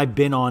dinner I've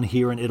been on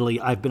here in Italy,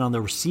 I've been on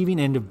the receiving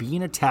end of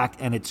being attacked,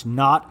 and it's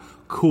not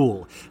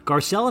cool.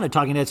 Garcelle in a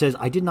talking head says,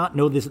 I did not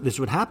know this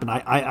would happen.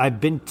 I've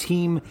been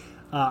team...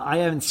 I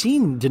haven't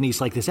seen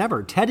Denise like this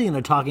ever. Teddy in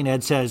a talking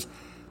head says,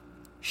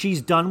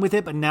 she's done with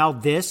it, but now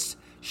this...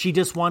 She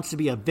just wants to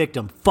be a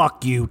victim.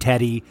 Fuck you,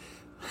 Teddy.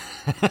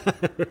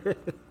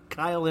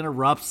 Kyle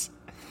interrupts.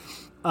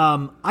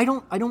 Kyle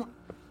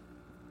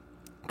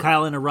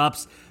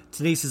interrupts.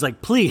 Denise is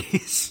like,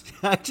 please.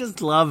 I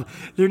just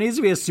love, there needs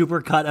to be a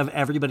supercut of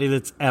everybody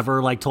that's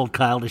ever told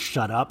Kyle to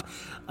shut up.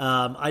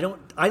 I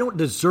don't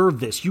deserve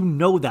this. You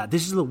know that.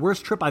 This is the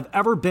worst trip I've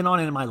ever been on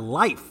in my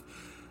life.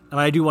 And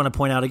I do want to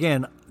point out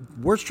again,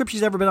 worst trip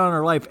she's ever been on in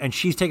her life, and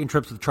she's taking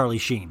trips with Charlie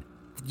Sheen.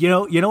 You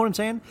know what I'm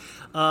saying?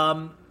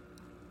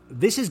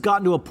 This has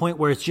gotten to a point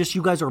where it's just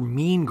you guys are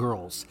mean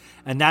girls.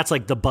 And that's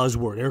like the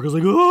buzzword. Erica's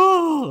like,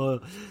 oh.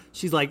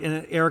 She's like,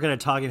 and Erica in a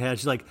talking head,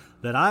 she's like,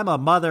 that I'm a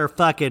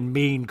motherfucking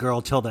mean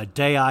girl till the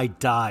day I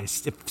die,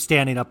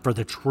 standing up for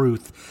the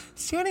truth.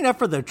 Standing up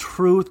for the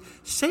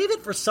truth. Save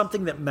it for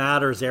something that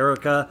matters,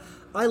 Erica.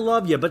 I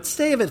love you, but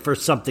save it for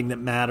something that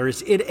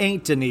matters. It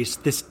ain't Denise.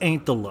 This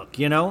ain't the look,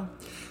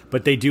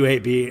 But they do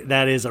hate me.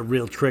 That is a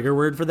real trigger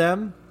word for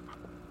them.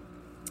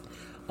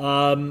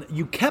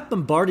 You kept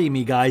bombarding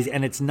me, guys,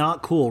 and it's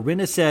not cool.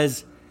 Rinna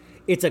says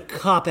it's a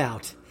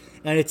cop-out,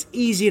 and it's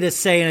easy to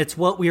say, and it's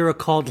what we were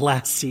called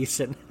last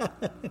season.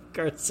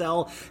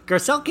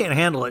 Garcelle can't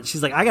handle it.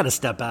 She's like, I got to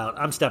step out.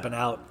 I'm stepping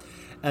out.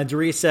 And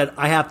Doris said,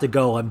 I have to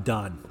go. I'm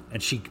done.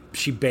 And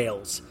she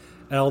bails.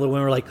 And all the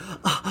women were like,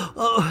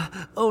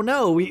 oh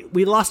no,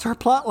 we lost our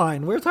plot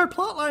line. Where's our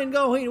plot line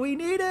going? We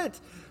need it.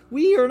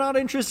 We are not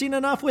interesting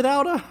enough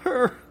without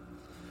her.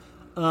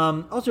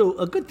 Also,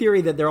 a good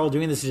theory that they're all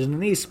doing this is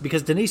Denise,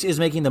 because Denise is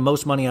making the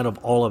most money out of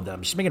all of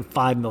them. She's making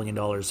 $5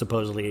 million,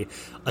 supposedly,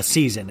 a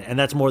season. And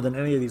that's more than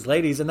any of these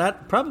ladies. And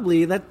that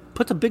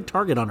puts a big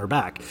target on her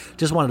back.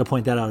 Just wanted to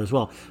point that out as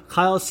well.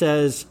 Kyle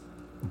says,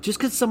 just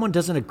because someone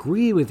doesn't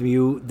agree with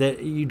you,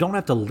 that you don't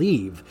have to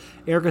leave.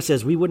 Erica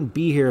says, we wouldn't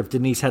be here if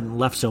Denise hadn't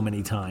left so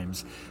many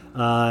times.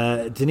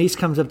 Denise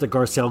comes up to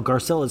Garcelle.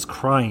 Garcelle is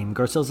crying.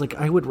 Garcelle's like,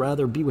 I would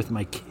rather be with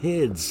my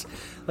kids.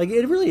 Like,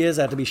 it really is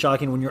have to be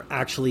shocking when you're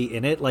actually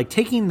in it. Like,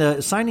 signing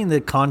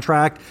the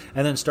contract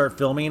and then start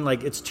filming,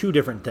 like, it's two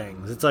different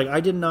things. It's like,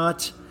 I did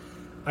not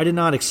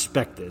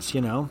expect this,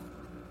 you know?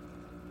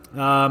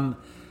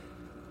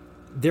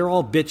 They're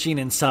all bitching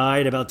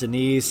inside about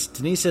Denise.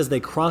 Denise says they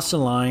crossed the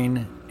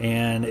line,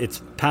 and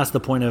it's past the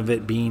point of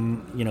it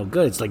being,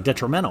 good. It's like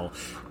detrimental.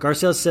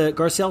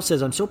 Garcelle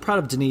says, I'm so proud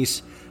of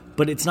Denise,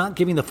 but it's not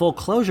giving the full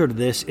closure to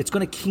this. It's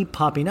going to keep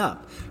popping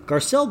up.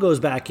 Garcelle goes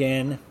back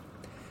in.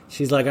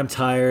 She's like, I'm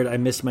tired. I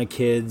miss my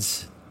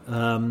kids.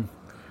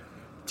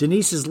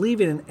 Denise is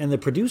leaving, and the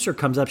producer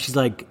comes up. She's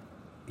like,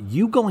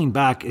 you going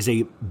back is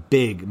a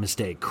big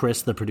mistake.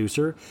 Chris, the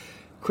producer.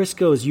 Chris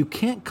goes, you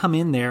can't come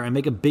in there and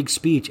make a big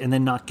speech and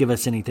then not give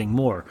us anything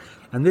more.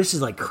 And this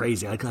is like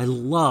crazy. I got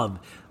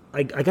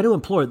to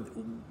implore,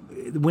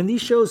 when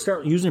these shows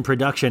start using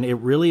production, it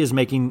really is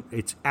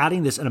it's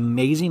adding an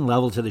amazing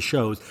level to the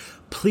shows.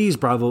 Please,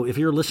 Bravo, if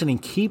you're listening,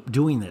 keep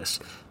doing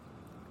this.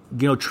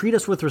 Treat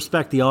us with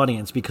respect, the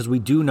audience, because we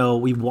do know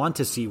we want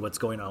to see what's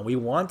going on. We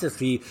want to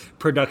see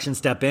production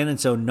step in. And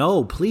so,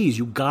 no, please,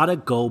 you got to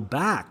go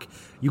back.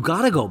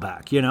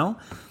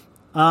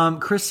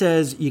 Chris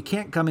says, you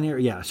can't come in here.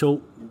 Yeah,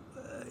 so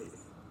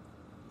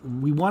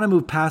we want to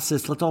move past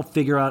this. Let's all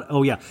figure out.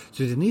 Oh, yeah.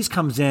 So Denise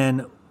comes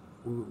in.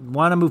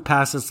 Want to move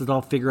past this. Let's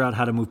all figure out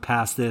how to move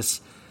past this.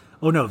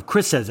 Oh, no.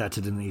 Chris says that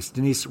to Denise.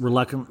 Denise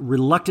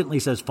reluctantly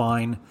says,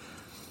 fine.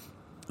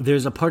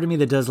 There's a part of me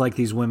that does like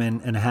these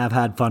women and have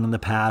had fun in the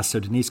past.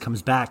 So Denise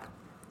comes back.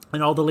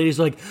 And all the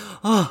ladies are like,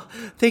 oh,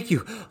 thank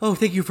you. Oh,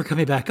 thank you for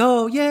coming back.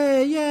 Oh,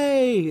 yay,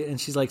 yay.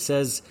 And she's like,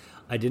 says,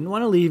 I didn't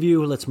want to leave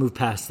you. Let's move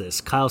past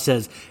this. Kyle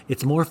says,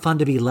 it's more fun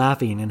to be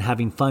laughing and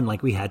having fun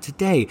like we had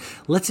today.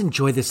 Let's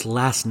enjoy this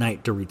last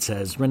night, Dorit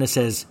says. Rinna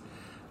says,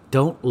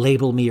 don't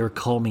label me or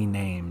call me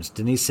names.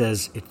 Denise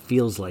says, it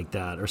feels like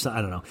that. Or so,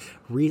 I don't know.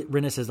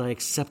 Rinna says, I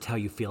accept how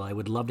you feel. I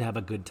would love to have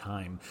a good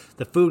time.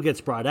 The food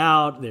gets brought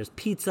out. There's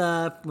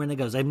pizza. Rinna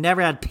goes, I've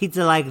never had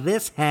pizza like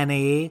this,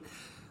 honey.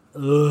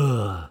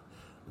 Ugh.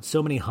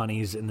 So many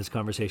honeys in this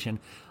conversation.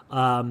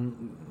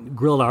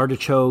 Grilled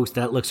artichokes,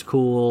 that looks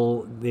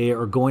cool. They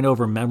are going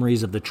over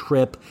memories of the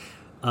trip.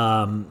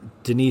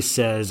 Denise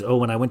says,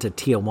 when I went to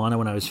Tijuana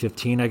when I was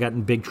 15, I got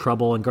in big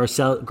trouble. And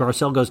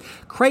Garcelle goes,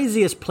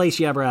 craziest place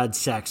you ever had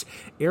sex.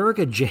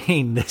 Erica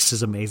Jane, this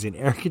is amazing.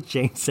 Erica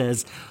Jane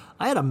says,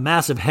 I had a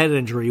massive head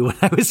injury when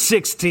I was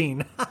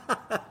 16.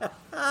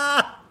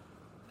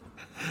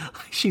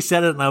 She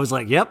said it, and I was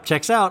like, yep,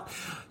 checks out.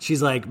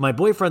 She's like, my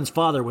boyfriend's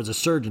father was a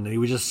surgeon, and he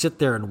would just sit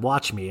there and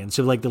watch me. And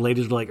so, like, the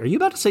ladies were like, are you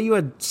about to say you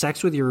had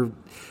sex with your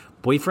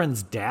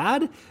boyfriend's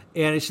dad?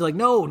 And she's like,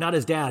 no, not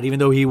his dad, even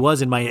though he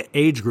was in my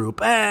age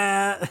group.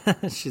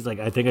 She's like,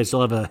 I think I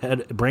still have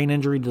a brain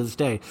injury to this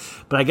day.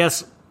 But I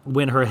guess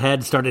when her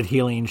head started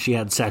healing, she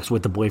had sex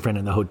with the boyfriend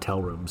in the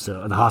hotel room,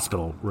 so the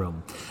hospital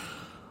room.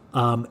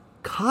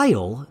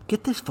 Kyle,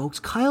 get this, folks.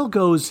 Kyle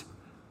goes,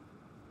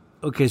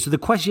 okay, so the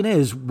question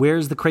is,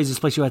 where's the craziest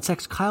place you had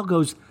sex? Kyle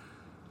goes,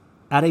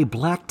 at a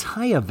black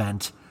tie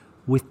event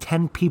with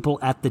 10 people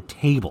at the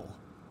table.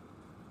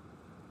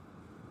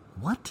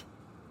 What?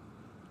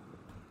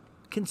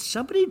 Can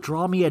somebody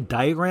draw me a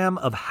diagram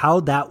of how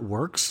that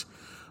works?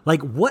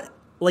 Like, what?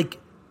 Like,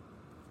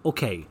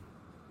 okay.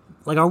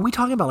 Like, are we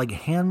talking about like a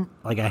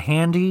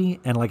handy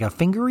and like a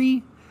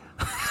fingery?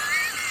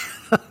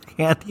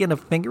 Handy and a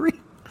fingery?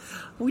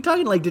 Are we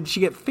talking like, did she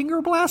get finger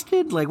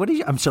blasted? Like, what did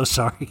you? I'm so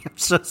sorry. I'm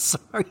so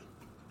sorry.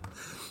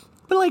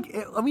 But like,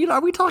 I mean,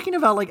 are we talking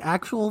about like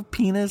actual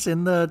penis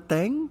in the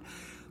thing?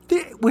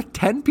 With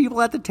 10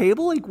 people at the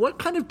table? Like, what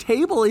kind of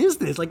table is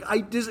this? Like,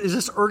 is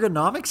this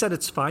ergonomics at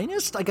its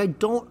finest? Like, I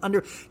don't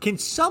can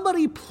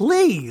somebody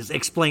please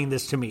explain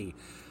this to me?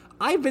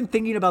 I've been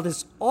thinking about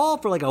this all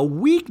for like a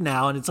week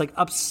now, and it's like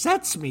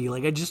upsets me.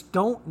 Like, I just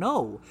don't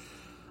know.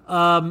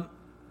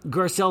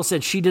 Garcelle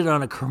said she did it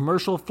on a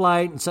commercial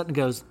flight, and Sutton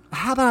goes,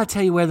 how about I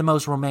tell you where the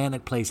most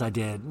romantic place I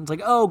did? And it's like,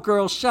 oh,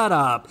 girl, shut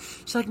up.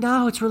 She's like,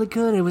 no, it's really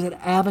good. It was at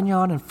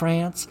Avignon in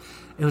France.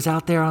 It was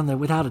out there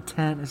without a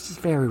tent. It's just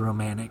very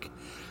romantic.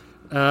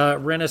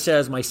 Rinna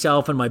says,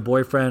 myself and my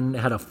boyfriend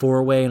had a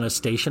 4-way in a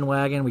station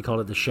wagon. We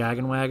called it the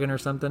shaggin' wagon or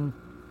something.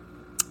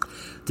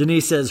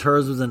 Denise says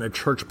hers was in a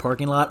church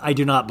parking lot. I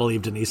do not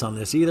believe Denise on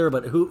this either,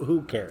 but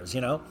who cares,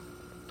 you know?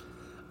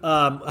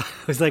 I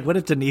was like, what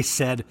if Denise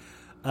said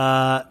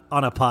on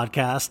a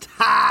podcast,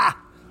 ha!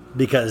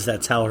 Because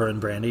that's how her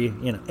and Brandy,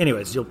 you know.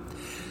 Anyways,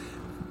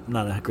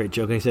 not a great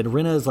joke. I said,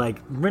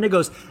 Rinna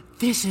goes,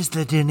 this is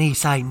the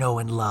Denise I know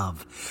and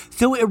love.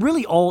 So it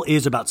really all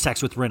is about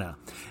sex with Rinna.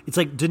 It's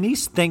like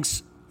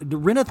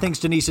Rinna thinks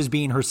Denise is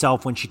being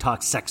herself when she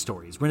talks sex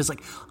stories. Rinna's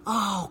like,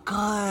 oh,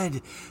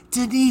 good.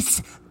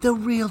 Denise, the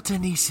real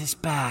Denise is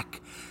back.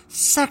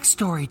 Sex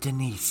story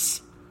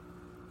Denise.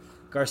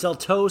 Garcelle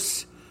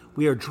toasts,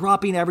 we are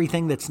dropping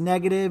everything that's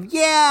negative.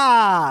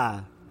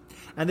 Yeah!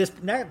 And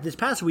this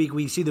past week,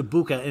 we see the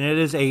Buka, and it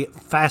is a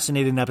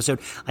fascinating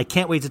episode. I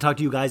can't wait to talk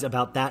to you guys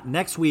about that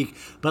next week.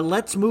 But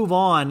let's move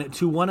on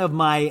to one of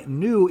my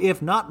new,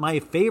 if not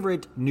my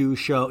favorite new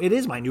show. It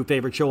is my new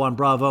favorite show on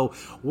Bravo.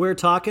 We're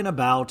talking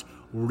about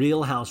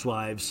Real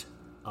Housewives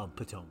of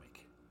Potomac.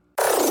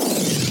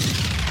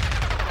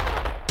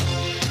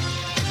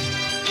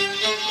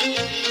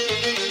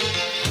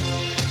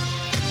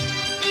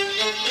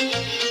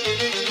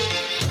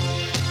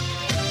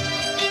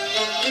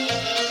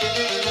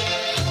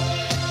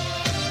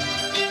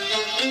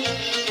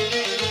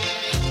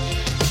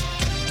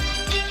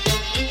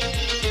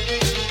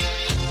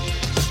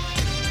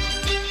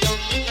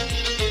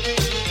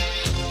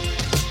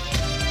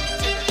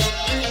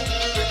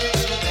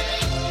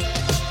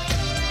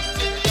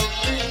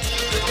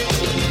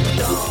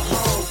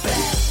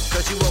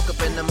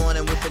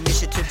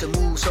 Initiative to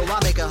move, so I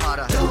make it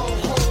harder. Don't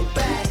hold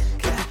back.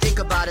 If you think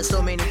about it,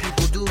 so many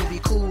people do be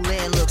cool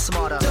and look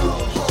smarter.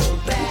 Don't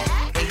hold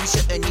back. And you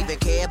shouldn't even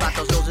care about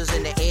those noses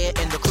in the air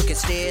and the crooked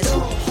stairs.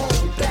 Don't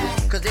hold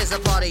back. Cause there's a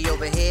party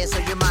over here, so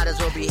you might as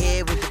well be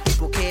here with the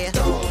people care.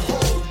 Don't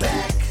hold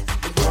back.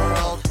 The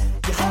world,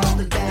 you're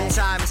holding back. The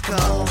time has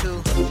come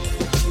to.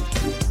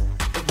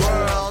 The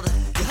world,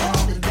 you're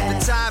holding back.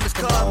 The time has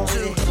come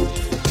to.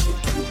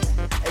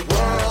 The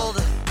world,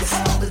 you're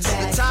holding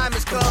back. The time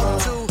has come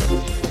to.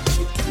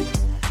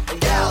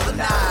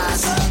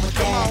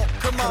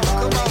 Come on.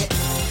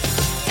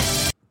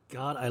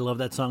 God, I love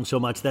that song so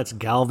much. That's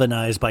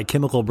Galvanized by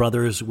Chemical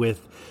Brothers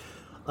with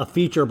a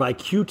feature by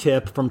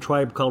Q-Tip from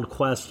Tribe Called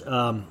Quest.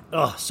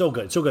 So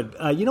good.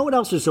 You know what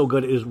else is so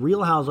good is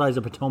Real Housewives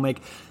of Potomac.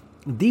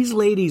 These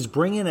ladies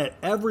bring in it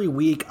every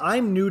week.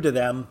 I'm new to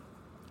them,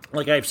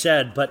 like I've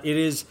said, but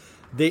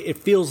it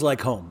feels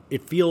like home.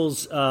 It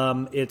feels,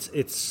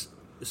 it's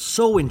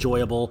so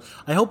enjoyable.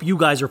 I hope you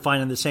guys are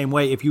finding the same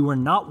way. If you are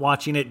not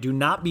watching it, do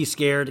not be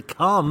scared.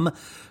 Come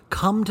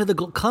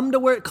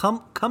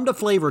to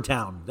Flavor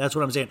Town. That's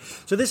what I'm saying.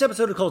 So this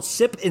episode is called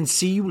Sip and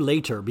See You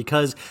Later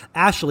because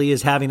Ashley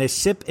is having a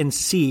sip and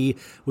see,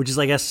 which is,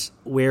 I guess,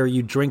 where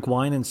you drink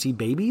wine and see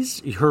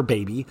babies, her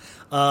baby.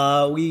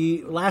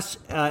 Last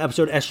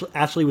episode,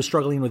 Ashley was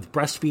struggling with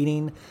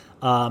breastfeeding.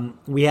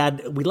 We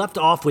left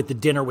off with the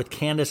dinner with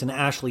Candace and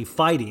Ashley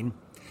fighting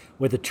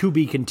with a to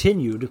be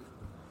continued.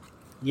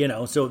 You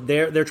know, so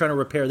they're trying to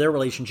repair their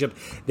relationship.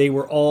 They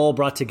were all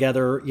brought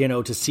together, you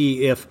know, to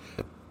see if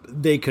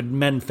they could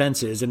mend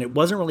fences, and it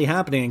wasn't really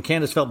happening. And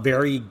Candace felt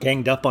very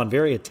ganged up on,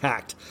 very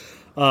attacked.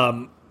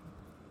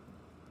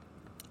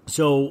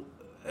 So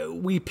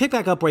we pick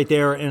back up right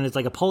there, and it's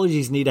like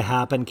apologies need to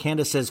happen.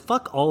 Candace says,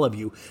 "Fuck all of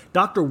you."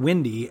 Dr.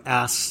 Wendy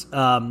asks,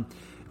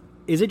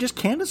 is it just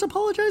Candace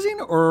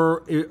apologizing,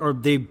 or are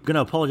they going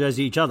to apologize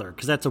to each other?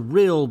 Because that's a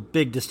real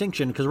big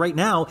distinction, because right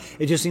now,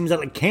 it just seems that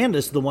like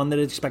Candace is the one that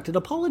is expected to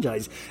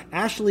apologize.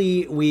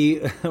 Ashley,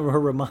 we were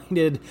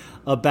reminded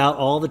about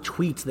all the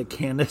tweets that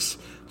Candace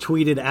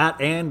tweeted at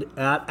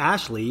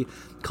Ashley,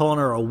 calling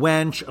her a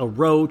wench, a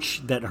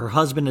roach, that her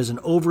husband is an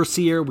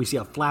overseer. We see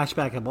a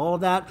flashback of all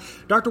of that.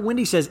 Dr.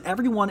 Wendy says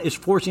everyone is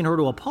forcing her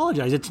to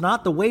apologize. It's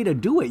not the way to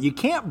do it. You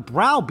can't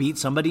browbeat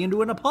somebody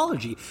into an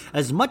apology.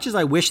 As much as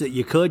I wish that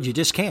you could, you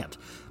just can't.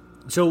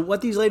 So what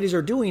these ladies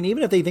are doing,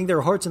 even if they think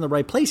their heart's in the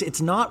right place,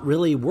 it's not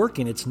really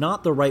working. It's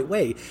not the right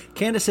way.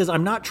 Candace says,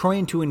 I'm not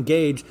trying to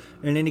engage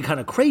in any kind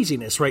of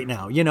craziness right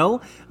now, you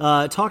know?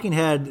 Talking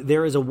Head,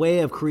 there is a way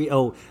of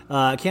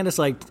Candace,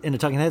 like, in the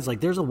Talking Head, is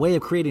like, there's a way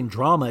of creating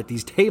drama at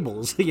these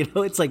tables. You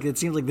know, it's like, it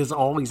seems like this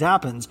always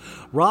happens.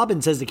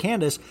 Robin says to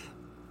Candace,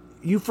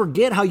 you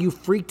forget how you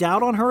freaked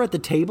out on her at the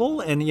table,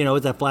 and, you know,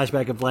 it's that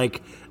flashback of,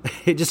 like,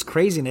 just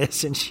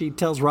craziness, and she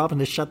tells Robin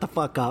to shut the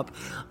fuck up.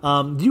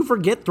 Do you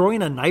forget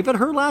throwing a knife at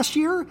her last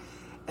year?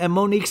 And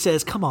Monique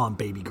says, come on,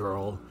 baby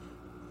girl.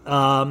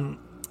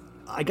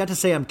 I got to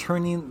say I'm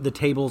turning the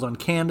tables on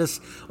Candace.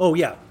 Oh,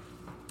 yeah.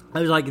 I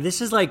was like,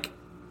 this is like,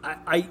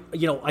 I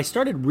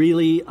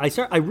really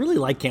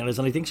like Candace,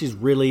 and I think she's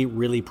really,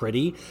 really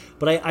pretty.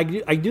 But I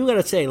do got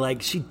to say,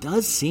 like, she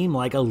does seem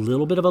like a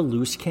little bit of a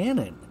loose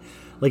cannon.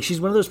 Like,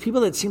 she's one of those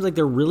people that seems like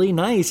they're really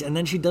nice, and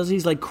then she does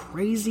these, like,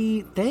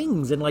 crazy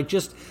things and, like,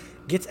 just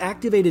gets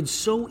activated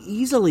so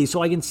easily.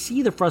 So I can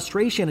see the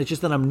frustration. It's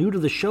just that I'm new to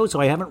the show, so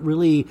I haven't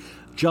really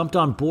jumped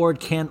on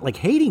board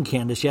hating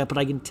Candace yet, but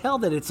I can tell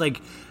that it's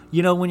like,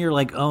 you know, when you're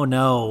like, oh,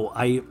 no,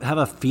 I have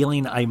a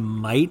feeling I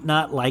might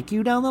not like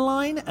you down the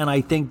line, and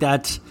I think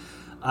that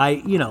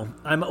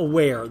I'm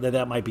aware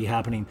that might be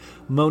happening.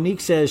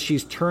 Monique says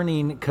she's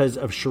turning because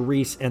of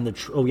Charisse and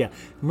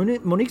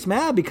Monique's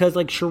mad because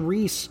like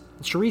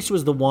Charisse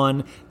was the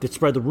one that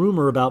spread the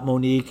rumor about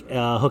Monique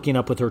hooking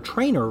up with her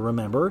trainer,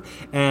 remember?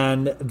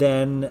 And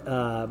then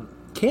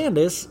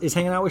Candace is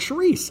hanging out with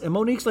Charisse, and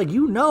Monique's like,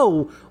 you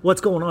know what's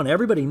going on.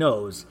 Everybody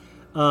knows.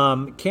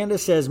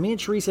 Candace says, me and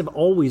Charisse have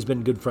always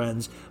been good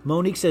friends.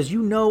 Monique says,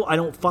 you know I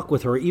don't fuck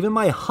with her. Even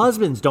my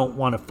husband don't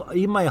want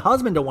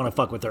to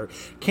fuck with her.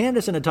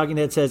 Candace in a talking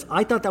head says,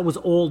 I thought that was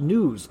old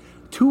news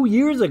 2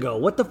 years ago.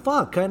 What the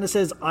fuck? Candace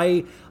says,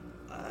 I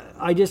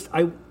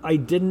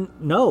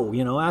didn't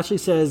know. Ashley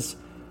says,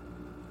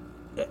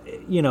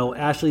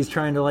 Ashley's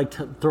trying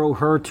to throw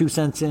her 2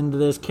 cents into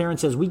this. Karen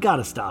says, we got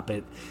to stop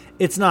it.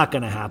 It's not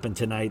going to happen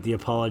tonight. The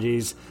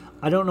apologies.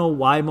 I don't know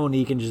why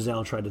Monique and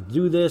Giselle tried to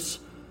do this.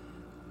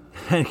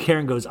 And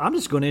Karen goes, I'm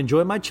just going to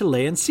enjoy my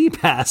Chilean sea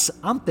pass.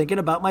 I'm thinking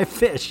about my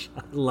fish.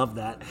 I love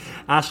that.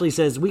 Ashley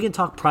says, we can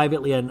talk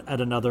privately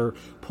at another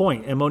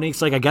point. And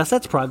Monique's like, I guess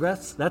that's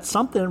progress. That's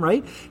something,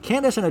 right?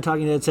 Candace in a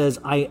talking head says,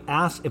 I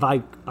asked if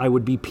I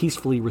would be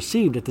peacefully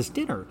received at this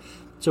dinner.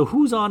 So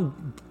who's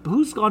on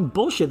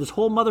bullshit? This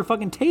whole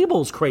motherfucking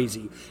table's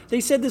crazy.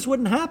 They said this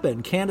wouldn't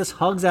happen. Candace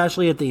hugs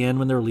Ashley at the end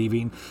when they're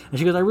leaving, and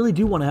she goes, I really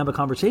do want to have a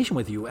conversation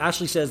with you.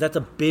 Ashley says, that's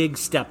a big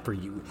step for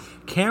you.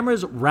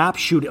 Cameras wrap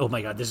shooting. Oh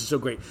my God, this is so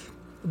great.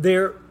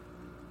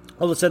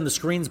 All of a sudden the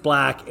screen's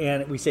black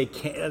and we see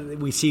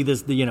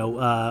this,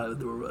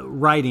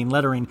 writing,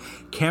 lettering,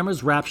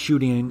 cameras wrap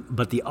shooting,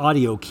 but the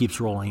audio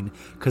keeps rolling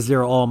because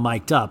they're all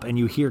mic'd up, and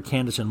you hear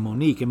Candace and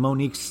Monique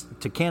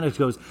to Candace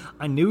goes,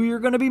 I knew you were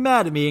going to be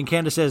mad at me. And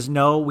Candace says,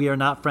 no, we are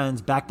not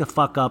friends. Back the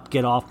fuck up.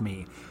 Get off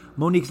me.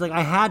 Monique's like,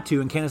 I had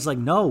to. And Candace is like,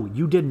 no,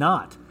 you did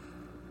not.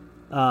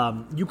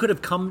 You could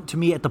have come to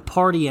me at the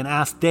party and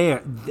asked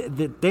there,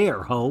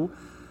 ho.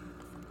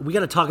 We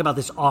got to talk about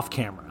this off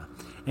camera.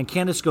 And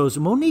Candace goes,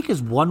 Monique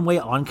is one way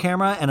on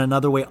camera and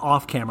another way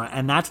off camera.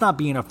 And that's not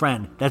being a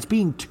friend. That's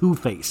being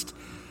two-faced.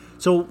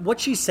 So what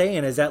she's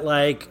saying is that,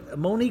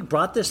 Monique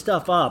brought this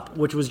stuff up,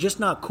 which was just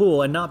not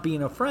cool and not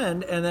being a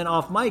friend. And then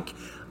off mic,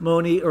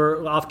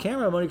 off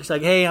camera, Monique's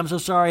like, hey, I'm so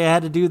sorry I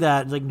had to do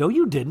that. It's like, no,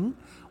 you didn't.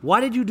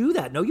 Why did you do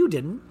that? No, you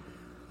didn't.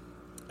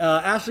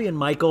 Ashley and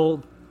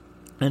Michael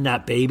and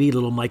that baby,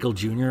 little Michael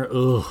Jr.,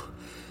 ugh.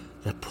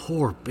 That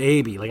poor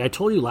baby. Like I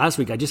told you last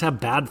week, I just have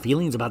bad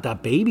feelings about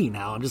that baby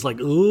now. I'm just like,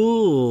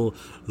 ooh,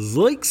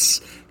 zoinks.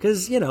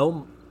 Because,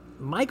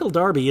 Michael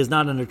Darby is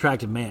not an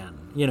attractive man.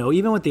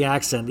 Even with the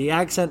accent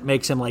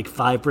makes him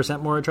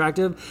 5% more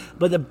attractive.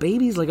 But the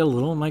baby's like a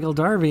little Michael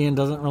Darby and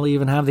doesn't really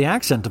even have the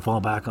accent to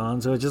fall back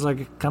on. So it's just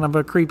kind of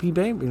a creepy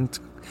baby.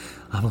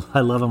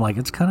 I love him.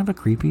 It's kind of a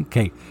creepy.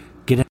 Okay,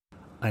 get in.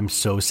 I'm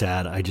so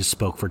sad. I just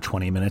spoke for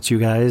 20 minutes, you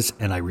guys,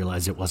 and I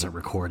realized it wasn't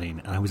recording.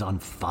 And I was on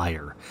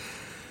fire.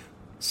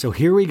 So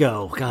here we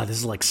go. God, this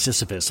is like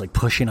Sisyphus,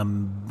 pushing a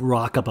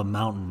rock up a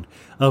mountain.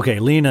 Okay,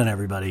 lean in,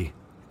 everybody.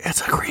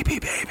 It's a creepy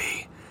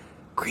baby.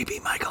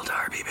 Creepy Michael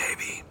Darby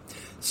baby.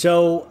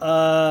 So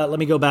let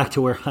me go back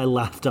to where I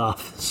left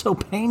off. So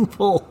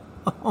painful.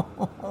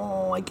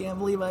 Oh, I can't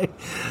believe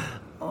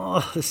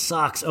this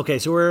sucks. Okay,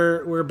 so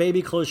we're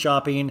baby clothes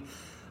shopping.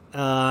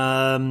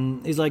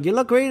 He's like, you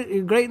look great.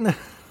 You're great in the...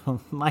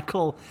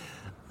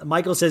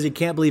 Michael says he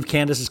can't believe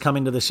Candace is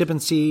coming to the ship and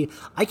see.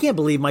 I can't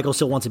believe Michael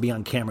still wants to be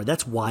on camera.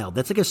 That's wild.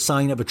 That's a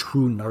sign of a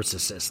true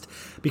narcissist.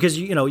 Because,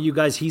 you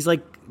guys, he's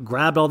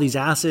grabbed all these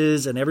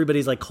asses and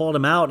everybody's called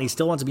him out and he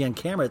still wants to be on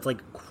camera. It's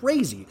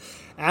crazy.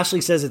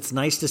 Ashley says it's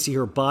nice to see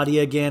her body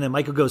again. And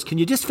Michael goes, can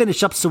you just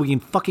finish up so we can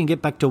fucking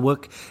get back to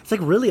work? It's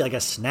really a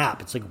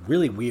snap. It's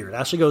really weird.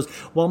 Ashley goes,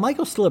 well,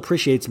 Michael still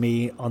appreciates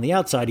me on the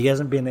outside. He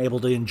hasn't been able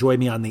to enjoy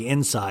me on the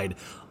inside.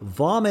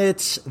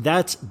 Vomits.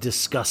 That's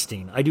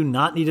disgusting. I do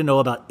not need to know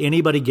about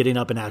anybody getting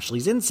up in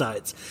Ashley's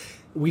insides.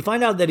 We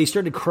find out that he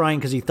started crying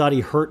because he thought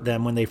he hurt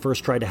them when they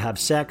first tried to have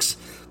sex.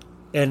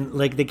 And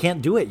they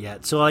can't do it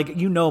yet. So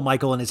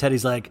Michael in his head,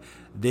 he's like,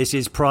 this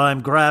is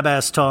prime grab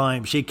ass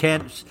time. She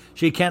can't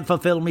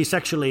fulfill me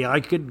sexually.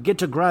 I could get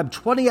to grab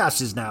 20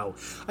 asses now.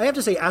 I have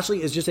to say,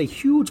 Ashley is just a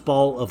huge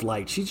ball of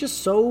light. She's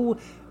just full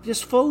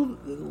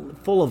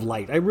of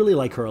light. I really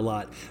like her a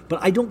lot.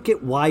 But I don't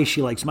get why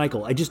she likes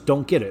Michael. I just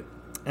don't get it.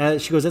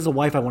 She goes, as a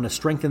wife, I want to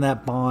strengthen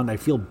that bond. I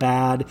feel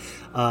bad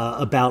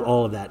about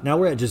all of that. Now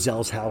we're at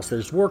Giselle's house.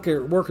 There's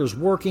workers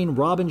working.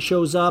 Robin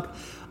shows up.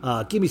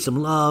 Give me some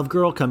love.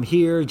 Girl, come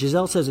here.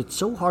 Giselle says it's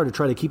so hard to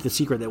try to keep the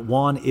secret that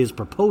Juan is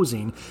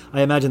proposing.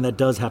 I imagine that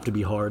does have to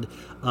be hard.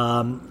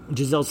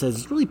 Giselle says,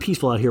 it's really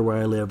peaceful out here where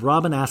I live.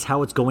 Robin asks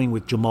how it's going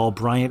with Jamal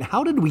Bryant.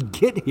 How did we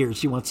get here?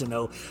 She wants to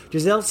know.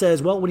 Giselle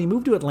says, well, when he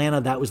moved to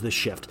Atlanta, that was the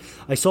shift.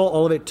 I saw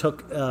all of it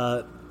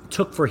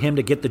took for him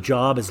to get the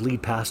job as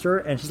lead pastor,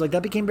 and she's like,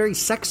 that became very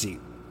sexy.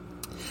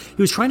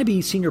 He was trying to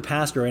be senior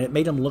pastor, and it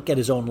made him look at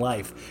his own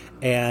life,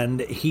 and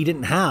he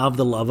didn't have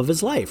the love of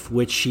his life,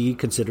 which she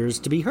considers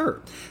to be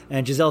her.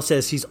 And Giselle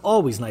says he's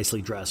always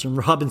nicely dressed, and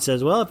Robin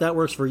says, well, if that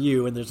works for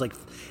you, and there's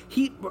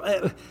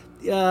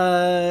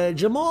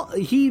Jamal,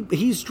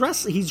 he's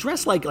dressed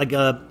like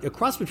a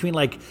cross between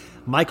like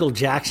Michael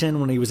Jackson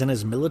when he was in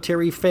his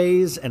military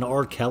phase and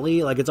R.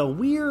 Kelly. Like it's a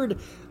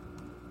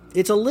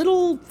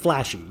little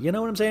flashy. You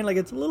know what I'm saying? Like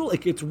it's a little,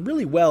 like it's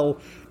really well.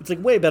 It's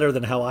like way better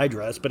than how I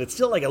dress, but it's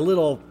still like it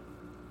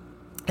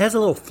has a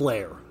little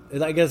flair.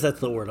 I guess that's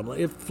the word.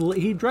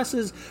 He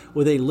dresses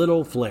with a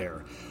little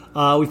flair.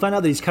 We find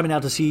out that he's coming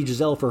out to see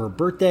Giselle for her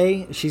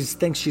birthday. She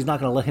thinks she's not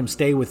going to let him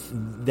stay with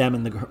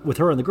them with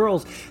her and the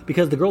girls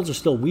because the girls are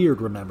still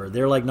weird. Remember,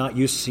 they're like not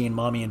used to seeing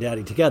mommy and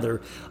daddy together.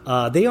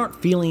 They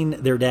aren't feeling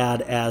their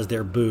dad as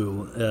their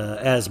boo,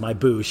 as my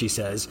boo. She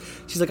says.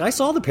 She's like, I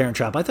saw the Parent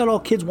Trap. I thought all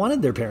kids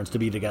wanted their parents to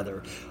be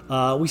together.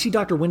 We see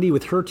Dr. Wendy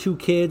with her 2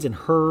 kids and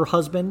her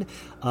husband.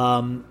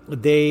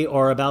 They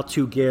are about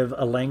to give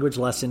a language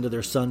lesson to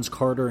their sons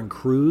Carter and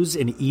Cruz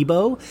in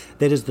Igbo.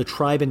 That is the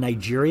tribe in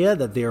Nigeria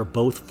that they are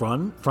both from.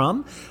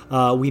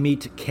 We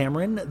meet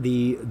Cameron,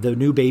 the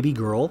new baby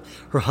girl.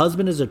 Her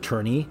husband is an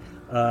attorney.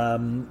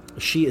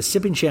 She is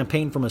sipping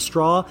champagne from a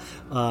straw.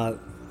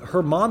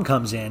 Her mom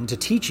comes in to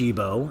teach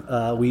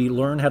Igbo. We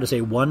learn how to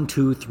say 1,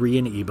 2, 3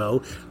 in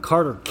Igbo.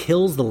 Carter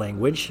kills the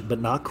language, but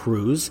not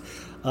Cruz.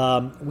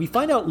 We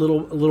find out a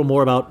little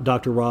more about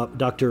Dr.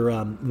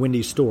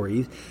 Wendy's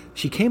story.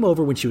 She came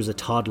over when she was a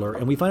toddler,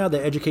 and we find out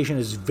that education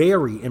is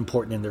very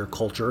important in their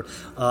culture.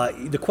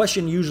 The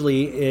question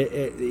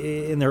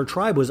usually in their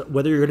tribe was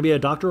whether you're going to be a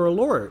doctor or a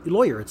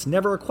lawyer. It's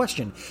never a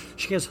question.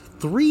 She has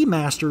 3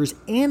 masters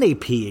and a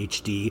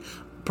PhD.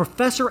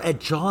 Professor at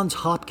Johns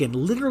Hopkins.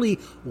 Literally,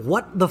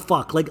 what the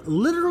fuck? Like,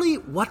 literally,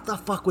 what the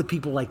fuck with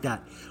people like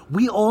that?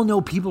 We all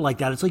know people like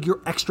that. It's like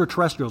you're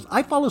extraterrestrials.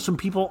 I follow some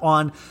people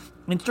on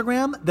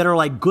Instagram that are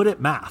like good at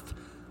math.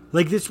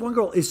 Like this one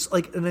girl is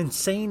like an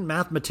insane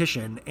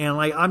mathematician, and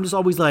like I'm just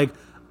always like,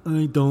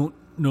 I don't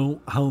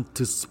know how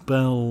to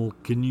spell.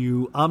 Can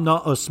you? I'm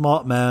not a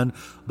smart man,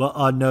 but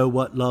I know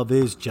what love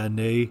is,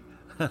 Jenny.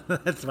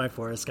 That's my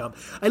Forrest Gump.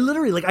 I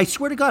literally, like, I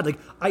swear to God, like,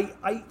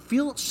 I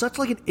feel such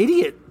like an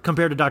idiot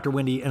compared to Dr.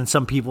 Wendy and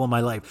some people in my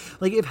life.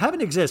 Like, if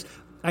heaven exists,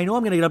 I know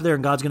I'm going to get up there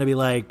and God's going to be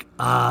like,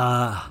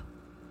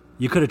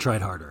 you could have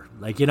tried harder.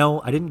 Like, you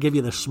know, I didn't give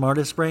you the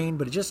smartest brain,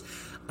 but it just,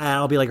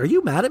 I'll be like, are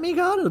you mad at me,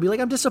 God? It'll be like,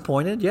 I'm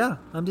disappointed. Yeah,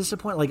 I'm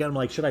disappointed. Like, I'm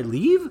like, should I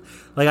leave?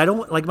 Like, I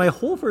don't, like, my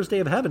whole first day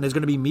of heaven is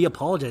going to be me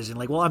apologizing.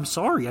 Like, well, I'm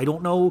sorry. I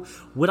don't know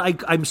what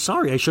I'm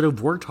sorry. I should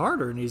have worked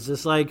harder. And he's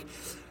just like,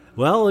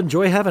 well,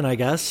 enjoy heaven, I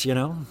guess, you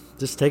know,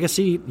 just take a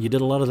seat. You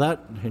did a lot of that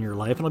in your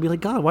life. And I'll be like,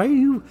 God,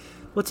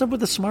 what's up with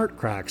the smart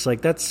cracks?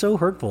 Like, that's so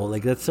hurtful.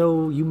 Like, that's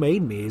so, you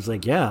made me. He's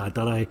like, yeah, I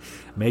thought I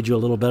made you a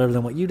little better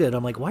than what you did.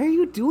 I'm like, why are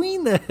you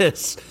doing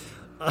this?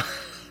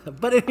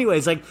 But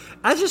anyways, like,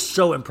 that's just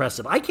so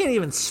impressive. I can't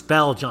even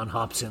spell Johns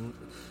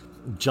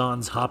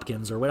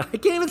Hopkins or what. I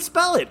can't even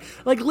spell it.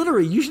 Like,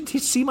 literally, you should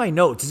see my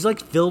notes. It's like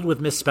filled with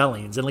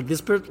misspellings, and like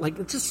this, like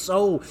it's just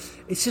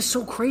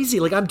so crazy.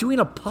 Like, I'm doing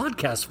a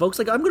podcast, folks.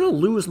 Like, I'm gonna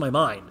lose my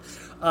mind.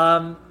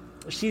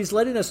 She's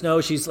letting us know,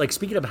 she's like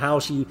speaking of how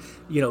she,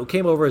 you know,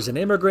 came over as an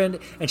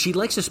immigrant, and she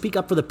likes to speak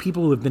up for the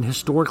people who have been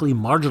historically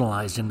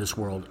marginalized in this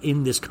world,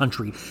 in this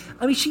country.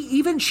 I mean,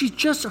 she's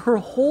just, her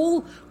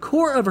whole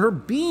core of her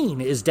being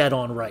is dead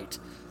on right.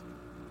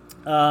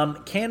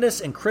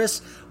 Candace and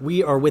Chris,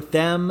 we are with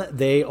them.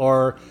 They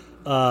are,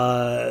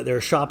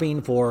 they're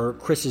shopping for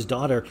Chris's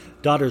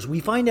daughters. We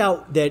find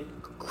out that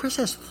Chris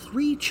has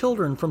 3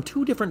 children from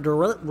 2 different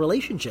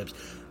relationships.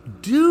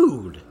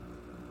 Dude,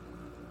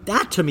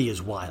 that to me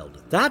is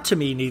wild. That to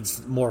me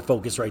needs more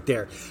focus right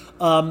there.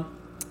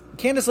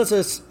 Candace lets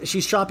us,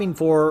 she's shopping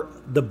for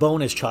the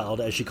bonus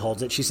child, as she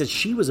calls it. She says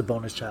she was a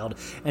bonus child,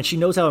 and she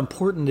knows how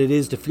important it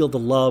is to feel the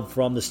love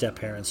from the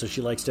step-parents, so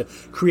she likes to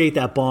create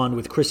that bond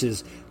with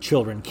Chris's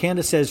children.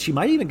 Candace says she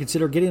might even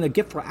consider getting a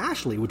gift for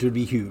Ashley, which would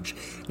be huge.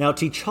 Now,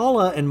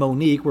 T'Challa and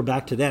Monique, we're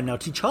back to them. Now,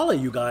 T'Challa,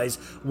 you guys,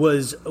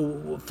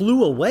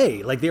 flew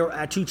away. Like,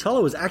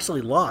 T'Challa was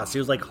actually lost. It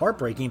was, like,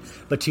 heartbreaking,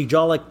 but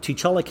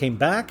T'Challa came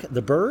back,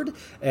 the bird,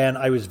 and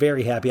I was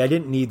very happy. I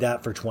didn't need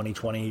that for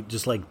 2020,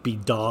 just, like, be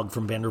Dog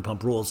from Vanderpump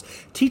Rules.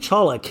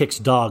 T'Challa kicks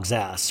Dog's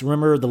ass.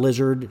 Remember the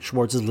lizard,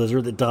 Schwartz's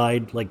lizard that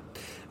died like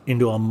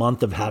into a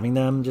month of having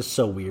them? Just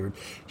so weird.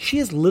 She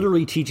is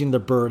literally teaching the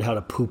bird how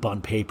to poop on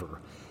paper.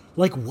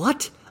 Like,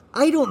 what?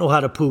 I don't know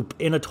how to poop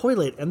in a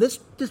toilet, and this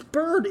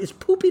bird is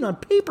pooping on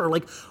paper.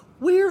 Like,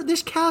 where?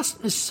 This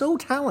cast is so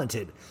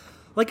talented.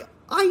 Like,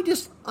 I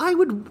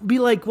would be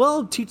like,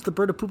 well, teach the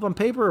bird to poop on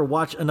paper or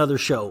watch another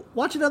show.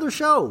 Watch another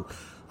show.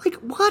 Like,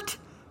 what?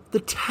 The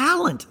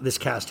talent this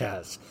cast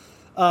has.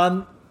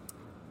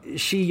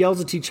 She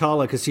yells at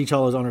T'Challa because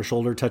T'Challa is on her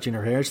shoulder touching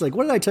her hair. She's like,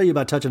 what did I tell you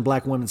about touching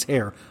black women's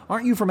hair?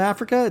 Aren't you from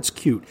Africa? It's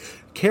cute.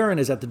 Karen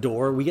is at the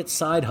door. We get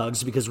side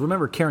hugs because,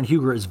 remember, Karen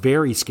Huger is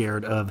very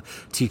scared of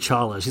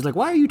T'Challa. She's like,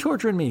 why are you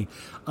torturing me?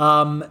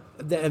 And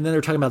then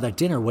they're talking about that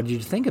dinner. What did you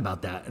think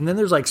about that? And then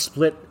there's like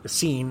split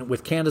scene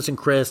with Candace and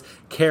Chris,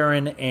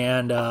 Karen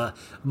and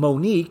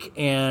Monique,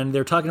 and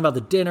they're talking about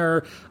the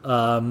dinner.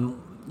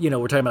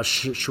 we're talking about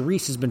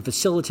Charisse has been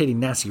facilitating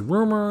nasty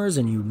rumors,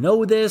 and you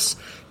know this.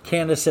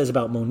 Candace says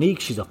about Monique,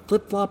 she's a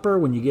flip-flopper.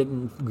 When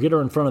you get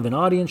her in front of an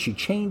audience, she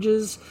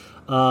changes.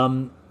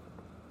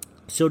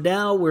 So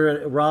now we're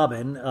at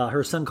Robin.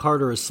 Her son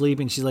Carter is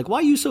sleeping. She's like, why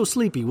are you so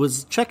sleepy?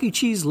 Was Chuck E.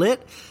 Cheese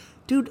lit?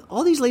 Dude,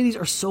 all these ladies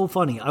are so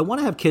funny. I want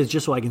to have kids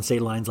just so I can say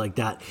lines like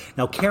that.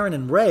 Now, Karen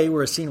and Ray,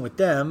 we're a scene with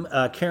them.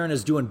 Karen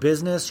is doing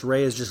business.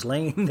 Ray is just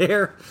laying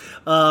there.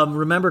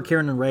 Remember,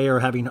 Karen and Ray are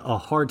having a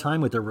hard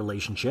time with their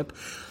relationship.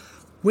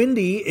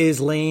 Wendy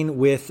is laying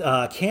with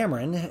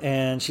Cameron,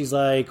 and she's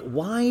like,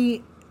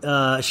 why?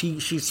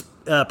 She's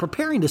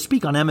preparing to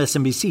speak on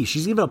MSNBC.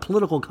 She's even a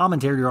political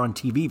commentator on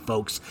TV,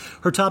 folks.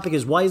 Her topic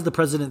is, why is the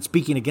president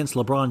speaking against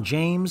LeBron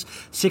James?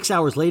 6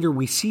 hours later,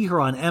 we see her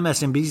on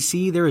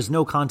MSNBC. There is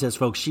no contest,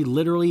 folks. She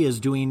literally is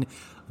doing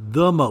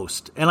the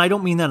most. And I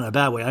don't mean that in a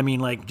bad way. I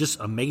mean, like,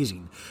 just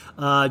amazing.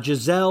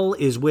 Giselle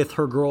is with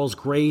her girls,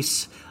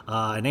 Grace,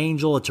 and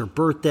Angel. It's her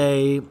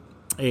birthday.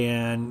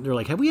 And they're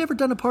like, have we ever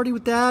done a party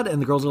with Dad?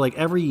 And the girls are like,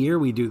 every year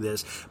we do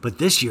this. But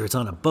this year it's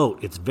on a boat.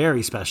 It's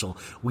very special.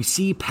 We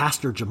see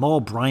Pastor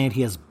Jamal Bryant.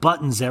 He has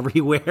buttons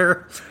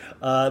everywhere.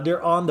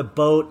 They're on the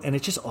boat, and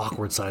it's just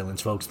awkward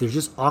silence, folks. There's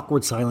just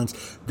awkward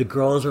silence. The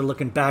girls are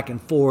looking back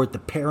and forth. The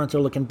parents are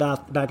looking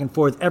back and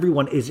forth.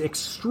 Everyone is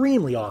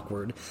extremely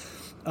awkward.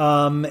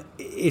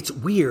 It's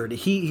weird.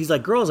 He's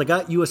like, girls, I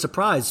got you a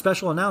surprise,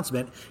 special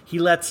announcement. He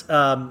lets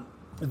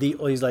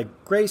he's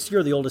like, Grace,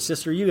 you're the oldest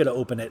sister. You got to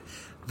open it.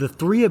 The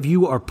three of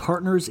you are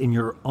partners in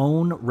your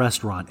own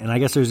restaurant. And I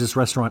guess there's this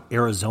restaurant,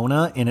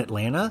 Arizona, in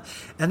Atlanta,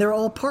 and they're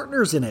all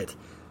partners in it.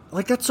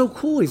 Like, that's so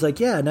cool. He's like,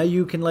 yeah, now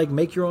you can, like,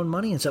 make your own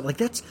money and stuff. Like,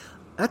 that's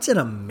an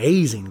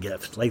amazing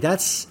gift. Like,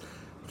 that's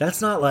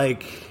not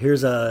like,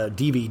 here's a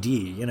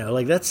DVD,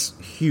 like, that's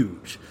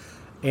huge.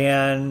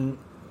 And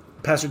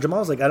Pastor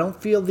Jamal's like, I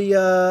don't feel the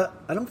love,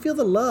 I don't feel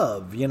the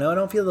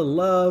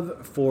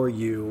love for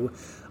you.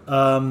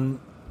 I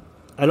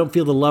don't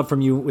feel the love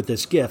from you with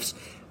this gifts.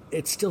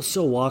 It's still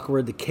so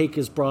awkward. The cake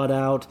is brought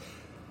out.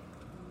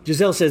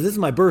 Giselle says, this is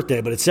my birthday,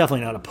 but it's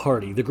definitely not a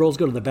party. The girls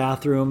go to the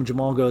bathroom.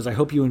 Jamal goes, I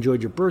hope you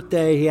enjoyed your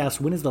birthday. He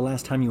asks, when is the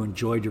last time you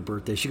enjoyed your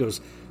birthday? She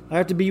goes, I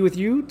have to be with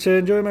you to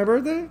enjoy my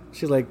birthday?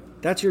 She's like,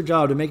 that's your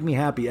job, to make me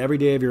happy every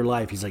day of your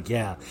life. He's like,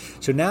 yeah.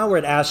 So now we're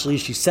at Ashley.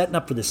 She's setting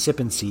up for the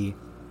sip and see.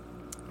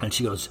 And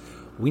she goes,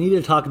 we need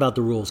to talk about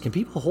the rules. Can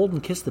people hold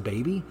and kiss the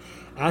baby?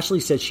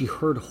 Ashley said she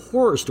heard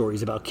horror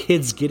stories about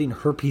kids getting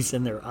herpes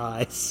in their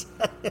eyes.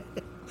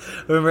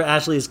 Remember,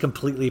 Ashley is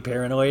completely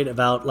paranoid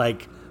about,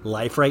 like,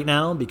 life right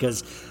now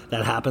because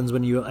that happens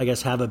when you, I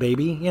guess, have a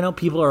baby.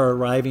 People are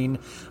arriving.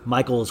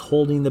 Michael is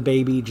holding the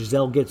baby.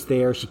 Giselle gets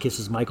there. She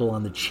kisses Michael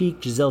on the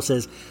cheek. Giselle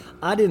says,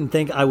 I didn't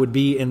think I would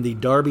be in the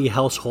Darby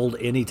household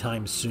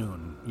anytime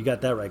soon. You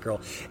got that right,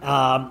 girl.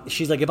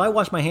 She's like, if I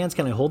wash my hands,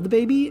 can I hold the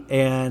baby?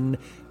 And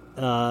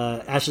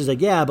Ashley's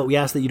like, yeah, but we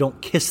ask that you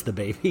don't kiss the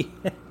baby.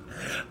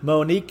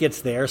 Monique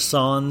gets there,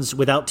 sans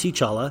without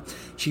T'Challa.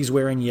 She's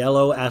wearing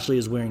yellow. Ashley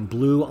is wearing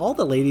blue. All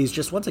the ladies,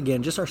 just once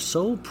again, just are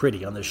so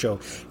pretty on this show.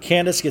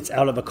 Candace gets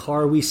out of a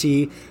car, we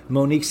see.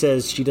 Monique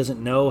says she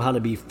doesn't know how to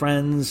be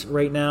friends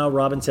right now.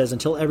 Robin says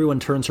until everyone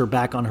turns her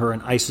back on her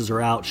and ices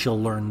her out,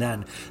 she'll learn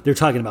then. They're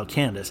talking about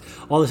Candace.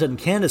 All of a sudden,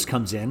 Candace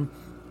comes in.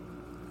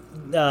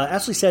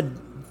 Ashley said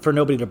for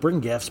nobody to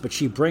bring gifts, but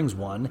she brings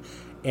one.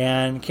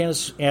 And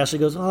Ashley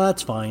goes, oh,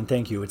 that's fine.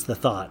 Thank you. It's the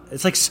thought.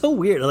 It's like so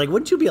weird. Like,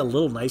 wouldn't you be a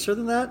little nicer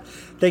than that?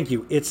 Thank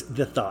you. It's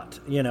the thought,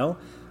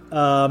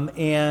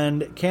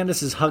 And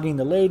Candace is hugging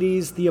the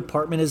ladies. The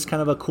apartment is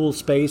kind of a cool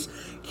space.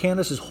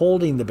 Candace is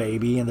holding the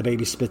baby, and the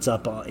baby spits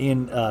up.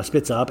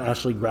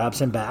 Ashley grabs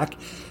him back.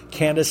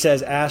 Candace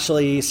says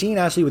seeing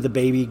Ashley with the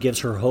baby gives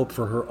her hope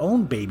for her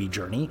own baby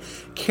journey.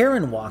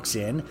 Karen walks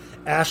in.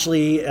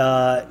 Ashley's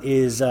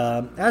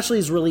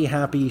really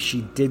happy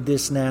she did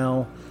this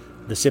now.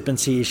 The sip and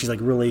see, she's like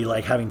really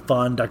like having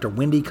fun. Dr.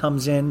 Wendy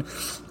comes in.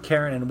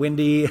 Karen and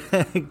Wendy,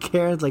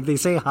 Karen's like, they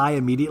say hi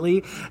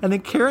immediately, and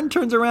then Karen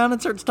turns around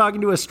and starts talking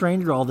to a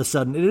stranger all of a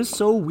sudden. It is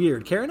so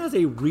weird. Karen has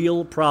a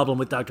real problem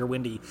with Dr.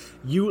 Wendy.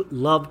 You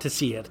love to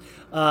see it.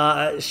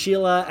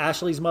 Sheila,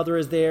 Ashley's mother,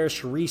 is there.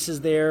 Charisse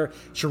is there.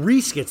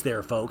 Charisse gets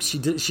there, folks.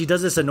 She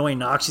does this annoying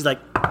knock. She's like,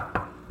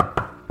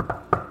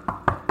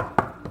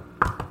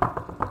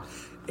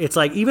 it's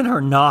like even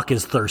her knock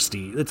is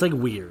thirsty. It's like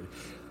weird.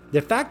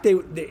 The fact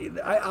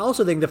I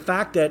also think the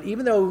fact that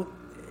even though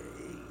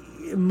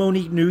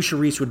Monique knew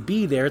Charisse would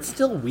be there, it's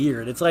still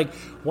weird. It's like,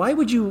 why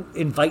would you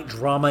invite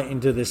drama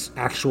into this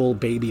actual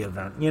baby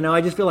event?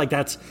 I just feel like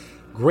that's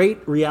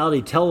great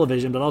reality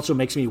television, but also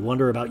makes me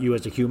wonder about you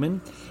as a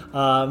human.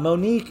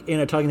 Monique,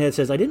 in a talking head,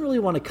 says, I didn't really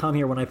want to come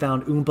here when I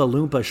found Oompa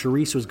Loompa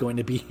Charisse was going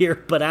to be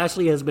here, but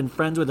Ashley has been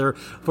friends with her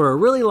for a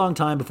really long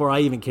time before I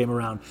even came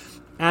around.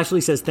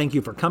 Ashley says, thank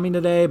you for coming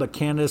today, but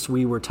Candace,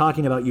 we were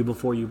talking about you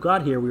before you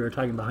got here. We were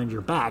talking behind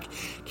your back.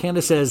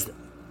 Candace says,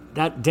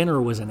 that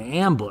dinner was an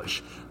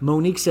ambush.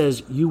 Monique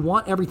says, you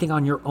want everything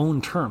on your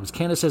own terms.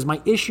 Candace says,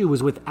 my issue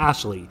was with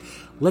Ashley.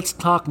 Let's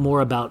talk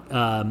more about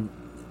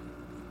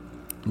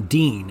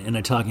Dean in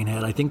a talking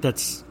head. I think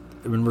that's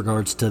in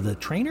regards to the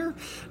trainer.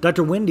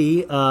 Dr.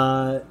 Wendy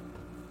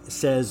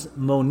says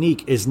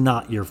Monique is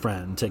not your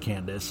friend to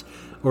Candace,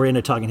 or in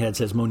a talking head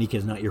says Monique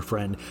is not your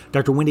friend.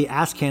 Dr. Wendy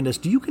asks Candace,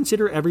 do you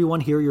consider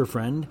everyone here your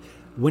friend?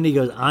 Wendy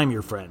goes, I'm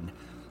your friend.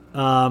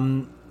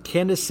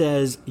 Candace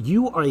says,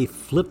 you are a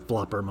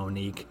flip-flopper,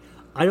 Monique.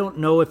 I don't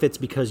know if it's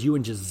because you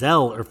and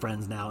Giselle are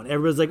friends now. And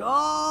everybody's like,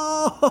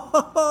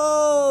 oh,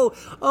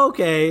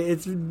 okay.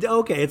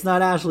 It's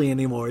not Ashley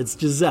anymore. It's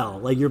Giselle.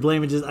 Like, you're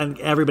blaming Giselle. And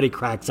everybody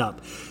cracks up.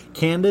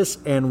 Candace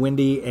and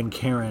Wendy and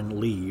Karen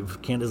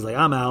leave. Candace is like,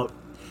 I'm out.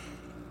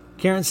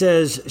 Karen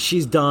says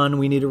she's done.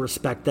 We need to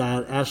respect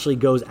that. Ashley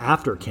goes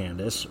after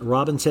Candace.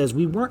 Robin says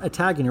we weren't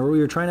attacking her. We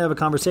were trying to have a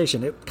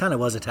conversation. It kind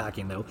of was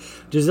attacking, though.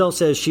 Giselle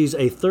says she's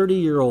a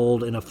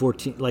 30-year-old and a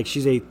 14, like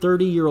she's a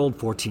 30-year-old,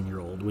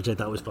 14-year-old, which I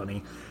thought was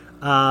funny.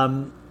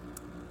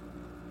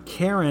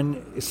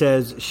 Karen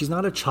says she's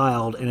not a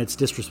child and it's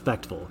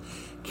disrespectful.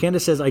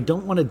 Candace says, I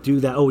don't want to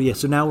do that. Oh, yeah,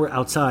 so now we're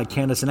outside,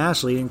 Candace and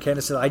Ashley. And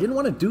Candace says, I didn't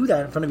want to do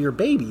that in front of your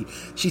baby.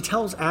 She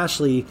tells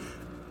Ashley,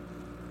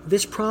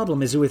 this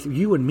problem is with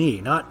you and me,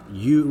 not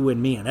you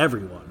and me and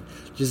everyone.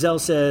 Giselle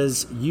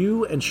says,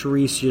 you and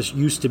Charisse just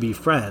used to be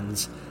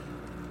friends.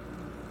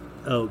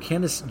 Oh,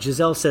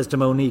 Giselle says to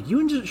Monique,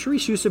 you and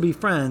Charisse used to be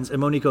friends. And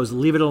Monique goes,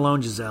 leave it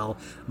alone, Giselle.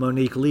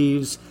 Monique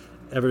leaves.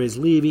 Everybody's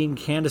leaving.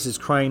 Candace is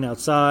crying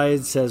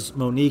outside, says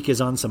Monique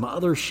is on some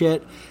other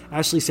shit.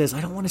 Ashley says,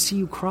 I don't want to see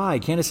you cry.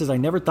 Candace says, I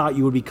never thought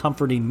you would be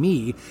comforting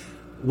me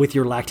with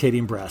your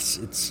lactating breasts.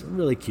 It's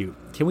really cute.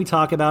 Can we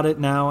talk about it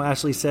now?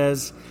 Ashley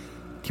says.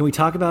 Can we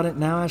talk about it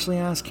now, Ashley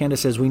asks.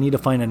 Candace says, we need to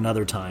find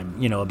another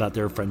time, about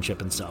their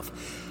friendship and stuff.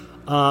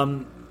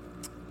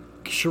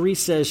 Charisse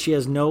says she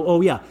has no...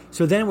 Oh, yeah.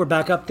 So then we're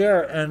back up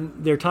there, and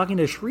they're talking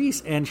to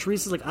Charisse, and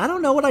Charisse is like, I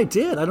don't know what I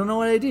did.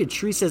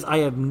 Charisse says, I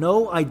have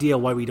no idea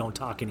why we don't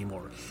talk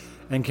anymore.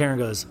 And Karen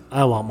goes,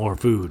 I want more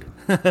food.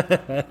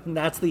 And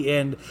that's the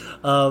end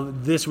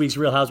of this week's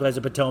Real Housewives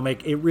of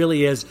Potomac. It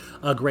really is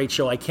a great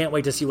show. I can't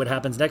wait to see what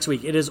happens next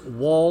week. It is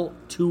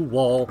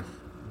wall-to-wall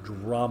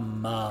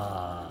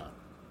drama.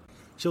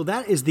 So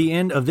that is the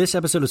end of this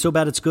episode of So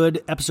Bad It's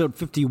Good, episode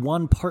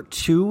 51, part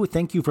 2.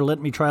 Thank you for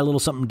letting me try a little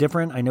something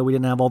different. I know we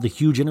didn't have all the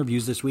huge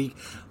interviews this week,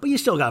 but you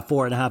still got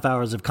 4.5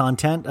 hours of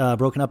content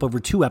broken up over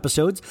 2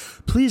 episodes.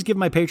 Please give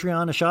my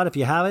Patreon a shot if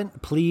you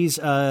haven't. Please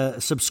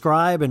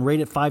subscribe and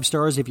rate it 5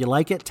 stars if you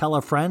like it. Tell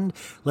a friend.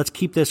 Let's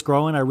keep this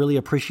growing. I really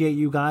appreciate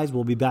you guys.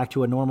 We'll be back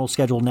to a normal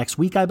schedule next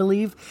week, I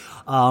believe.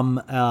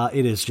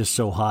 It is just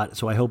so hot,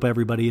 so I hope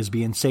everybody is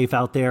being safe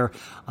out there.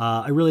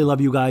 I really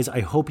love you guys.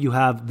 I hope you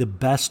have the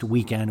best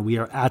weekend. We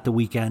are at the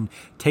weekend.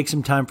 Take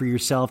some time for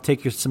yourself.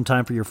 Some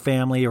time for your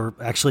family, or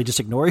actually just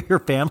ignore your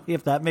family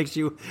if that makes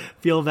you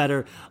feel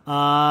better.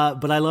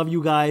 But I love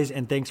you guys,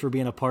 and thanks for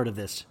being a part of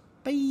this.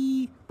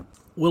 Bye.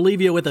 We'll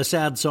leave you with a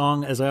sad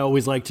song, as I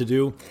always like to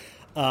do.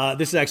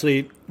 This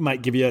actually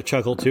might give you a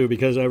chuckle, too,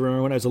 because I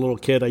remember when I was a little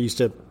kid, I used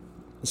to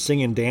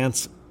sing and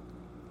dance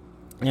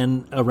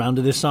and around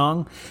to this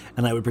song,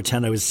 and I would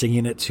pretend I was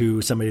singing it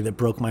to somebody that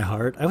broke my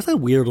heart. I was a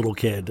weird little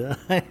kid.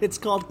 It's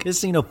called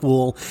Kissing a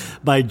Fool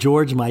by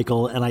George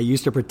Michael, and I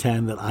used to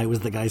pretend that I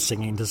was the guy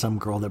singing to some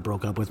girl that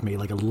broke up with me,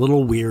 like a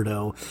little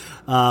weirdo.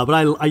 But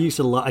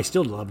I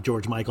still love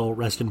George Michael,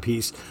 rest in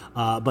peace.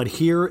 But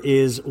here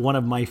is one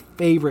of my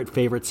favorite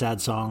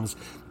sad songs.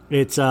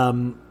 It's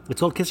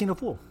called Kissing a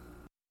Fool.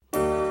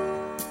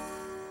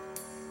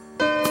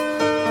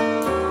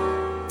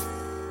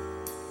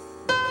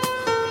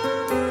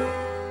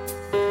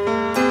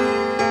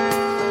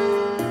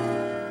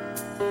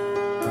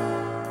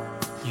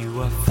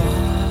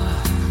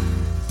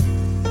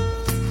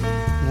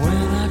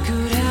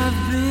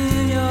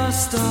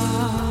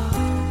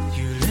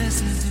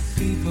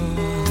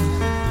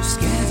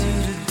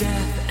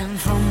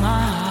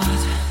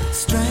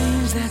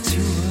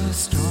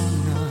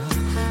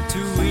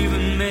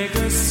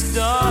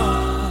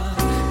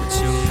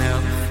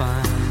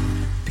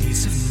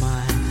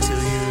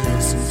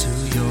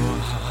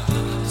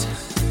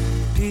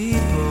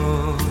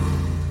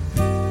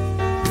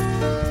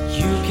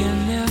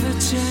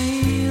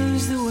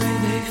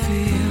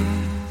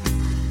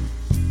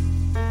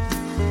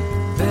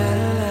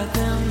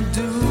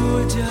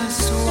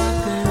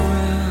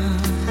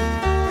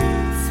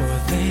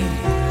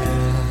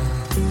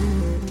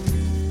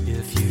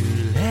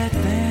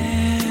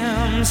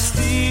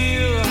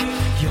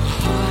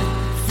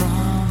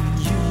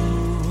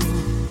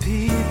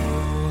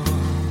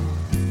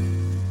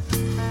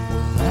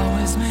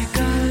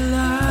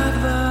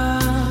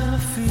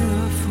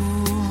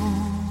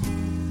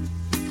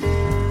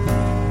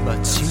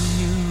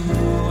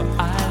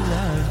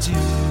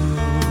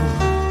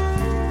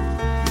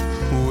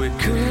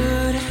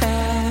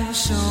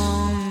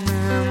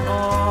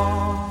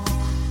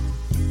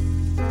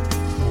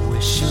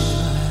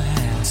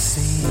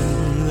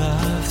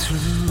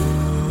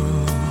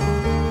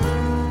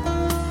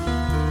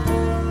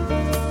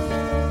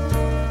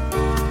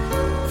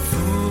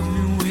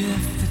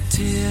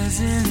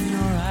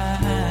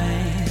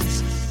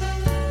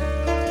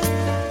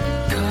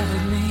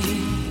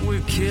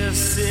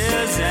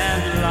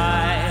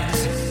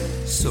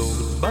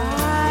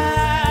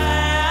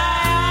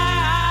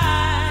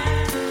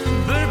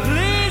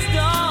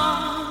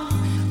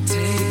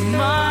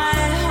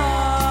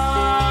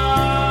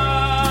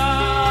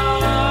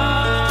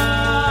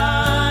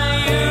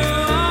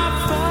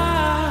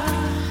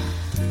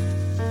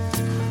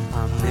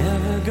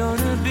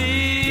 gonna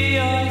be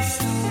your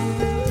soul.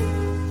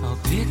 I'll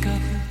pick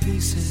up the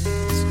pieces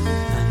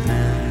and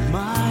mend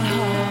my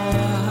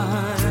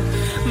heart.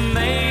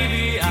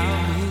 Maybe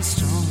I'll be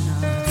strong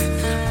enough.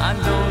 I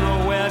don't know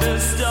where to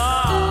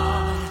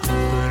start,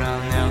 but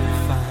I'll never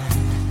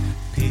find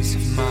peace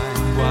of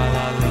mind while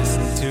I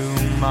listen to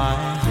my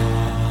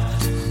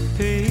heart.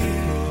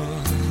 People,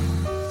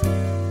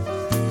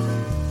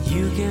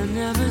 you can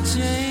never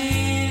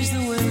change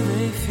the way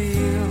they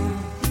feel.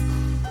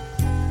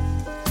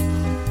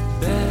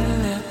 Better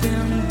let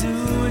them do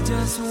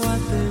just what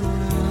they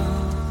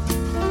will,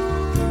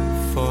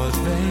 for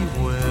they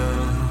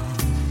will.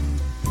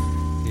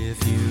 If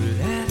you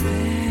let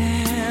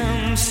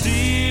them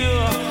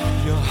steal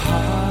your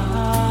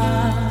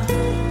heart,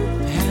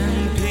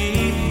 and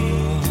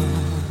people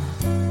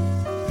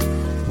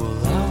will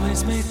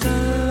always make the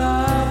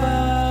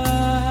lover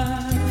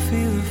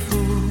feel a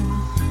fool.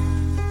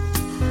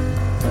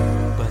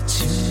 But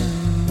you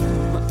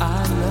knew I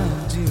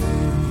loved you.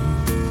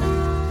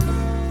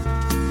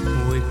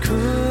 We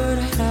could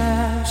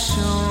have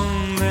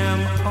shown them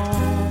all.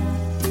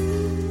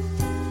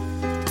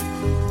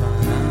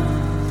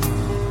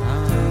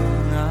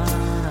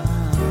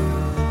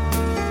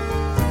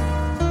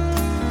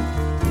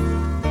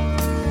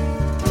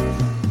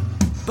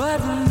 But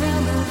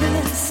remember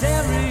this,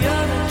 every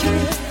other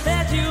kiss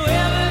that you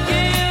ever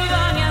give,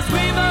 long as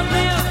we both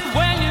live.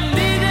 When you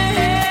need the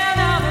hand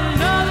of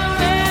another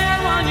man,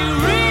 when you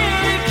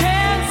really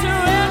can't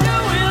surrender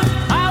with,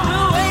 I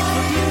will wait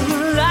for you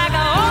like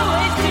I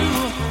always do.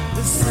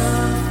 There's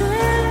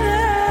something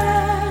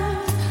there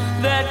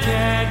that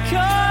can't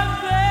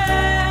compare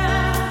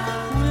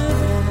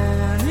with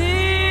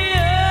any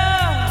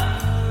other.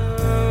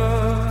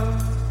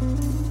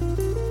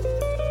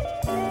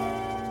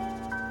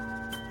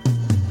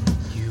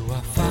 You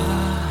are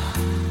far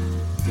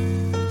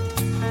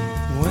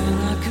when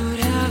I could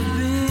have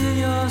been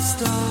your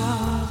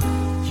star.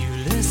 You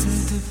listen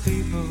to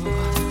people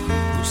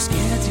who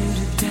scared you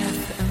to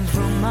death, and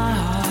from my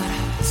heart,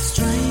 it's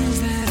strange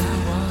that I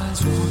was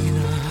wrong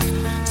enough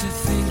to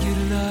think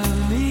you'd love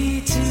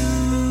me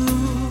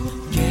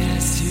too.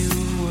 Guess you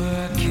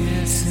were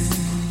kissing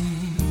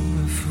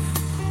a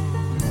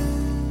fool.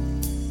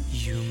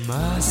 You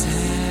must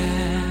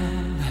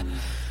have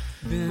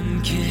been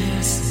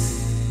kissing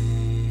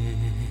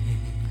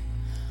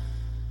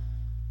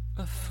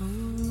a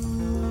fool.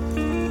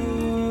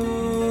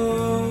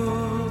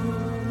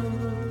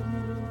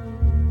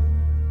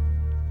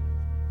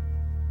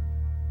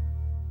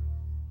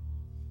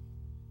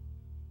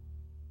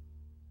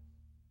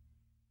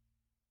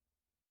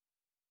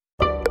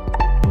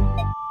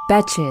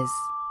 Betches.